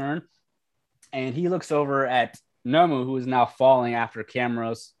Yaito's turn. And he looks over at Nomu, who is now falling after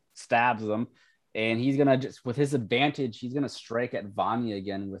Camros stabs him. And he's going to just, with his advantage, he's going to strike at Vanya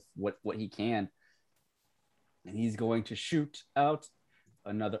again with what he can. And he's going to shoot out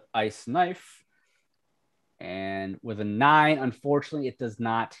another ice knife. And with a 9, unfortunately, it does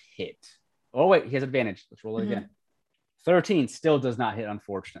not hit. Oh, wait, he has advantage. Let's roll it again. 13 still does not hit,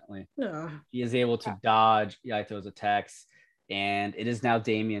 unfortunately. He is able to dodge Yaito's attacks. And it is now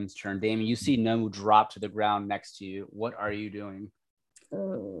Damien's turn. Damien, you see Nomu drop to the ground next to you. What are you doing?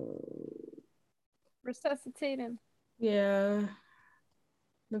 Resuscitate him. Yeah.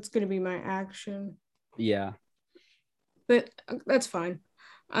 That's going to be my action. Yeah. But that's fine.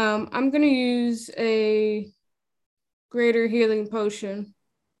 I'm going to use a greater healing potion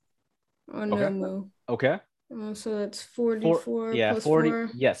on Nomu. Okay. So that's 44 plus 40. 4.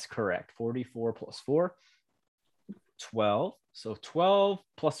 Yes, correct. 44 plus 4. 12. So 12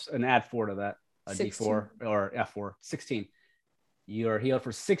 plus and add 4 to that. A 16. D4 or F4. 16. You are healed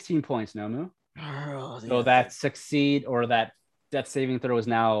for 16 points, Nomu. So that succeed or that death saving throw is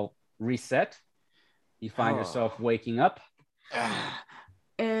now reset. You find yourself waking up.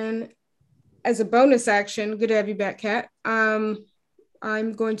 And as a bonus action, good to have you back, Kat.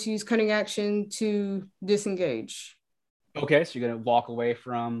 I'm going to use cunning action to disengage. Okay, so you're gonna walk away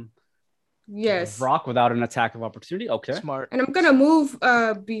from Yes. Vrock without an attack of opportunity. Okay. Smart. And I'm gonna move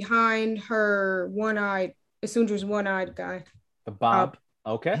behind her one-eyed, Isundra's one-eyed guy. The Bob.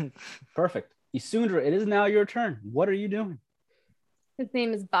 Okay. Perfect. Isundra, it is now your turn. What are you doing? His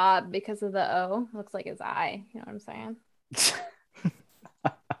name is Bob because of the O. Looks like his eye. You know what I'm saying?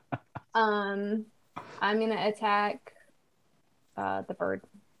 I'm gonna attack the bird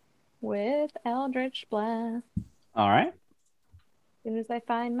with Eldritch Blast. All right. As soon as I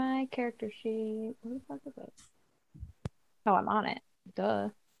find my character sheet. Where the fuck is it? Oh, I'm on it. Duh.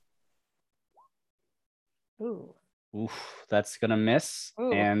 Ooh. Oof, that's gonna miss.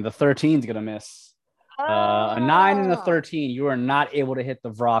 Ooh. And the 13's gonna miss. A 9 and a 13. You are not able to hit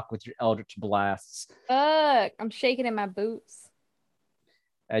the Vrock with your Eldritch Blasts. Fuck. I'm shaking in my boots.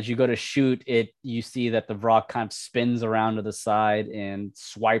 As you go to shoot it, you see that the Vrock kind of spins around to the side and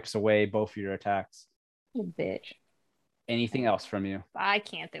swipes away both of your attacks. You bitch. Anything else from you? I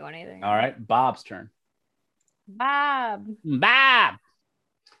can't do anything. All right, Bob's turn. Bob. Bob!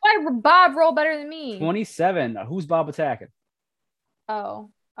 Why would Bob roll better than me? 27. Who's Bob attacking?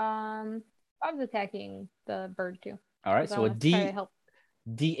 Oh. Bob's attacking the bird too. All right, so a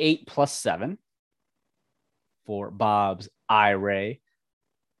D8 plus 7 for Bob's eye ray.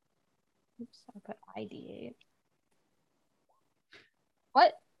 Oops, I put ID8.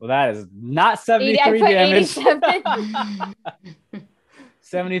 What? Well, that is not 73 damage.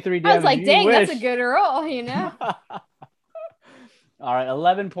 73 damage. I was like, dang, wish. that's a good roll, you know? All right,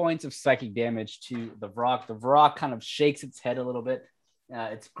 11 points of psychic damage to the Vrock. The Vrock kind of shakes its head a little bit.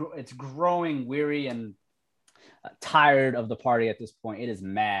 It's growing weary and tired of the party at this point. It is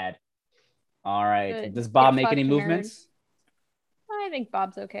mad. All right. Good. Does Bob Get make any fucked, movements? I think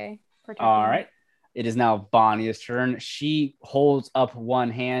Bob's okay. All right. It is now Bonnie's turn. She holds up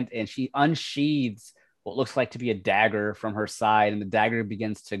one hand and she unsheathes what looks like to be a dagger from her side, and the dagger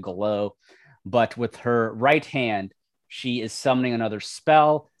begins to glow. But with her right hand, she is summoning another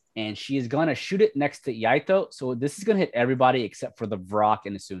spell, and she is going to shoot it next to Yaito. So this is going to hit everybody except for the Vrock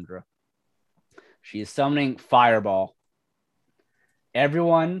and Isundra. She is summoning Fireball.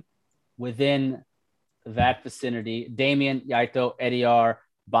 Everyone within that vicinity, Damien, Yaito, Ediar,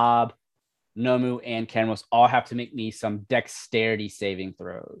 Bob, Nomu, and Camrose all have to make me some dexterity saving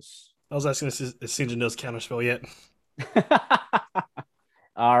throws. I was asking if Sindra knows counterspell yet.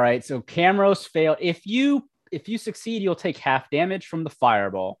 All right, so Camrose failed. If you succeed, you'll take half damage from the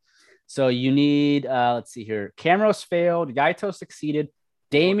Fireball. So you need, let's see here. Camrose failed. Yaito succeeded.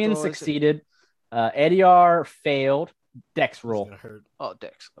 Damien succeeded. Ediar failed. Dex roll. Oh,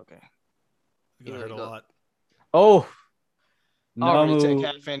 Dex. Okay. It's gonna hurt a lot. Oh. Already take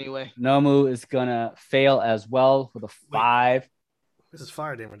half anyway. Nomu is gonna fail as well with a 5. This is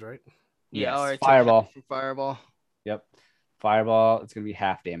fire damage, right? Yeah, yes. already Fireball. Fireball. Yep. Fireball. It's gonna be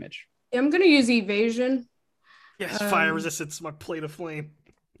half damage. Yeah, I'm gonna use evasion. Yes, fire resistance. My plate of flame.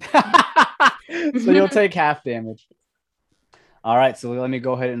 So you'll take half damage. All right, so let me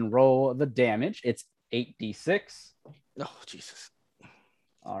go ahead and roll the damage. It's 8d6. Oh, Jesus.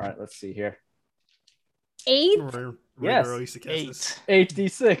 All right, let's see here. 8? Yes.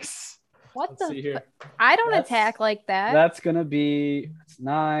 8d6. What let's see here. I don't attack like that. That's going to be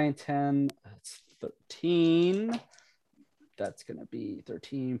 9, 10, that's 13. That's going to be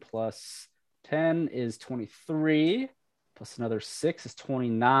 13 plus 10 is 23. Plus another 6 is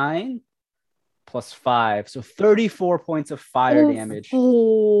 29. Plus 5. So 34 points of fire damage.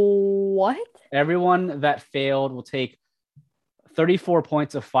 What? Everyone that failed will take 34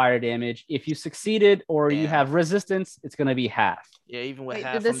 points of fire damage. If you succeeded or you have resistance, it's going to be half. Yeah, even with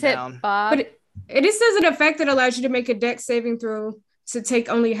half, did this I'm hit down. Bob? But it just says an effect that allows you to make a dex saving throw to take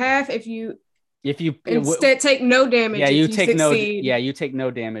only half if you instead take no damage. Yeah, you take succeed. you take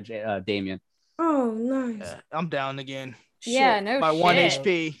no damage, Damien. Oh, nice. I'm down again. Yeah, Shit. no My shit. 1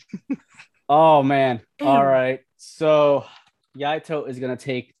 HP. Oh man. Damn. All right. So Yaito is going to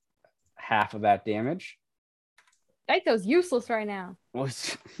take half of that damage. Yaito's useless right now. Well,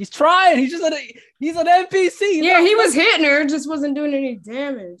 he's trying. He's an NPC. He was hitting her, just wasn't doing any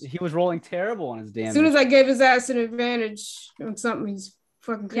damage. He was rolling terrible on his damage. As soon as I gave his ass an advantage on something, he's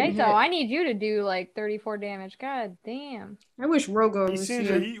fucking couldn't hit. Yaito, I need you to do like 34 damage. God damn. I wish Rogo was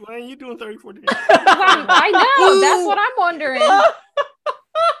here. Why are you doing 34 damage? I know. That's what I'm wondering.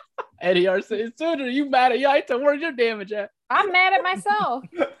 Ediar says, "Sooner, you mad at Yaito? Where's your damage at?" I'm mad at myself.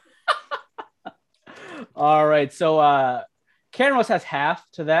 All right, so Camrose has half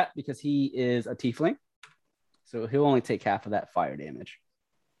to that because he is a tiefling, so he'll only take half of that fire damage.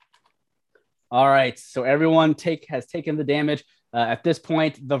 All right, so everyone has taken the damage. At this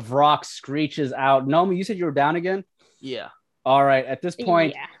point, the Vrock screeches out. Nomi, you said you were down again? Yeah. All right, at this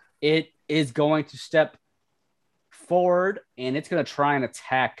point, it is going to step forward, and it's going to try and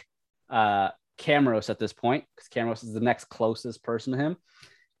attack Camrose at this point, because Camrose is the next closest person to him.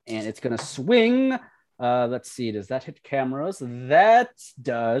 And it's going to swing. Let's see, does that hit Camrose? That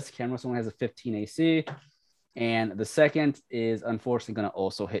does. Camrose only has a 15 AC. And the second is unfortunately going to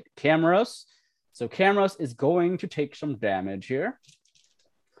also hit Camrose. So Camrose is going to take some damage here.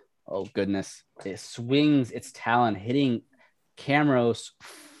 Oh, goodness. It swings its talon, hitting Camrose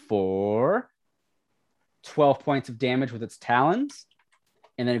for 12 points of damage with its talons.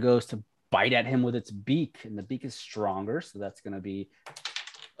 And then it goes to bite at him with its beak. And the beak is stronger. So that's going to be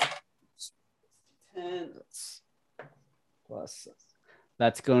 10 plus.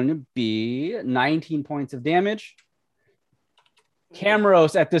 That's going to be 19 points of damage.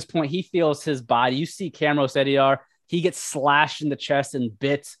 Camrose, at this point, he feels his body. You see Camrose, Ediar. He gets slashed in the chest and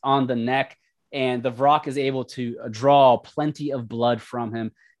bit on the neck, and the Vrock is able to draw plenty of blood from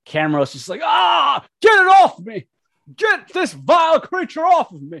him. Camrose is like, get it off me! Get this vile creature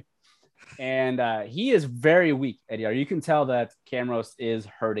off of me! And he is very weak, Ediar. You can tell that Camrose is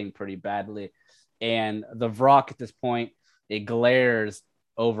hurting pretty badly. And the Vrock, at this point, it glares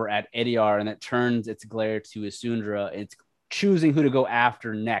over at Ediar, and it turns its glare to Isundra. It's choosing who to go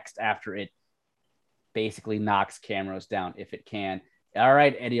after next after it basically knocks Camrose down if it can. All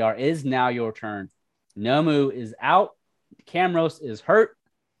right, Ediar, it is now your turn. Nomu is out. Camrose is hurt.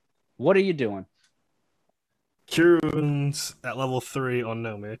 What are you doing? Cure Wounds at level 3 on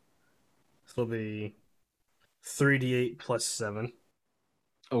Nomu. This will be 3d8 plus 7.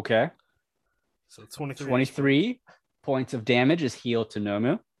 Okay. So 23. 23 points of damage is healed to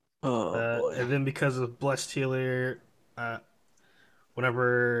Nomu. And then because of Blessed Healer,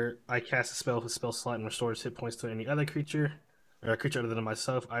 whenever I cast a spell with a spell slot and restores hit points to any other creature, or a creature other than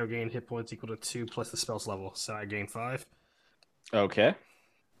myself, I gain hit points equal to 2 plus the spell's level. So I gain 5. Okay.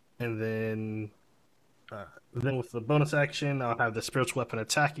 And then with the bonus action, I'll have the spiritual weapon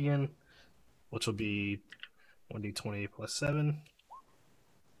attack again, which will be 1d20 plus 7.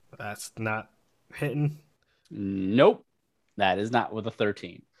 That's not hitting. Nope. That is not with a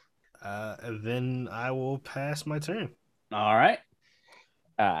 13. And then I will pass my turn. All right.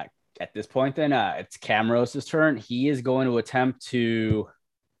 At this point, then, it's Camrose's turn. He is going to attempt to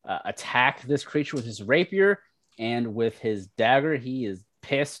attack this creature with his rapier and with his dagger. He is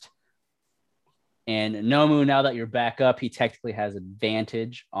pissed. And Nomu, now that you're back up, he technically has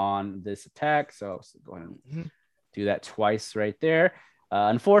advantage on this attack. So go ahead and do that twice right there.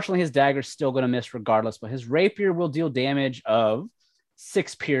 Unfortunately, his dagger is still going to miss regardless, but his rapier will deal damage of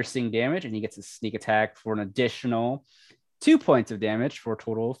 6 piercing damage, and he gets a sneak attack for an additional 2 points of damage for a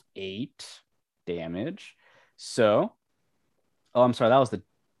total of 8 damage. So, I'm sorry,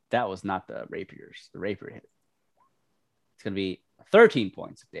 that was not the rapiers. The rapier hit. It's going to be 13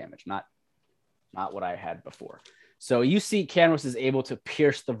 points of damage, not what I had before. So you see Camrose is able to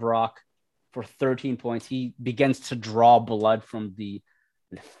pierce the Vrock for 13 points. He begins to draw blood from the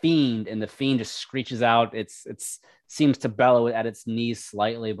fiend, and the fiend just screeches out. It's seems to bellow at its knees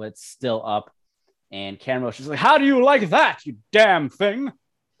slightly, but it's still up. And Camrose is like, "How do you like that, you damn thing?"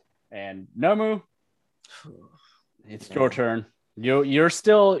 And Nomu, it's your turn.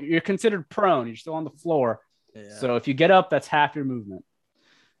 You're considered prone. You're still on the floor. Yeah. So if you get up, that's half your movement.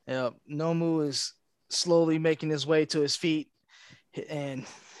 Yeah, Nomu is slowly making his way to his feet, and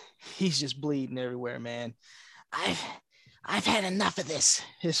he's just bleeding everywhere, man. I've had enough of this.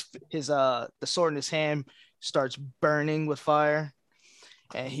 The sword in his hand starts burning with fire,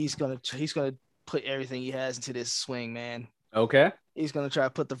 and he's gonna put everything he has into this swing, man. Okay. He's gonna try to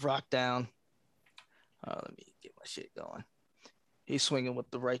put the Vrock down. Let me get my shit going. He's swinging with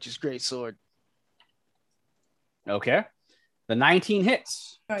the Righteous Greatsword. Okay. The 19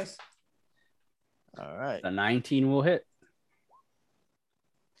 hits. Nice. All right. The 19 will hit.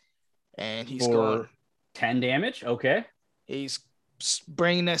 And he's going 10 damage. Okay. He's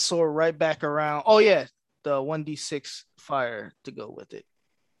bringing that sword right back around. Oh, yeah. The 1d6 fire to go with it.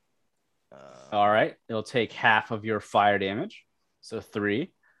 All right. It'll take half of your fire damage. So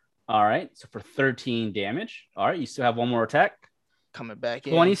 3. All right. So for 13 damage. All right. You still have one more attack. Coming back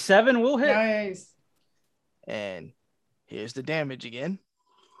in. 27 will hit. Nice. And here's the damage again.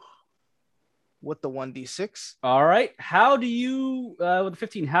 With the 1d6. All right. How do you, with the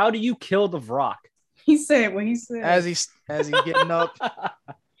 15, how do you kill the Vrock? He said what he said. As he's getting up,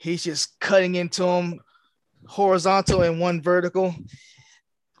 he's just cutting into him horizontal and one vertical.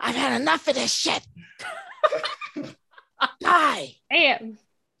 I've had enough of this shit. Die. Damn.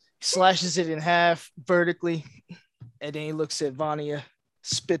 slashes it in half vertically, and then he looks at Vanya,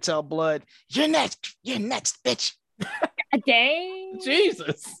 spits out blood. You're next, bitch. Dang.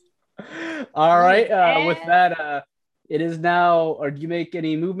 Jesus. All right. With that, it is now. Or do you make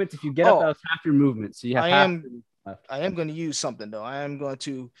any movements? If you get up, that was half your movement. So you have half. I am going to use something though. I am going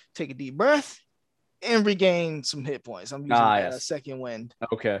to take a deep breath and regain some hit points. I'm using second wind.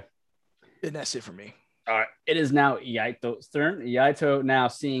 Okay. And that's it for me. All right. It is now Yaito's turn. Yaito, now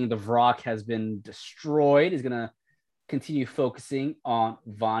seeing the Vrock has been destroyed, is going to continue focusing on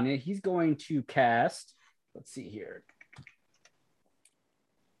Vanya. He's going to cast. Let's see here.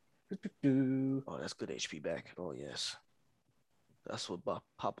 Oh, that's good HP back. Oh, yes. That's what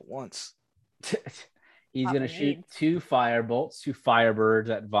Papa wants. He's going to shoot 2 firebolts, 2 firebirds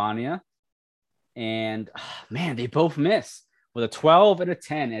at Vanya. And man, they both miss with a 12 and a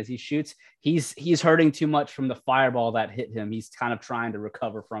 10 as he shoots. He's hurting too much from the fireball that hit him. He's kind of trying to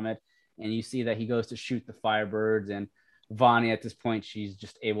recover from it. And you see that he goes to shoot the firebirds, and Vanya at this point, she's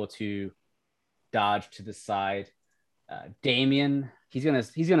just able to dodge to the side. Damien, he's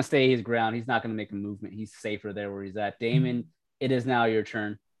gonna stay his ground. He's not gonna make a movement. He's safer there where he's at. Damien, it is now your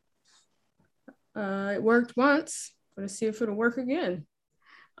turn. It worked once. Let's see if it'll work again.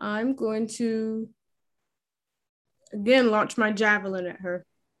 I'm going to again launch my javelin at her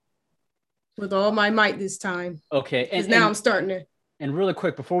with all my might this time. Okay, and now I'm starting to. And really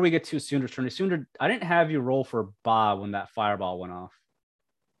quick, before we get to Sundra's turn, Sundra, I didn't have you roll for Bob when that fireball went off.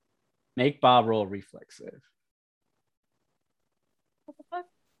 Make Bob roll a reflex save. What the fuck?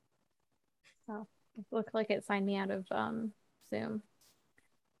 Oh, it looked like it signed me out of Zoom.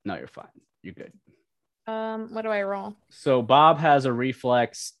 No, you're fine. You're good. What do I roll? So Bob has a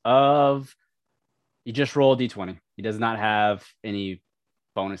reflex of, you just roll a d20. He does not have any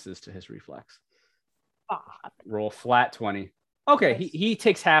bonuses to his reflex. Bob. Roll flat 20. Okay, he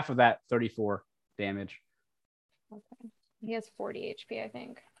takes half of that 34 damage. Okay. He has 40 HP, I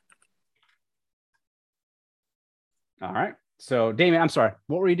think. All right. So, Damien, I'm sorry.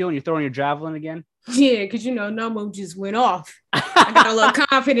 What were you doing? You're throwing your javelin again? Yeah, because, Nomo just went off. I got a little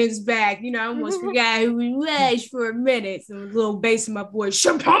confidence back. I almost forgot who he was for a minute. So a little bass in my voice.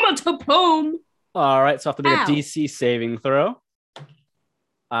 Shapama Tapom. All right. So I have to make a DC saving throw.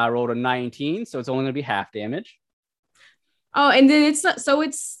 I rolled a 19, so it's only going to be half damage. Oh, and then it's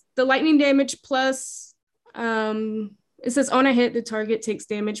the lightning damage plus, it says on a hit, the target takes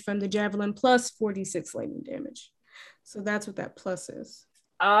damage from the javelin plus 46 lightning damage. So that's what that plus is.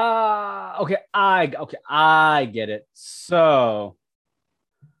 Okay, I get it. So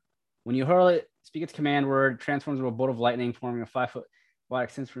when you hurl it, speak its command word, transforms into a bolt of lightning, forming a 5-foot wide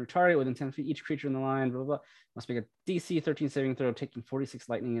extends from your target within 10 feet. Each creature in the line, blah, blah, blah, must make a DC 13 saving throw, taking 46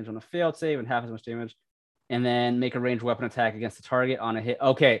 lightning damage on a failed save and half as much damage. And then make a ranged weapon attack against the target on a hit.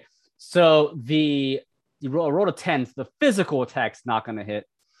 Okay, so you rolled a 10, so the physical attack's not going to hit.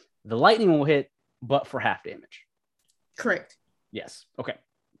 The lightning will hit, but for half damage. Correct. Yes. Okay.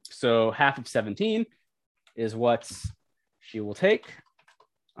 So half of 17 is what she will take.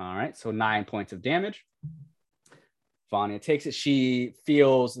 All right. So 9 points of damage. Vanya takes it. She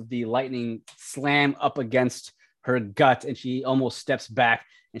feels the lightning slam up against her gut, and she almost steps back,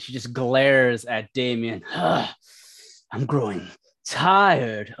 and she just glares at Damien. I'm growing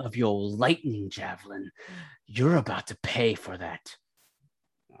tired of your lightning javelin. You're about to pay for that.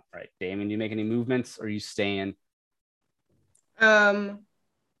 All right, Damien, do you make any movements, or are you staying?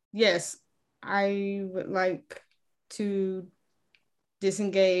 Yes, I would like to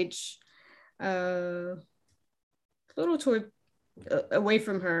disengage a little away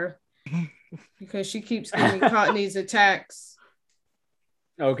from her because she keeps getting caught in these attacks.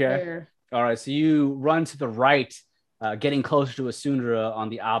 Okay. There. All right. So you run to the right, getting closer to Isundra on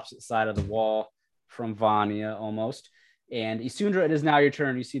the opposite side of the wall from Vanya almost. And Isundra, it is now your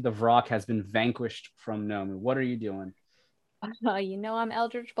turn. You see the Vrock has been vanquished from Nomu. What are you doing? I'm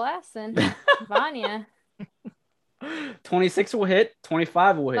Eldritch Blasting Vanya. 26 will hit,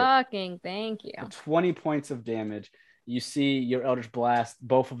 25 will hit. Fucking thank you. 20 points of damage. You see your Eldritch Blast,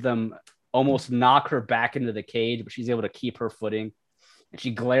 both of them almost knock her back into the cage, but she's able to keep her footing. And she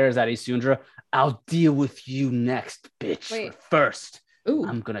glares at Isundra. I'll deal with you next, bitch. Wait. First, Ooh.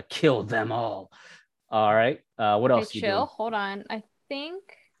 I'm going to kill them all. All right. What else? Chill. Doing? Hold on. I think,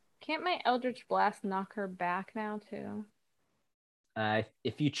 can't my Eldritch Blast knock her back now too?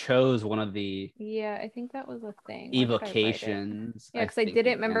 If you chose one of the I think that was a thing. evocations. Yeah, because I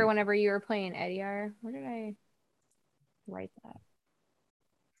didn't remember whenever you were playing Ediar. Where did I write that?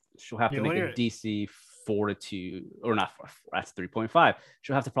 She'll have to make a DC Fortitude, or not. That's 3.5.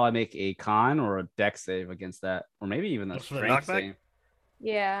 She'll have to probably make a con or a dex save against that, or maybe even a strength save.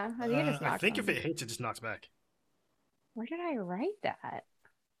 Yeah, I think it just I knocks think them. if it hits, it just knocks back. Where did I write that?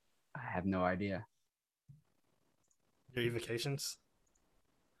 I have no idea. Your evocations.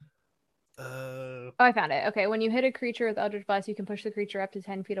 Oh, I found it. Okay, when you hit a creature with Eldritch Blast, you can push the creature up to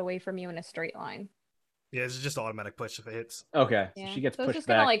 10 feet away from you in a straight line. Yeah, it's just automatic push if it hits. Okay, so Yeah. she gets so it's pushed just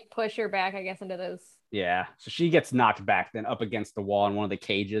back. gonna like push her back, I guess, into those. Yeah, so she gets knocked back, then up against the wall in one of the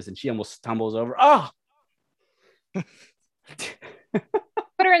cages, and she almost stumbles over. Oh! Put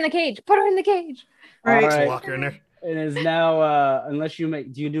her in the cage. Put her in the cage. Right. All right. Lock her in there. It is now, unless you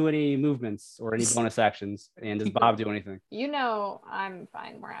make, do you do any movements or any bonus actions? And does Bob do anything? You know, I'm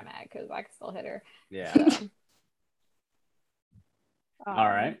fine where I'm at because I can still hit her. Yeah. So. All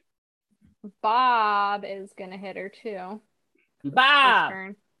right. Bob is gonna hit her too. His Bob!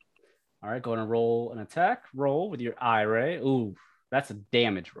 turn. All right, go ahead and roll an attack. Roll with your eye ray. Ooh, that's a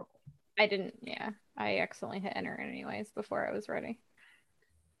damage roll. I didn't, yeah. I accidentally hit enter anyways before I was ready.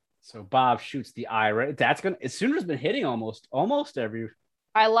 So Bob shoots the eye ray. That's gonna. Sundra's been hitting almost every.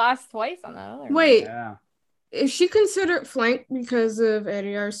 I lost twice on the other one. Wait, Yeah. is she considered flanked because of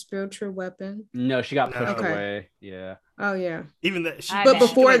Ediar's spiritual weapon? No, she got pushed No. Okay. away. Yeah. Oh yeah. Even that. She, But she can,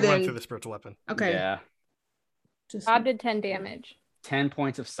 before like, then- run through the spiritual weapon. Okay. Yeah. Just Bob did 10 damage. 10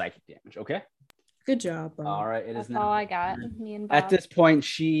 points of psychic damage. Okay. good job, Bob. All right. It is That's now. all I got. Me and Bob. At this point,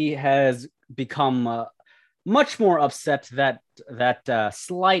 she has become much more upset. That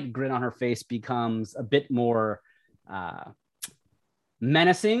slight grin on her face becomes a bit more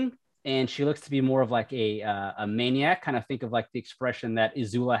menacing, and she looks to be more of like a maniac. Kind of think of like the expression that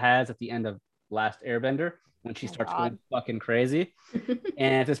Izula has at the end of Last Airbender when she Oh, starts God. going fucking crazy.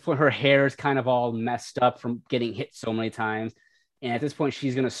 And at this point, her hair is kind of all messed up from getting hit so many times. And at this point,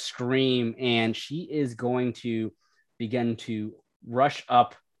 she's going to scream, and she is going to begin to rush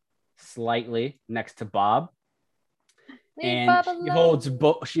up slightly next to Bob. Leave And Bob she alone.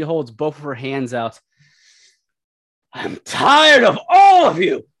 holds both of her hands out. I'm tired of all of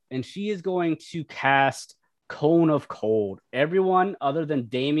you. And she is going to cast Cone of Cold. Everyone other than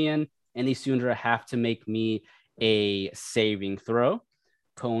Damien and Isundra have to make me a saving throw.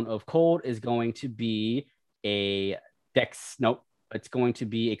 Cone of Cold is going to be a it's going to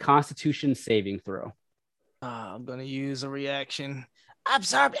be a Constitution saving throw. I'm gonna use a reaction.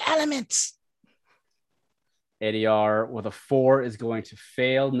 Absorb elements. Ediar with a 4 is going to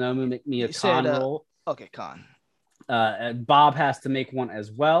fail. Nomu, make me a You con said, roll. Okay, con. And Bob has to make one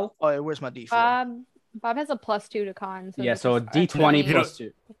as well. Oh, where's my D4? Bob has a +2 to con. So Yeah, this so a is D20 20. plus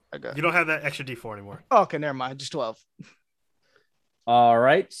 2. I got. You don't have that extra D4 anymore. Okay, never mind. Just 12. All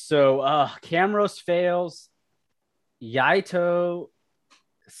right. So Camrose fails. Yaito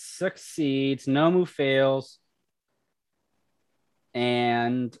succeeds. Nomu fails.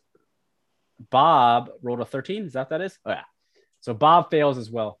 And Bob rolled a 13. Is that what that is? Oh, yeah. So Bob fails as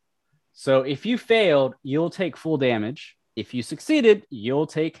well. So if you failed, you'll take full damage. If you succeeded, you'll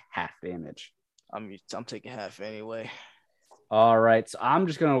take half damage. I'm taking half anyway. All right. So I'm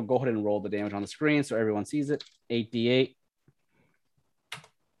just going to go ahead and roll the damage on the screen so everyone sees it. 8d8.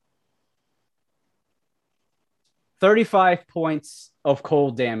 35 points of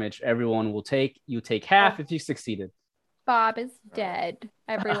cold damage everyone will take. You take half if you succeeded. Bob is dead,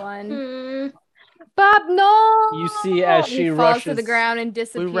 everyone. Mm, Bob, no! You see as He she falls rushes to the ground and We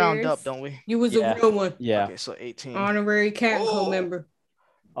disappears. round up, don't we? you was Yeah. a real one. Yeah. Okay, so 18. Honorary Catco Oh. member.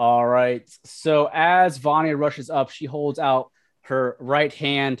 All right. So as Vanya rushes up, she holds out her right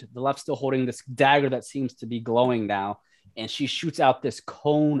hand, the left still holding this dagger that seems to be glowing now. And she shoots out this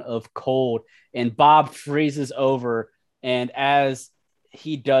cone of cold. And Bob freezes over. And as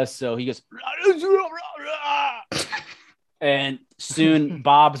he does so, he goes, and soon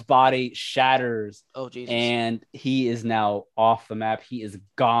Bob's body shatters. Oh, Jesus. And he is now off the map. He is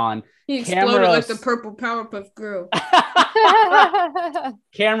gone. He exploded like Camrose. the purple Powerpuff Girl.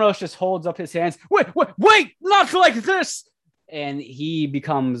 Camrose just holds up his hands. Wait, not like this. And he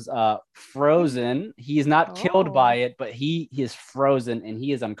becomes frozen. He is not killed by it, but he is frozen and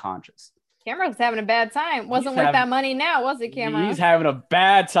he is unconscious. Cameron's having a bad time. Wasn't worth that money now, was it, Cameron? He's having a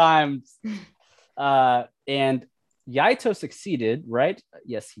bad time. And Yaito succeeded, right?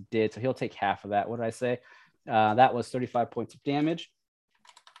 Yes, he did. So he'll take half of that. What did I say? That was 35 points of damage.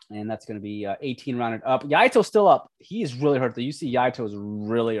 And that's going to be 18 rounded up. Yaito's still up. He's really hurt. You see Yaito is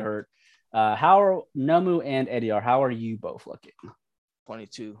really hurt. How are Nomu and Ediar? How are you both looking?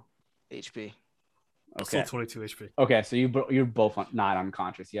 22 HP. Still 22 HP. Okay, so you're both not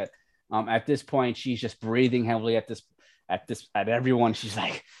unconscious yet. At this point, she's just breathing heavily at everyone. She's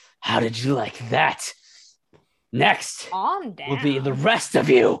like, "How did you like that? Next Calm down. will be the rest of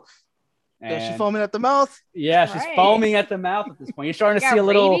you." Is she And foaming at the mouth? yeah, she's Right. foaming at the mouth at this point. You're starting to see a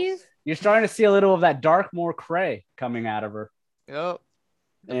little. You're starting to see a little of that Darkmoor cray coming out of her. Yep.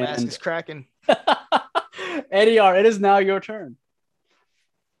 The mask is cracking. Eddie R, it is now your turn.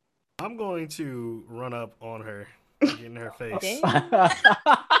 I'm going to run up on her, get in her face. Okay.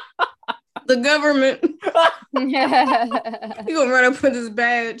 The government. Yeah. You gonna run up with his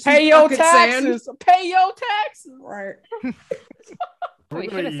badge? Pay your bucket sand. taxes. Pay your taxes. Right. We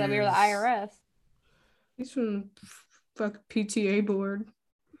should have said we were the IRS. He's from fuck PTA board.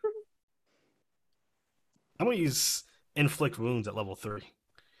 I'm gonna use inflict wounds at level 3.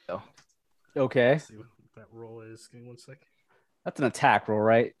 Okay. Let's see what that roll is. Give me 1 second. That's an attack roll,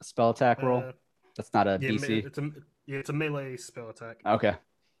 right? A spell attack roll. That's not a DC. It's a melee spell attack. Okay.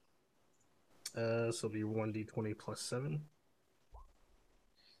 So it'll be 1d20 plus 7.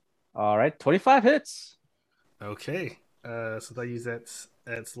 All right. 25 hits. Okay. So if I use that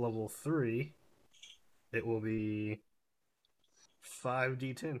at level 3, it will be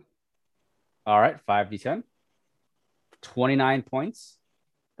 5d10. All right. 5d10. 29 points.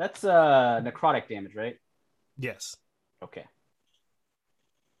 That's necrotic damage, right? Yes. Okay.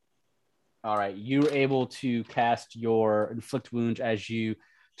 All right. You're able to cast your inflict wounds as you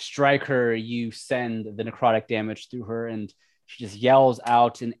strike her. You send the necrotic damage through her, and she just yells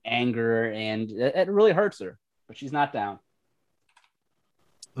out in anger, and it really hurts her, but she's not down.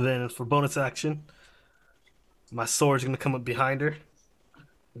 Then for bonus action, my sword's going to come up behind her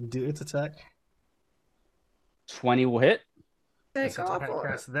and do its attack. 20 will hit. Take So off I on her.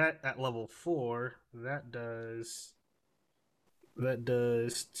 cast that at level 4. That does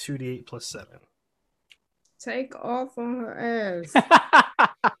 2d8 plus 7. Take off on her ass.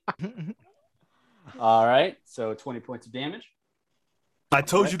 All right. So 20 points of damage. I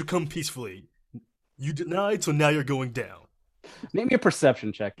told you to come peacefully. You denied, so now you're going down. Make me a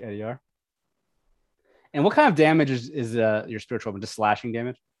perception check, Eddie R. And what kind of damage is your spiritual weapon? Just slashing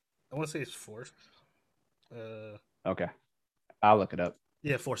damage? I want to say it's force. Okay. I'll look it up.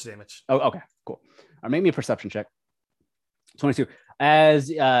 Yeah, force damage. Oh, okay. Cool. All right, make me a perception check. 22. As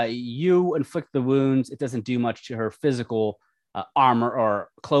you inflict the wounds, it doesn't do much to her physical armor or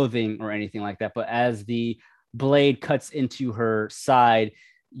clothing or anything like that. But as the blade cuts into her side,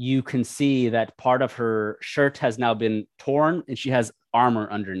 you can see that part of her shirt has now been torn and she has armor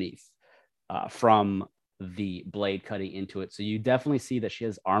underneath from the blade cutting into it. So you definitely see that she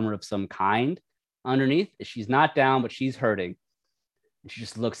has armor of some kind underneath. She's not down, but she's hurting. And she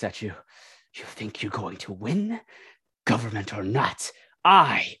just looks at you. You think you're going to win? Government or not,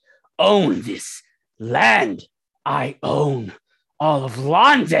 I own this land. I own all of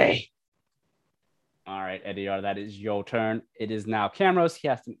Lande. All right, Eddie R, that is your turn. It is now Camrose. He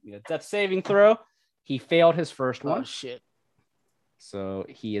has to make a death saving throw. He failed his first one. Oh, shit. So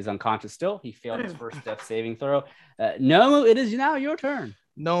he is unconscious still. He failed his first death saving throw. Nomu, it is now your turn.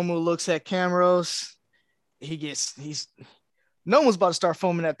 Nomu looks at Camrose. Nomu's about to start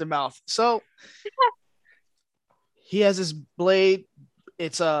foaming at the mouth. So he has his blade.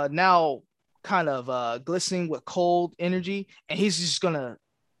 It's now kind of glistening with cold energy, and he's just gonna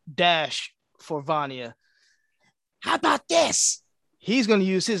dash for Vanya. How about this? He's gonna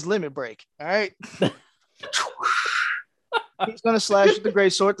use his limit break. All right. He's gonna slash with the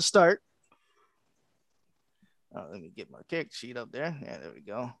greatsword to start. Let me get my character sheet up there. Yeah, there we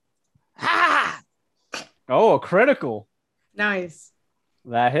go. Ah! Oh, a critical. Nice.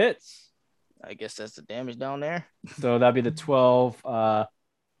 That hits. I guess that's the damage down there. So that'd be the 12. The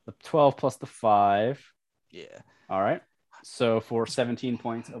 12 plus the 5. Yeah. All right. So for 17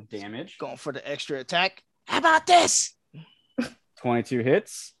 points of damage. Going for the extra attack. How about this? 22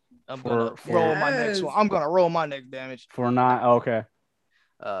 hits. I'm gonna roll my next one. I'm gonna roll my next damage. For 9. Oh, okay.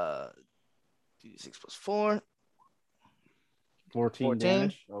 6 plus 4. 14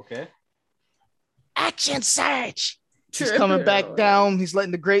 damage. Okay. Action surge. He's coming back down. He's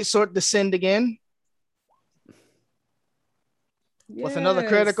letting the greatsword descend again. With another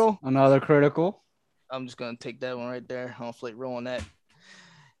critical. Another critical. I'm just gonna take that one right there. I'll flake rolling that.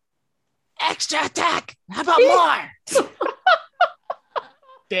 Extra attack. How about more?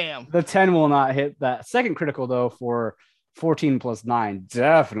 Damn. The 10 will not hit. That second critical, though, for 14 plus 9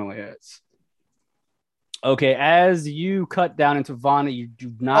 definitely hits. Okay, as you cut down into Vana, you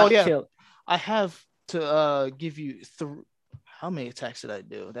do not kill. I have to give you how many attacks did I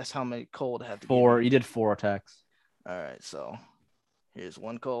do? That's how many cold I have to 4. give you. You did 4 attacks. All right, so here's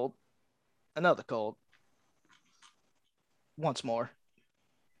one cold, another cold, once more.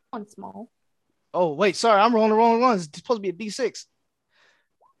 One small. Oh, wait, sorry, I'm rolling the wrong ones. It's supposed to be a D6.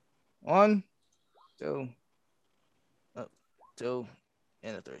 1, 2, 2,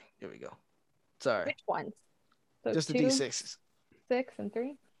 and a 3. Here we go. Sorry. Which ones? So Just the 2, D6s. 6, and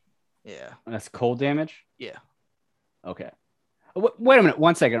 3. Yeah. That's cold damage. Yeah. Okay. Wait a minute.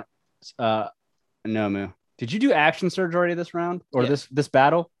 1 second. Nomu, did you do action surge already this round or Yeah. this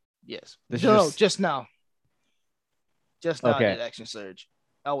battle? Yes. This No, is just now. Just now Okay. I did action surge.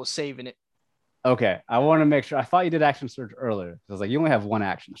 I was saving it. Okay. I want to make sure. I thought you did action surge earlier. I was like, you only have one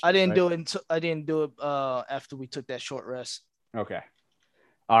action. Surge, I didn't right? do it until I didn't do it after we took that short rest. Okay.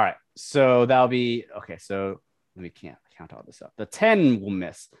 All right. So that'll be okay. So let me count all this up. The 10 will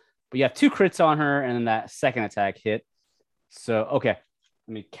miss, but you have 2 crits on her, and then that second attack hit. So okay.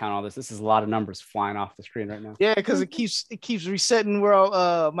 Let me count all this. This is a lot of numbers flying off the screen right now. Yeah, because it keeps resetting where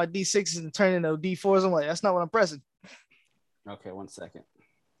my D6s and turning into D4s. I'm like, that's not what I'm pressing. Okay, 1 second.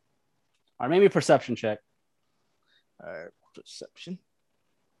 All right, maybe a perception check. All right, perception.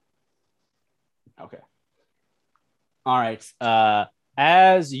 Okay. All right.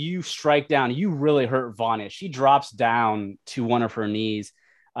 As you strike down, you really hurt Vanya. She drops down to one of her knees.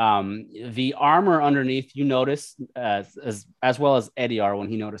 The armor underneath, you notice, as well as Ediar when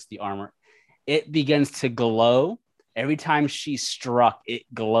he noticed the armor, it begins to glow. Every time she struck, it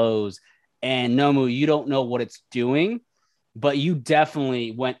glows. And Nomu, you don't know what it's doing, but you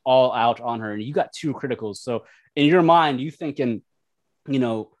definitely went all out on her, and you got 2 criticals. So in your mind, you thinking,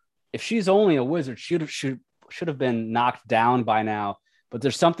 if she's only a wizard, should have been knocked down by now. But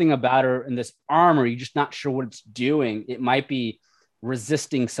there's something about her in this armor. You're just not sure what it's doing. It might be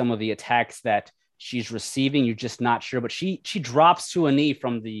resisting some of the attacks that she's receiving. You're just not sure. But she drops to a knee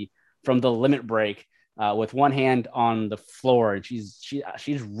from the limit break with one hand on the floor, and she's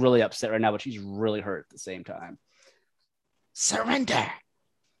really upset right now, but she's really hurt at the same time. Surrender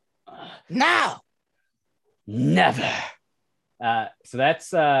now. Never. So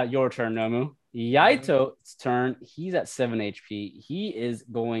that's your turn, Nomu. Yaito's turn. He's at 7 HP. He is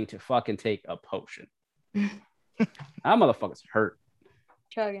going to fucking take a potion. That motherfucker's hurt.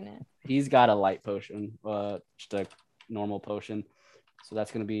 Chugging it. He's got a light potion, just a normal potion. So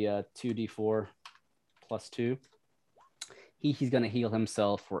that's going to be a 2d4 plus 2. He's going to heal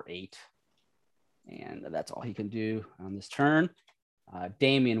himself for 8. And that's all he can do on this turn.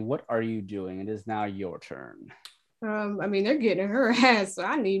 Damien, what are you doing? It is now your turn. They're getting her ass, so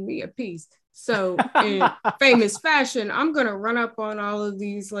I need me a piece. So in famous fashion, I'm gonna run up on all of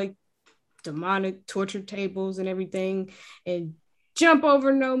these like demonic torture tables and everything and jump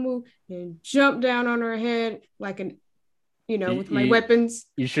over Nomu and jump down on her head like with my weapons.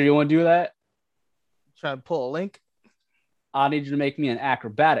 You sure you want to do that? Trying to pull a link. I need you to make me an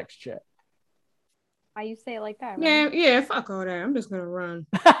acrobatics check. Why you say it like that? Right? Yeah, fuck all that. I'm just gonna run.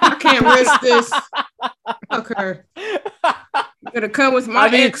 I can't risk this. Fuck her. I'm gonna come with my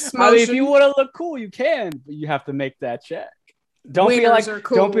X motion. If you want to look cool, you can, but you have to make that check. Don't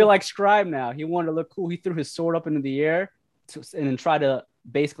be like Scribe now. He wanted to look cool. He threw his sword up into the air and then tried to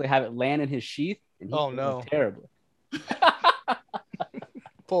basically have it land in his sheath. And he terribly.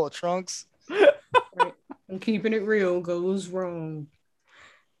 Pull of trunks. Right. I'm keeping it real. Goes wrong.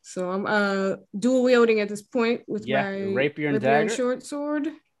 So I'm dual wielding at this point with my rapier and dagger and short sword.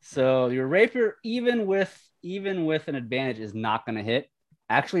 So your rapier, even with an advantage, is not going to hit.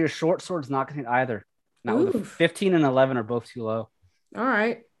 Actually, your short sword's not going to hit either. Not with 15 and 11 are both too low. All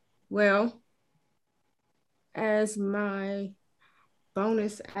right. Well, as my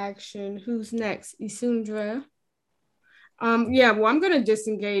bonus action, who's next? Isundra. I'm going to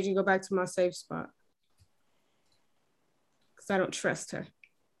disengage and go back to my safe spot because I don't trust her.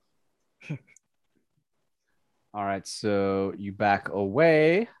 All right, so you back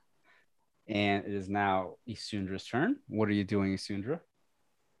away, and it is now Isundra's turn. What are you doing, Isundra?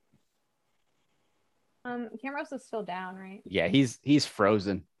 Camrose is still down, right? Yeah, he's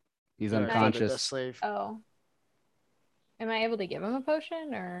frozen. He's unconscious. Slave. Oh. Am I able to give him a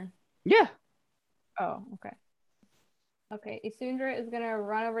potion or? Yeah. Oh, okay. Okay, Isundra is gonna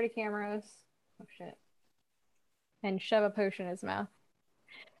run over to Camrose. Oh shit. And shove a potion in his mouth.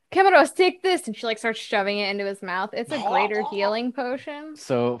 Camrose, take this, and she starts shoving it into his mouth. It's a greater healing potion.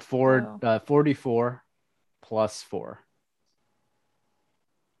 So 44 plus 4.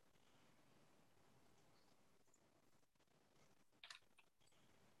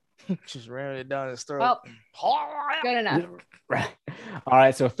 Just ran it down his throat. Well, good enough. Right. All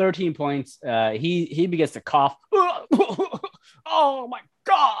right, so 13 points. He begins to cough. Oh my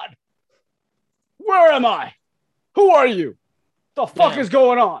god! Where am I? Who are you? The fuck is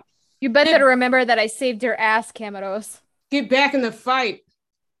going on? You better remember that I saved your ass, Camrose. Get back in the fight.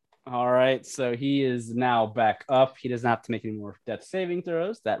 All right, so he is now back up. He doesn't have to make any more death saving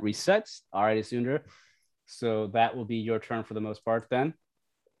throws. That resets. All right, Isundra. So that will be your turn for the most part then.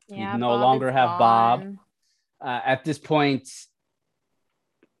 Yeah, You no Bob longer is have Bob. gone. At this point,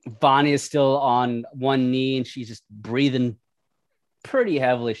 Bonnie is still on one knee and she's just breathing pretty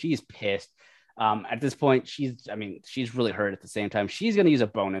heavily. She's pissed. At this point, she's really hurt at the same time. She's going to use a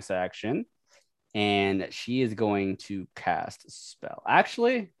bonus action and she is going to cast a spell.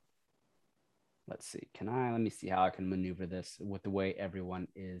 Actually, let's see. Let me see how I can maneuver this with the way everyone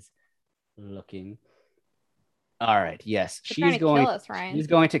is looking. All right. Yes, she's going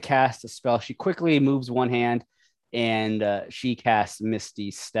to cast a spell. She quickly moves one hand and she casts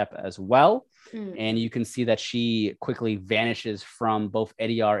Misty Step as well. And you can see that she quickly vanishes from both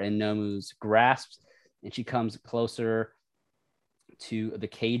Ediar and Nomu's grasps, and she comes closer to the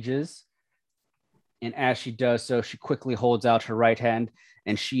cages. And as she does so, she quickly holds out her right hand,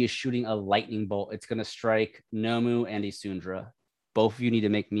 and she is shooting a lightning bolt. It's going to strike Nomu and Isundra. Both of you need to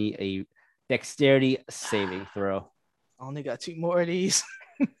make me a dexterity saving throw. I only got 2 more of these.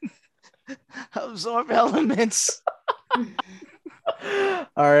 Absorb elements.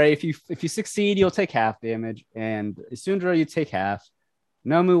 All right. If you succeed, you'll take half damage, and Isundra, you take half.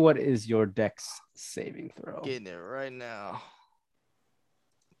 Nomu, what is your dex saving throw? Getting it right now.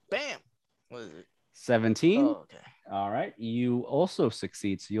 Bam. What is it? 17. Oh, okay. All right. You also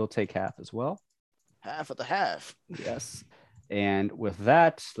succeed, so you'll take half as well. Half of the half. Yes. And with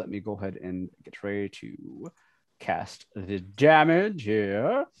that, let me go ahead and get ready to cast the damage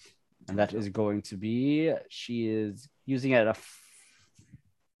here. And that is going to be, she is using it at a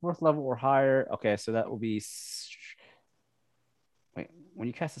 4th level or higher. Okay, so that will be, wait, when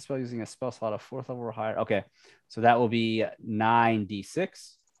you cast a spell using a spell slot of 4th level or higher. Okay, so that will be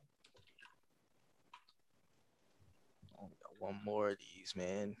 9d6. Only got 1 more of these,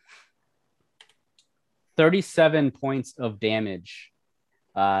 man. 37 points of damage.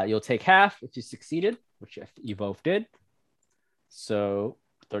 You'll take half if you succeeded, which you both did. So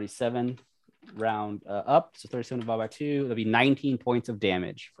 37 round up. So 37 divided by 2. That'll be 19 points of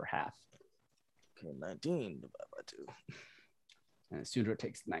damage for half. Okay, 19 divided by 2. And Sudra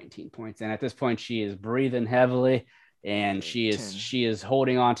takes 19 points. And at this point, she is breathing heavily, and she is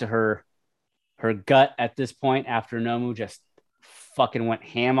holding on to her gut at this point after Nomu just fucking went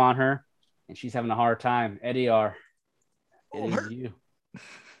ham on her, and she's having a hard time. Ediar, it is you.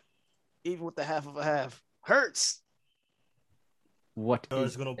 Even with the half of a half. Hurts. What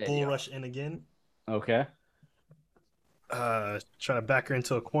is going to bull rush in again. Okay. Try to back her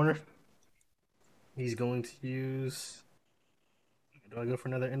into a corner. He's going to use... Do I go for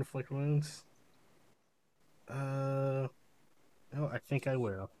another inflict wounds? No, I think I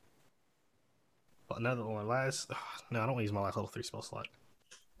will. But another one last. No, I don't want to use my last level 3 spell slot.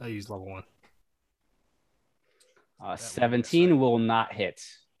 I'll use level 1. 17 will not hit.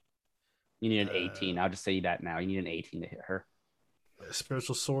 You need an 18. I'll just say that now. You need an 18 to hit her.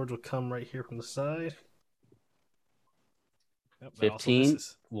 Spiritual sword will come right here from the side. Yep, 15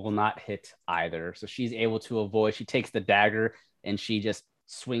 will not hit either. So she's able to avoid. She takes the dagger and she just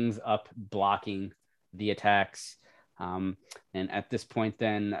swings up, blocking the attacks. And at this point,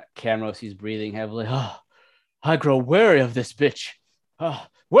 then Camros, he's breathing heavily. Oh, I grow wary of this bitch. Oh,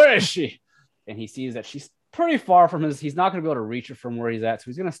 where is she? And he sees that she's pretty far from he's not going to be able to reach her from where he's at. So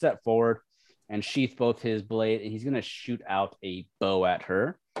he's going to step forward and sheath both his blade, and he's going to shoot out a bow at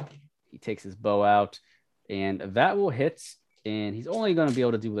her. He takes his bow out, and that will hit. And he's only going to be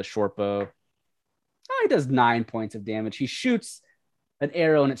able to do with a short bow. He does 9 points of damage. He shoots an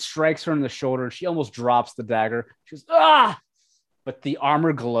arrow and it strikes her in the shoulder. She almost drops the dagger. She goes, ah! But the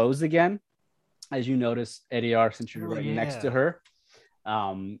armor glows again, as you notice, Ediar, since you're next to her.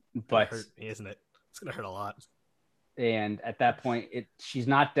 But hurt me, isn't it? It's going to hurt a lot. And at that point, she's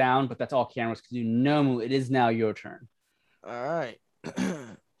not down, but that's all Cameras can do. Nomu, it is now your turn. All right.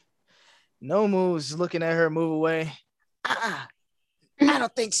 Nomu's looking at her move away. I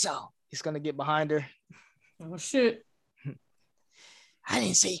don't think so. He's going to get behind her. Oh, shit. I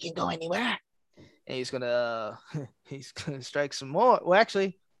didn't say you can go anywhere. And he's going to strike some more. Well,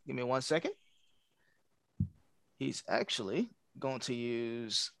 actually, give me 1 second. He's actually going to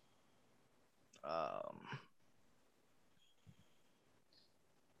use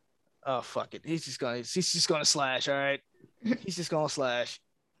oh, fuck it. He's just gonna slash, all right? He's just gonna slash.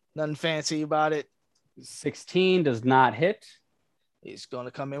 Nothing fancy about it. 16 does not hit. He's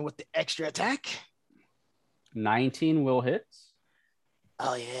gonna come in with the extra attack. 19 will hit.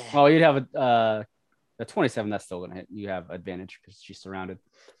 Oh, yeah. Oh, you'd have a 27. That's still gonna hit. You have advantage because she's surrounded.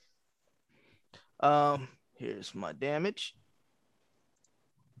 Here's my damage.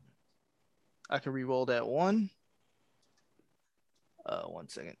 I can re-roll that 1. 1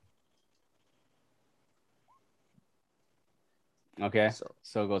 second. Okay.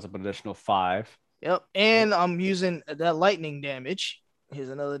 So it goes up an additional 5. Yep. And I'm using that lightning damage. Here's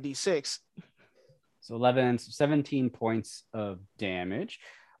another D6. So 11, 17 points of damage.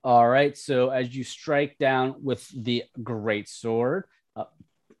 All right. So as you strike down with the great sword,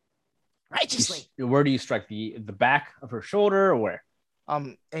 Righteously. Where do you strike? The back of her shoulder, or where?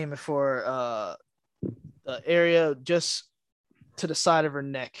 I'm aiming for the area just to the side of her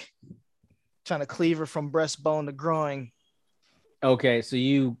neck, trying to cleave her from breastbone to groin. Okay, so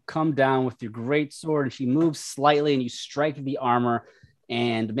you come down with your great sword, and she moves slightly, and you strike the armor,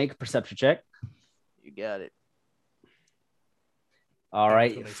 and make a perception check. You got it. All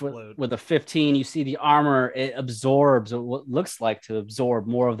right, with a 15, you see the armor, it absorbs, or what looks like to absorb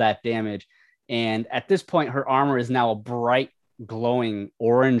more of that damage. And at this point, her armor is now a bright, glowing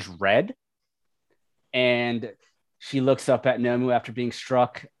orange red. And she looks up at Nomu after being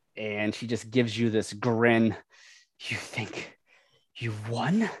struck, and she just gives you this grin. You think you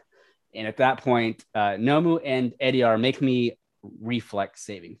won? And at that point, Nomu and Ediar make me reflex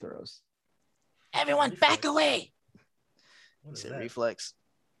saving throws. Everyone, back away. It's a reflex.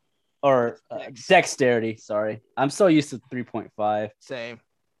 Or dexterity, sorry. I'm so used to 3.5. Same.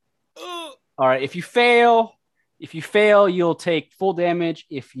 All right, if you fail, you'll take full damage.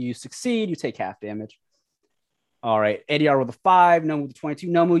 If you succeed, you take half damage. All right, Ediar with a 5, Nomu with a 22.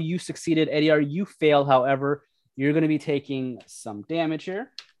 Nomu, you succeeded. Ediar, you failed. However, you're going to be taking some damage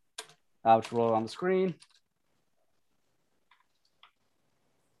here. I'll just roll it on the screen.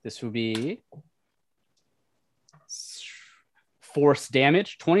 This will be force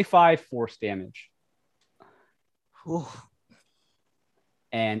damage, 25 force damage. Ooh.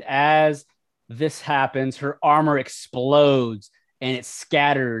 And as this happens, her armor explodes and it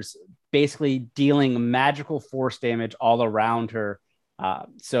scatters, basically dealing magical force damage all around her.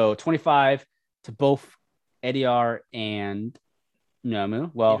 So 25 to both Ediar and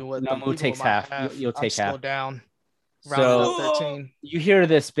Nomu. Well, Nomu takes half. You'll take half. Slow down. So 13. You hear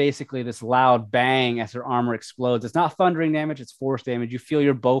this loud bang as her armor explodes. It's not thundering damage, it's force damage. You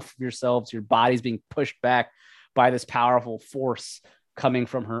feel both of yourselves, your bodies being pushed back by this powerful force coming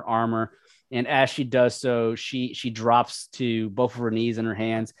from her armor. And as she does so, she drops to both of her knees and her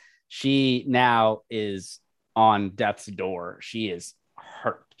hands. She now is on death's door. She is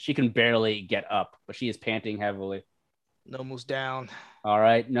hurt. She can barely get up, but she is panting heavily. Nomu's down. All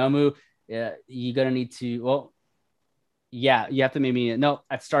right, Nomu, you're going to need to, yeah, you have to make me, at the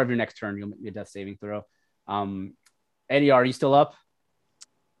start of your next turn, you'll make me a death saving throw. Ediar, are you still up?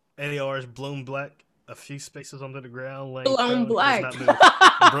 Ediar is blown black, a few spaces under the ground. Blown black.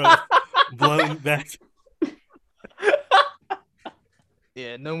 Blown back.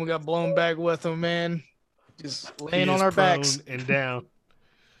 Yeah, Nomu got blown back with him, man. Just laying on our backs. And down.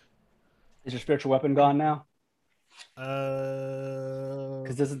 Is your spiritual weapon gone now?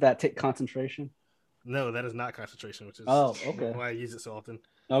 Because doesn't that take concentration? No, that is not concentration, which is okay. why I use it so often.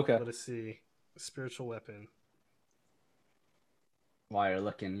 Okay. Let's see. Spiritual weapon. While you're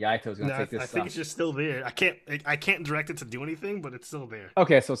looking, Yaito's gonna take this. I think it's just still there. I can't direct it to do anything, but it's still there.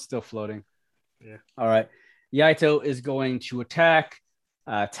 Okay, so it's still floating. Yeah. All right. Yaito is going to attack.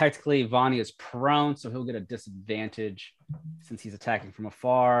 Technically, Vani is prone, so he'll get a disadvantage since he's attacking from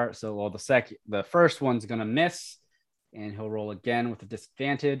afar. So, the first one's gonna miss, and he'll roll again with a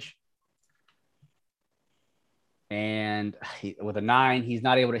disadvantage. And with a 9, he's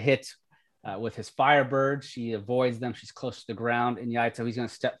not able to hit with his Firebird. She avoids them. She's close to the ground. And Yaito, he's going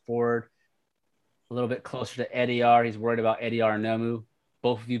to step forward a little bit closer to Ediar. He's worried about Ediar and Nomu,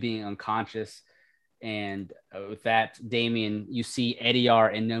 both of you being unconscious. And with that, Damien, you see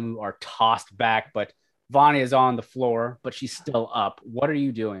Ediar and Nomu are tossed back, but Vani is on the floor, but she's still up. What are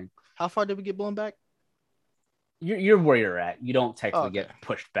you doing? How far did we get blown back? You're where you're at. You don't technically get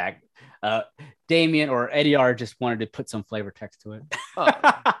pushed back. Damien or Ediar just wanted to put some flavor text to it.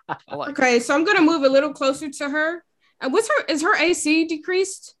 Okay, so I'm gonna move a little closer to her. And is her AC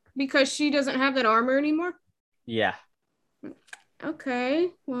decreased because she doesn't have that armor anymore? Yeah.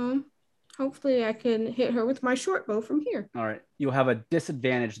 Okay, well, hopefully I can hit her with my short bow from here. All right. You'll have a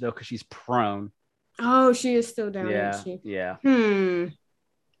disadvantage though because she's prone. Oh, she is still down. Yeah. Isn't she? Yeah.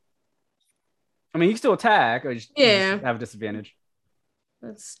 I mean, you can still attack. Or just have a disadvantage.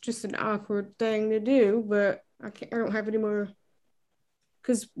 That's just an awkward thing to do, but I don't have any more.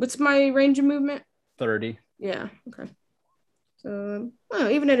 Because what's my range of movement? 30. Yeah. Okay. So,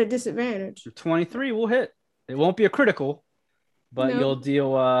 even at a disadvantage. 23 will hit. It won't be a critical, but you'll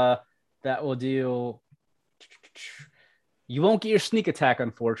deal. That will deal. You won't get your sneak attack,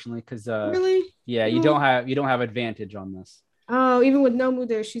 unfortunately, because really. Yeah, you don't have advantage on this. Oh, even with Nomu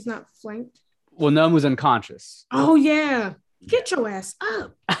there, she's not flanked. Well, Nomu's unconscious. Oh yeah. Get your ass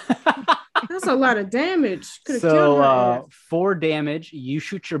up. That's a lot of damage. Could have killed her ass. 4 damage. You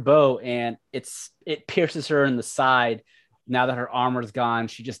shoot your bow, and it pierces her in the side. Now that her armor's gone,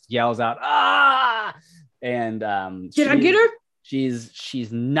 she just yells out, "Ah!" And Did I get her?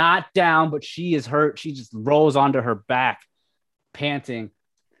 She's not down, but she is hurt. She just rolls onto her back, panting.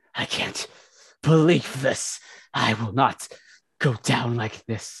 I can't believe this. I will not go down like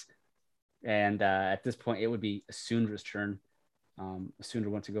this. And at this point, it would be Asundra's turn. Asundra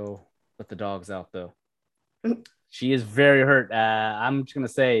went to go let the dogs out, though. She is very hurt. I'm just going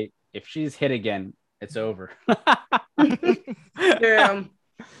to say, if she's hit again, it's over. Damn.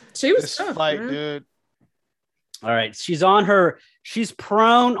 She was This tough, fight, man. dude. All right. She's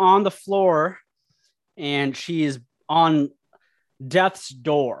prone on the floor, and she is on death's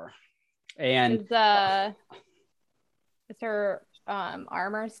door. And is her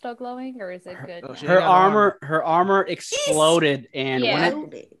armor still glowing, or is it good? her armor exploded, and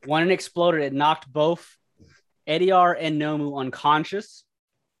when it exploded, it knocked both Ediar and Nomu unconscious.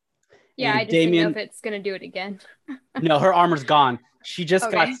 Yeah, and I just didn't know if it's gonna do it again. No, her armor's gone. She just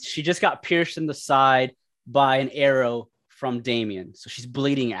Okay. got pierced in the side by an arrow from Damien, so she's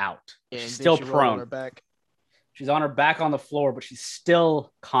bleeding out. And She's then still she rolled on prone. her back. She's on her back on the floor, but she's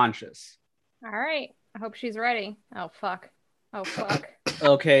still conscious. All right. I hope she's ready. Oh fuck.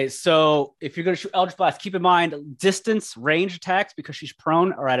 Okay, so if you're going to shoot Eldritch Blast, keep in mind distance range attacks, because she's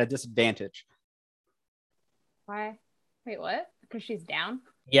prone, are at a disadvantage. Why? Wait, what? Because she's down?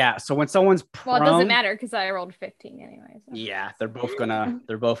 Yeah, so when someone's prone, Well, it doesn't matter because I rolled 15 anyway. So. yeah, they're both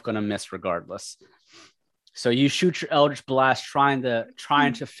gonna miss regardless. So you shoot your Eldritch Blast, trying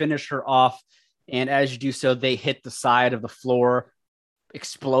to finish her off, and as you do so, they hit the side of the floor,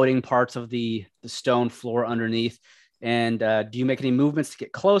 exploding parts of the stone floor underneath. And do you make any movements to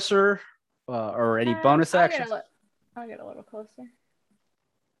get closer, or any bonus actions? I'll get a little closer.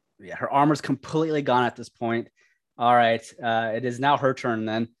 Yeah, her armor's completely gone at this point. All right, it is now her turn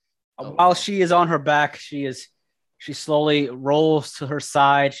then. While she is on her back, she slowly rolls to her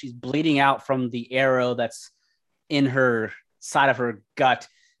side. She's bleeding out from the arrow that's in her side of her gut,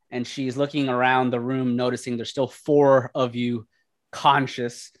 and she's looking around the room, noticing there's still 4 of you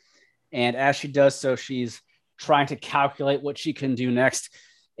conscious. And as she does so, she's trying to calculate what she can do next.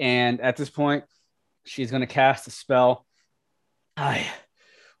 And at this point, she's going to cast a spell. I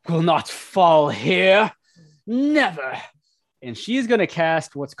will not fall here. Never. And she's going to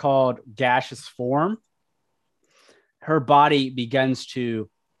cast what's called Gaseous Form. Her body begins to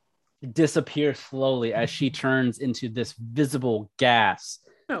disappear slowly as she turns into this visible gas.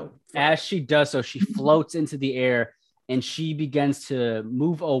 Oh, as she does so, she floats into the air, and she begins to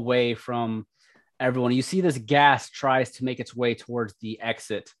move away from everyone. You see this gas tries to make its way towards the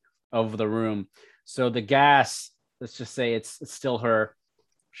exit of the room. So the gas, let's just say it's still her.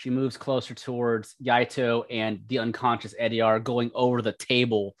 She moves closer towards Yaito and the unconscious Ediar, going over the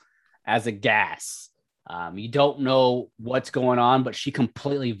table as a gas. You don't know what's going on, but she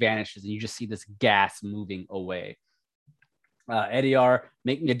completely vanishes, and you just see this gas moving away. Ediar,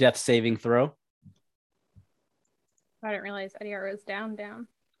 make me a death saving throw. I didn't realize Ediar was down.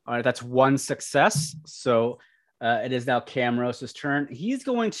 All right, that's 1 success. So it is now Camros's turn. He's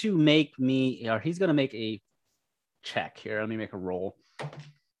going to make a check here. Let me make a roll.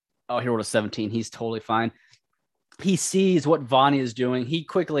 Oh, he rolled a 17. He's totally fine. He sees what Vanya is doing. He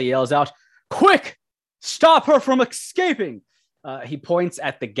quickly yells out, "Quick! Stop her from escaping!" He points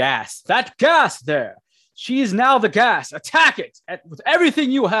at the gas. That gas there. She is now the gas. Attack it with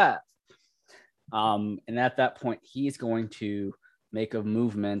everything you have. And at that point, he's going to make a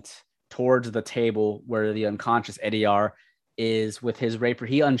movement towards the table where the unconscious Ediar is with his rapier.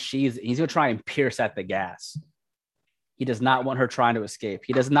 He unsheathes it. He's going to try and pierce at the gas. He does not want her trying to escape.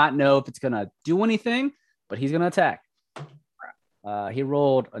 He does not know if it's going to do anything, but he's going to attack. He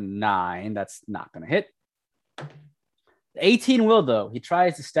rolled a 9. That's not going to hit. 18 will, though. He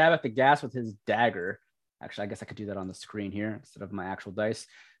tries to stab at the gas with his dagger. Actually, I guess I could do that on the screen here instead of my actual dice.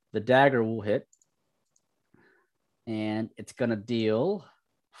 The dagger will hit. And it's going to deal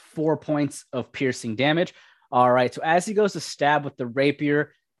 4 points of piercing damage. All right. So as he goes to stab with the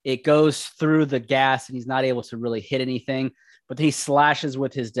rapier, it goes through the gas and he's not able to really hit anything. But he slashes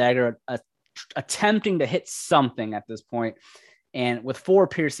with his dagger, attempting to hit something at this point. And with 4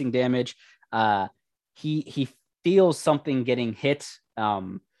 piercing damage, he feels something getting hit.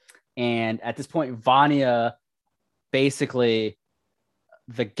 And at this point, Vanya, basically,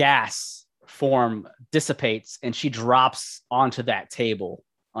 the gas form dissipates and she drops onto that table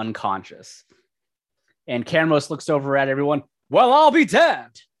unconscious. And Camros looks over at everyone. Well, I'll be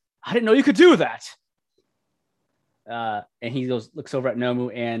damned. I didn't know you could do that. And he looks over at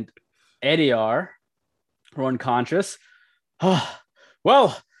Nomu and Ediar, who are unconscious.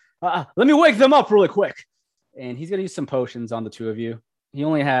 Well, let me wake them up really quick. And he's going to use some potions on the two of you. He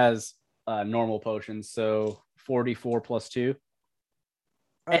only has normal potions, so 44 plus 2.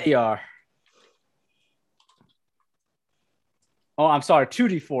 Ediar. Oh, I'm sorry,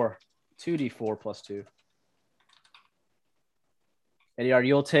 2d4. 2d4 plus 2. Ediar,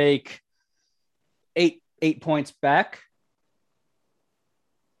 you'll take 8 points back.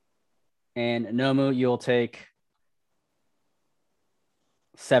 And Nomu, you'll take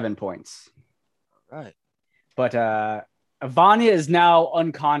 7 points. All right. But Vanya is now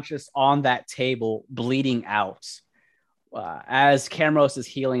unconscious on that table, bleeding out. As Camrose is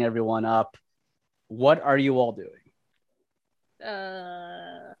healing everyone up, what are you all doing?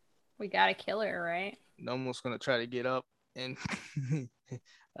 We gotta kill her, right? Nomu's gonna try to get up, and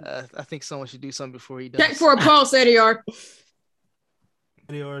I think someone should do something before he does. Check for a pulse, Ediar.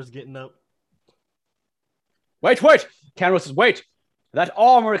 Ediar is getting up. Wait. Camrose says, wait. That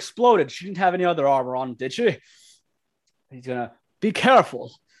armor exploded. She didn't have any other armor on, did she? He's gonna be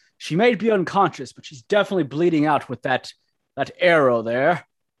careful. She may be unconscious, but she's definitely bleeding out with that arrow there.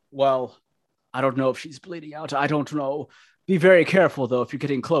 Well, I don't know if she's bleeding out. I don't know. Be very careful, though, if you're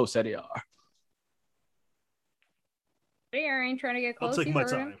getting close, Ediar. Ediar ain't trying to get close. I'll take my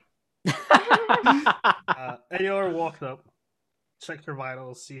time. Ediar walked up, checked her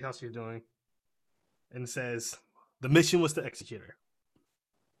vitals, see how she's doing, and says, the mission was to execute her.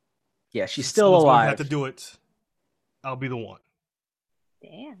 Yeah, she's still alive. I have to do it. I'll be the one.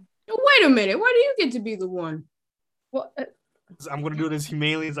 Damn. Wait a minute. Why do you get to be the one? What? I'm going to do it as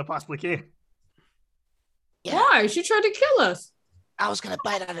humanely as I possibly can. Yeah. Why? She tried to kill us. I was gonna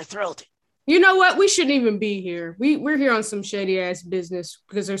bite on her throat. You know what? We shouldn't even be here. We're here on some shady ass business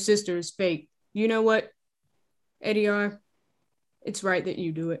because her sister is fake. You know what, Ediar? It's right that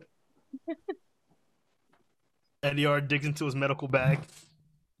you do it. Ediar digs into his medical bag,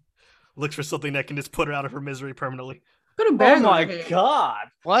 looks for something that can just put her out of her misery permanently. Put a bag Oh my on her head. god.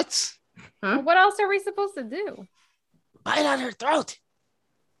 What? Huh? What else are we supposed to do? Bite on her throat.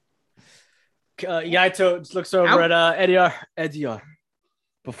 Yaito looks over at Ediar. Ediar,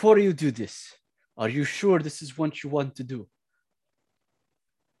 before you do this, are you sure this is what you want to do?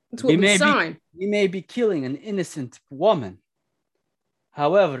 That's what we signed. We may be killing an innocent woman.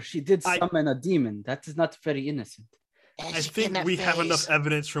 However, she did summon a demon. That is not very innocent. I think we have enough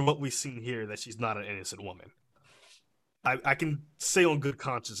evidence from what we've seen here that she's not an innocent woman. I can say on good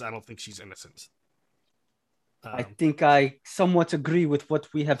conscience, I don't think she's innocent. I think I somewhat agree with what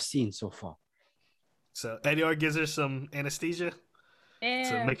we have seen so far. So Ediar gives her some anesthesia Yeah.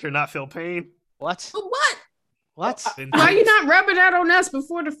 to make her not feel pain. What? But what? What? Why are you not rubbing that on us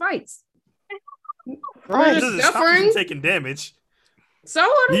before the fights? Right. We're It doesn't just stop you suffering. from taking damage. So I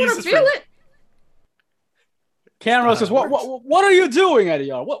don't want to feel it. Camrose says, what are you doing,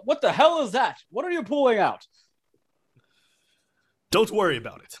 Ediar? What the hell is that? What are you pulling out? Don't worry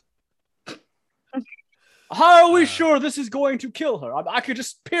about it. How are we sure this is going to kill her? I could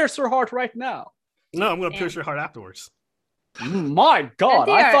just pierce her heart right now. No, I'm going to pierce your heart afterwards. My God,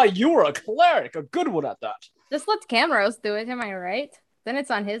 I Ediar. thought you were a cleric, a good one at that. Just let Camrose do it, am I right? Then it's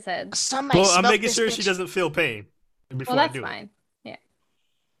on his head. Somebody Well, I'm smoke making this sure bitch. she doesn't feel pain before Well, I that's do it. fine. Yeah.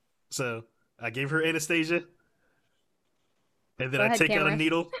 So I gave her anesthesia, and then Go I ahead, take out a Cameron.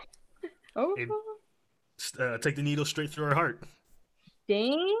 needle, Oh, and take the needle straight through her heart.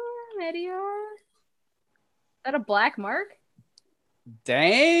 damn, Ediar. Is that a black mark?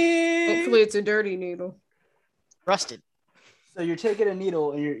 Dang. Hopefully it's a dirty needle. Rusted. So you're taking a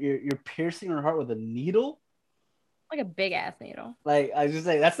needle and you're piercing her heart with a needle? Like a big ass needle. Like, I was just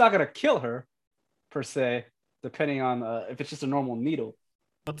saying, that's not going to kill her, per se, depending on if it's just a normal needle.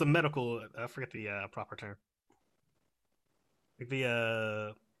 But the medical, I forget the proper term.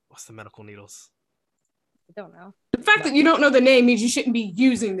 Like what's the medical needles? I don't know. The fact that you don't know the name means you shouldn't be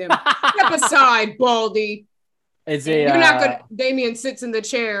using them. Step aside, Baldy. It's a, You're not good. Damien sits in the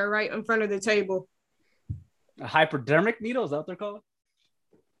chair right in front of the table. a hypodermic needle, is that what they're called?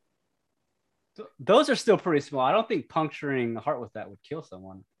 So those are still pretty small. I don't think puncturing the heart with that would kill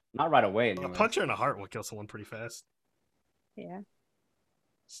someone. Not right away, A anyway. puncture in the heart will kill someone pretty fast. Yeah.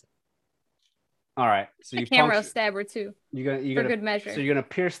 All right. So A you Camrose puncture, stabber too. you're For gonna good measure. So you're gonna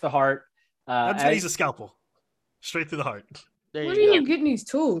pierce the heart. I'm just gonna as- use a scalpel, straight through the heart. There Where you are go. you getting these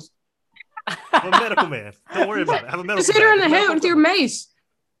tools? I'm a medical man. Don't worry about it. I have a medical. Just hit her in bag. the head with your mace.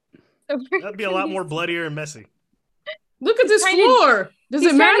 That'd be a lot more bloodier and messy. Look at this Trying to- floor. Does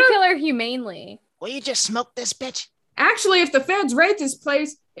He's it trying to matter? kill her humanely. Will you just smoke this bitch? Actually, if the feds raid this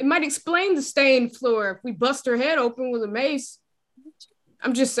place, it might explain the stained floor if we bust her head open with a mace.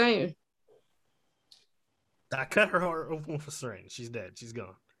 I'm just saying. I cut her heart open with a syringe. She's dead. She's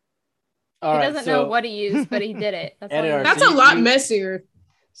gone. He doesn't know what he used, but he did it. That's a lot messier.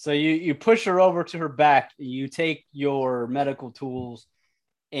 So you push her over to her back. You take your medical tools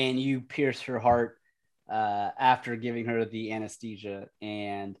and you pierce her heart after giving her the anesthesia.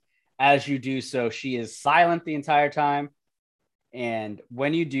 And as you do so, she is silent the entire time. And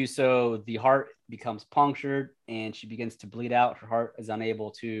when you do so, the heart becomes punctured and she begins to bleed out. Her heart is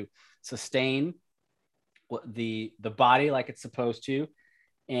unable to sustain the body like it's supposed to.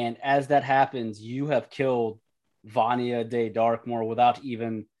 And as that happens, you have killed Vanya de Darkmoor without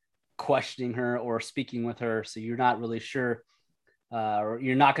even questioning her or speaking with her. So you're not really sure, or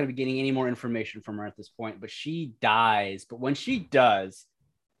you're not going to be getting any more information from her at this point. But she dies. But when she does,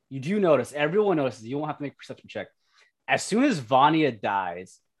 you do notice, everyone notices, you won't have to make a perception check. As soon as Vanya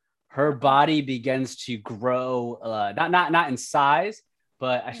dies, her body begins to grow, not in size,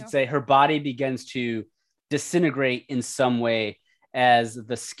 but I should say her body begins to disintegrate in some way as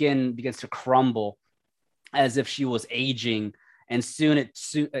the skin begins to crumble as if she was aging. And soon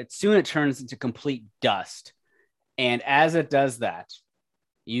it turns into complete dust. And as it does that,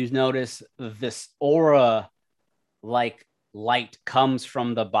 you notice this aura like light comes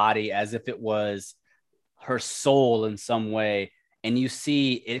from the body as if it was her soul in some way. And you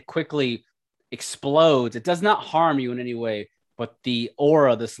see it quickly explodes. It does not harm you in any way, but the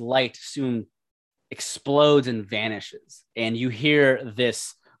aura, this light, soon explodes and vanishes. And you hear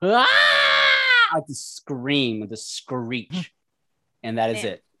this, like the scream, the screech. And that is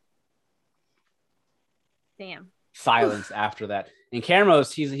it. Damn. Silence after that. And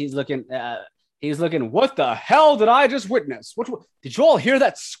Camos, he's looking, what the hell did I just witness? Did you all hear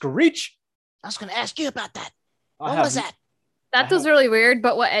that screech? I was going to ask you about that. What was that? That was really weird,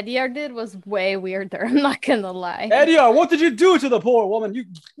 but what Ediar did was way weirder. I'm not going to lie. Ediar, what did you do to the poor woman? You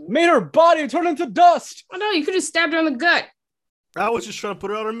made her body turn into dust. Oh, no, you could have stabbed her in the gut. I was just trying to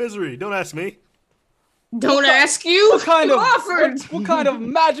put her out of misery. Don't ask me. Don't ask you. What kind of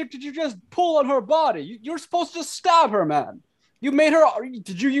magic did you just pull on her body? You're supposed to stab her, man. You made her.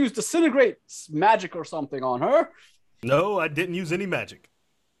 Did you use disintegrate magic or something on her? No, I didn't use any magic.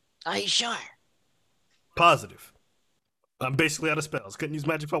 Are you sure? Positive. I'm basically out of spells. Couldn't use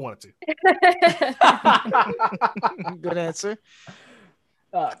magic if I wanted to. Good answer.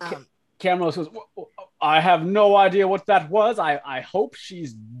 Camos says, I have no idea what that was. I hope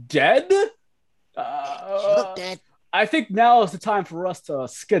she's dead. She looked dead. I think now is the time for us to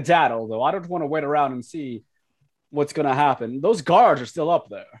skedaddle, though. I don't want to wait around and see what's going to happen. Those guards are still up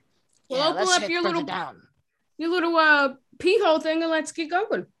there. Well, open up your little pee hole thing and let's get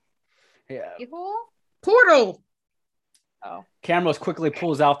going. Yeah. Pee hole? Portal. Oh. Camos quickly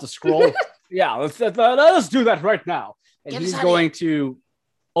pulls out the scroll. Yeah, let's do that right now. And he's going to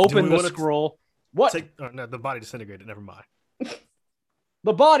open the scroll. What? No, the body disintegrated. Never mind.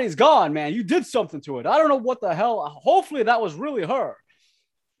 The body's gone, man. You did something to it. I don't know what the hell. Hopefully that was really her.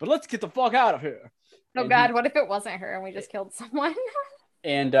 But let's get the fuck out of here. Oh, God, what if it wasn't her and we just killed someone?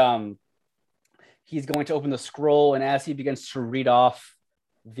 And he's going to open the scroll, and as he begins to read off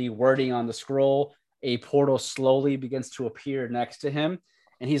the wording on the scroll, a portal slowly begins to appear next to him.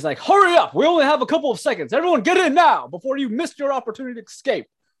 And he's like, hurry up. We only have a couple of seconds. Everyone get in now before you miss your opportunity to escape.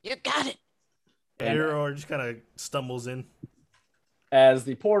 You got it. And Ediar just kind of stumbles in. As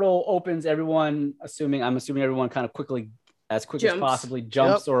the portal opens, I'm assuming everyone kind of as possibly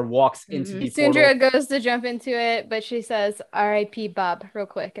jumps or walks into the portal. Sundra goes to jump into it, but she says, R.I.P. Bob, real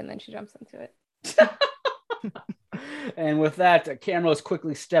quick, and then she jumps into it. And with that, Camos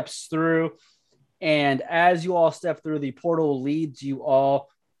quickly steps through. And as you all step through, the portal leads you all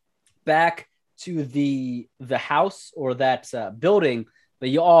back to the house or that building that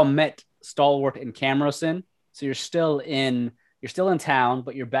you all met Stalwart and Camrose in. So you're still in town,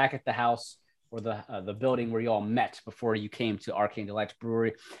 but you're back at the house or the building where you all met before you came to Arcane Delights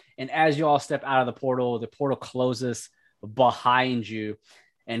Brewery. And as you all step out of the portal closes behind you.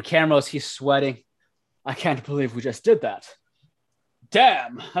 And Camrose, he's sweating. I can't believe we just did that.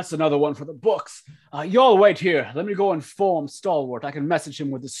 Damn, that's another one for the books. Y'all wait here. Let me go inform Stalwart. I can message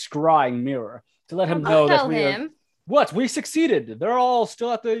him with the scrying mirror to let him know that we succeeded. They're all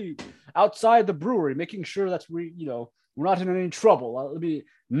still outside the brewery, making sure that we're not in any trouble. Let me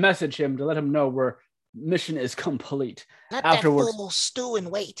message him to let him know our mission is complete. Let that fool stew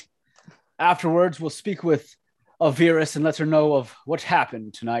and wait. Afterwards, we'll speak with Avirus and let her know of what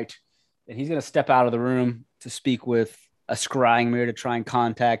happened tonight. And he's going to step out of the room to speak with a scrying mirror to try and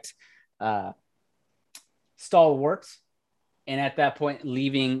contact stalwarts. And at that point,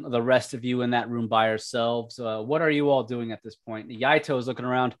 leaving the rest of you in that room by yourselves. What are you all doing at this point? Yaito is looking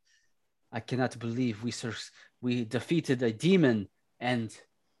around. I cannot believe we defeated a demon and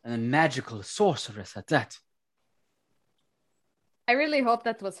a magical sorceress at that. I really hope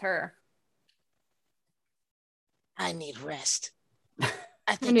that was her. I need rest.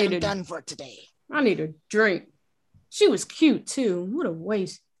 I think I'm done for today. I need a drink. She was cute too. What a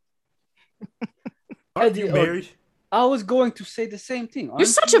waste. Are you married? I was going to say the same thing. You're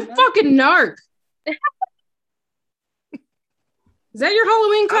such a fucking narc. Is that your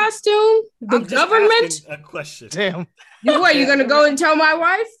Halloween costume? The I'm just government? asking a question. Damn. You gonna go and tell my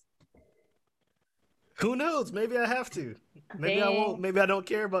wife? Who knows? Maybe I have to. Maybe I won't. Maybe I don't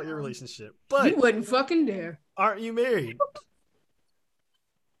care about your relationship. But You wouldn't fucking dare. aren't you married?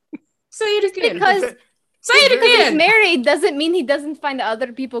 Say it again. Because Say it he's again. married doesn't mean he doesn't find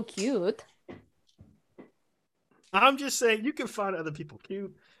other people cute. I'm just saying you can find other people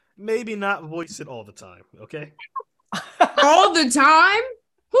cute. Maybe not voice it all the time, okay? All the time?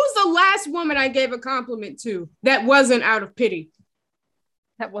 Who's the last woman I gave a compliment to that wasn't out of pity?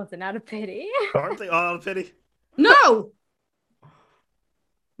 That wasn't out of pity. Aren't they all out of pity? No.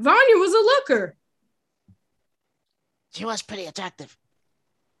 Vanya was a looker. She was pretty attractive.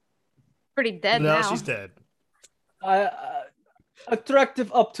 Pretty dead No, now. she's dead.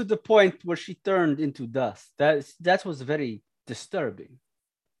 Attractive up to the point where she turned into dust. That was very disturbing.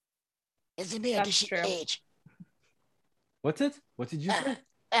 Is it me or That's does she true. age? What's it? What did you say?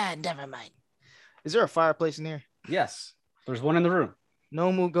 Never mind. Is there a fireplace in here? Yes, there's one in the room.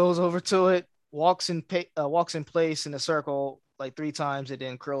 Nomu goes over to it, walks in place in a circle like 3 times, and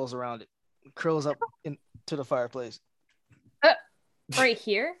then curls around it. Curls up into the fireplace. Right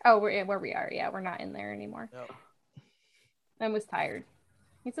here? Oh, we're where we are. Yeah, we're not in there anymore. Yep. I was tired.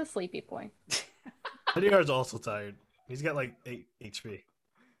 He's a sleepy boy. Ediar's also tired. He's got like 8 HP.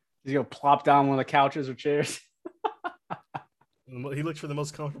 He's gonna plop down one of the couches or chairs. He looks for the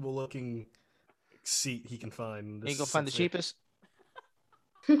most comfortable looking seat he can find. You gonna find the cheapest?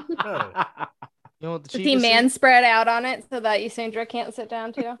 No. You know what the Does he cheapest man is? spread out on it so that Yusundra can't sit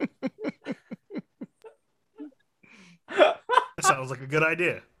down too? That sounds like a good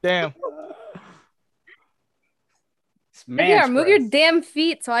idea. Damn. Yeah, move your damn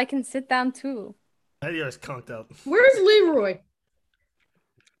feet so I can sit down too. Ediar's conked out. Where's Leroy?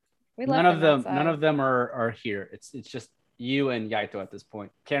 We None left of him them. outside. None of them are here. It's just you and Yaito at this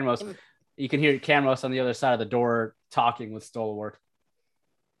point. Camros, you can hear Camros on the other side of the door talking with Stalwart.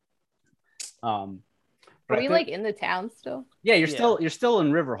 Are we like in the town still? Yeah, you're still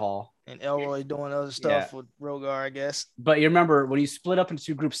in Riverhall. And Elroy doing other stuff with Rogar, I guess. But you remember when you split up into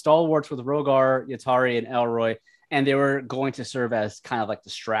 2 groups, Stalwarts with Rogar, Yatari, and Elroy, and they were going to serve as kind of like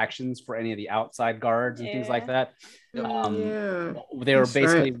distractions for any of the outside guards and things like that. They were That's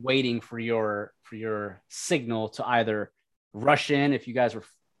basically waiting for your signal to either rush in if you guys were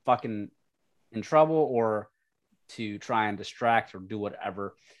fucking in trouble or to try and distract or do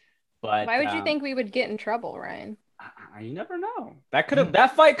whatever. But why would you think we would get in trouble, Ryan? You never know.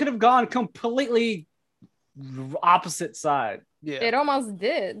 That fight could have gone completely opposite side. Yeah. It almost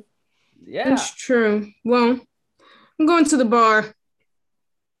did. Yeah. That's true. Well, I'm going to the bar.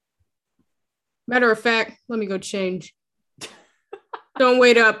 Matter of fact, let me go change. Don't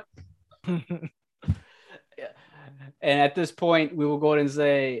wait up. And at this point, we will go ahead and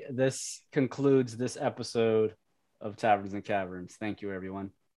say this concludes this episode of Taverns and Caverns. Thank you, everyone.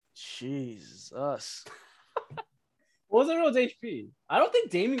 Jesus. What was everyone's HP? I don't think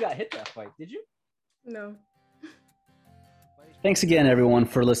Damien got hit that fight. Did you? No. Thanks again, everyone,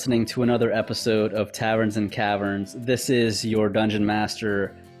 for listening to another episode of Taverns and Caverns. This is your Dungeon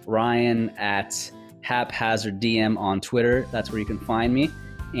Master, Ryan, at Haphazard DM on Twitter. That's where you can find me.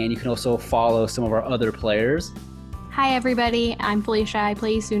 And you can also follow some of our other players. Hi everybody, I'm Felicia, I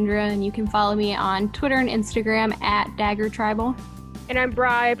play Sundra, and you can follow me on Twitter and Instagram at Dagger Tribal. And I'm Bri,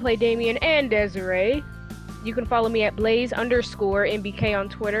 I play Damien and Desiree. You can follow me at Blaze_NBK on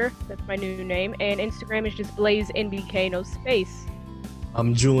Twitter. That's my new name. And Instagram is just BlazeNBK, no space.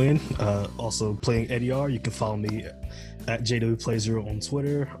 I'm Julian, also playing Ediar. You can follow me at JWPlay0 on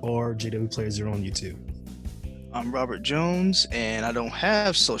Twitter or JWPlay0 on YouTube. I'm Robert Jones, and I don't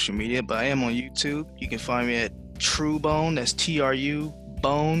have social media, but I am on YouTube. You can find me at TrueBone, that's TRU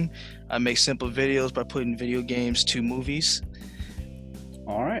Bone. I make simple videos by putting video games to movies.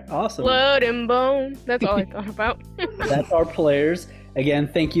 All right, awesome. Blood and bone. That's all I thought about. That's our players. Again,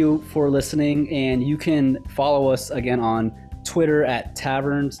 thank you for listening, and you can follow us again on Twitter at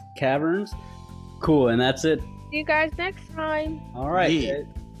Taverns Caverns. Cool, and that's it. See you guys next time. All right. Yeah.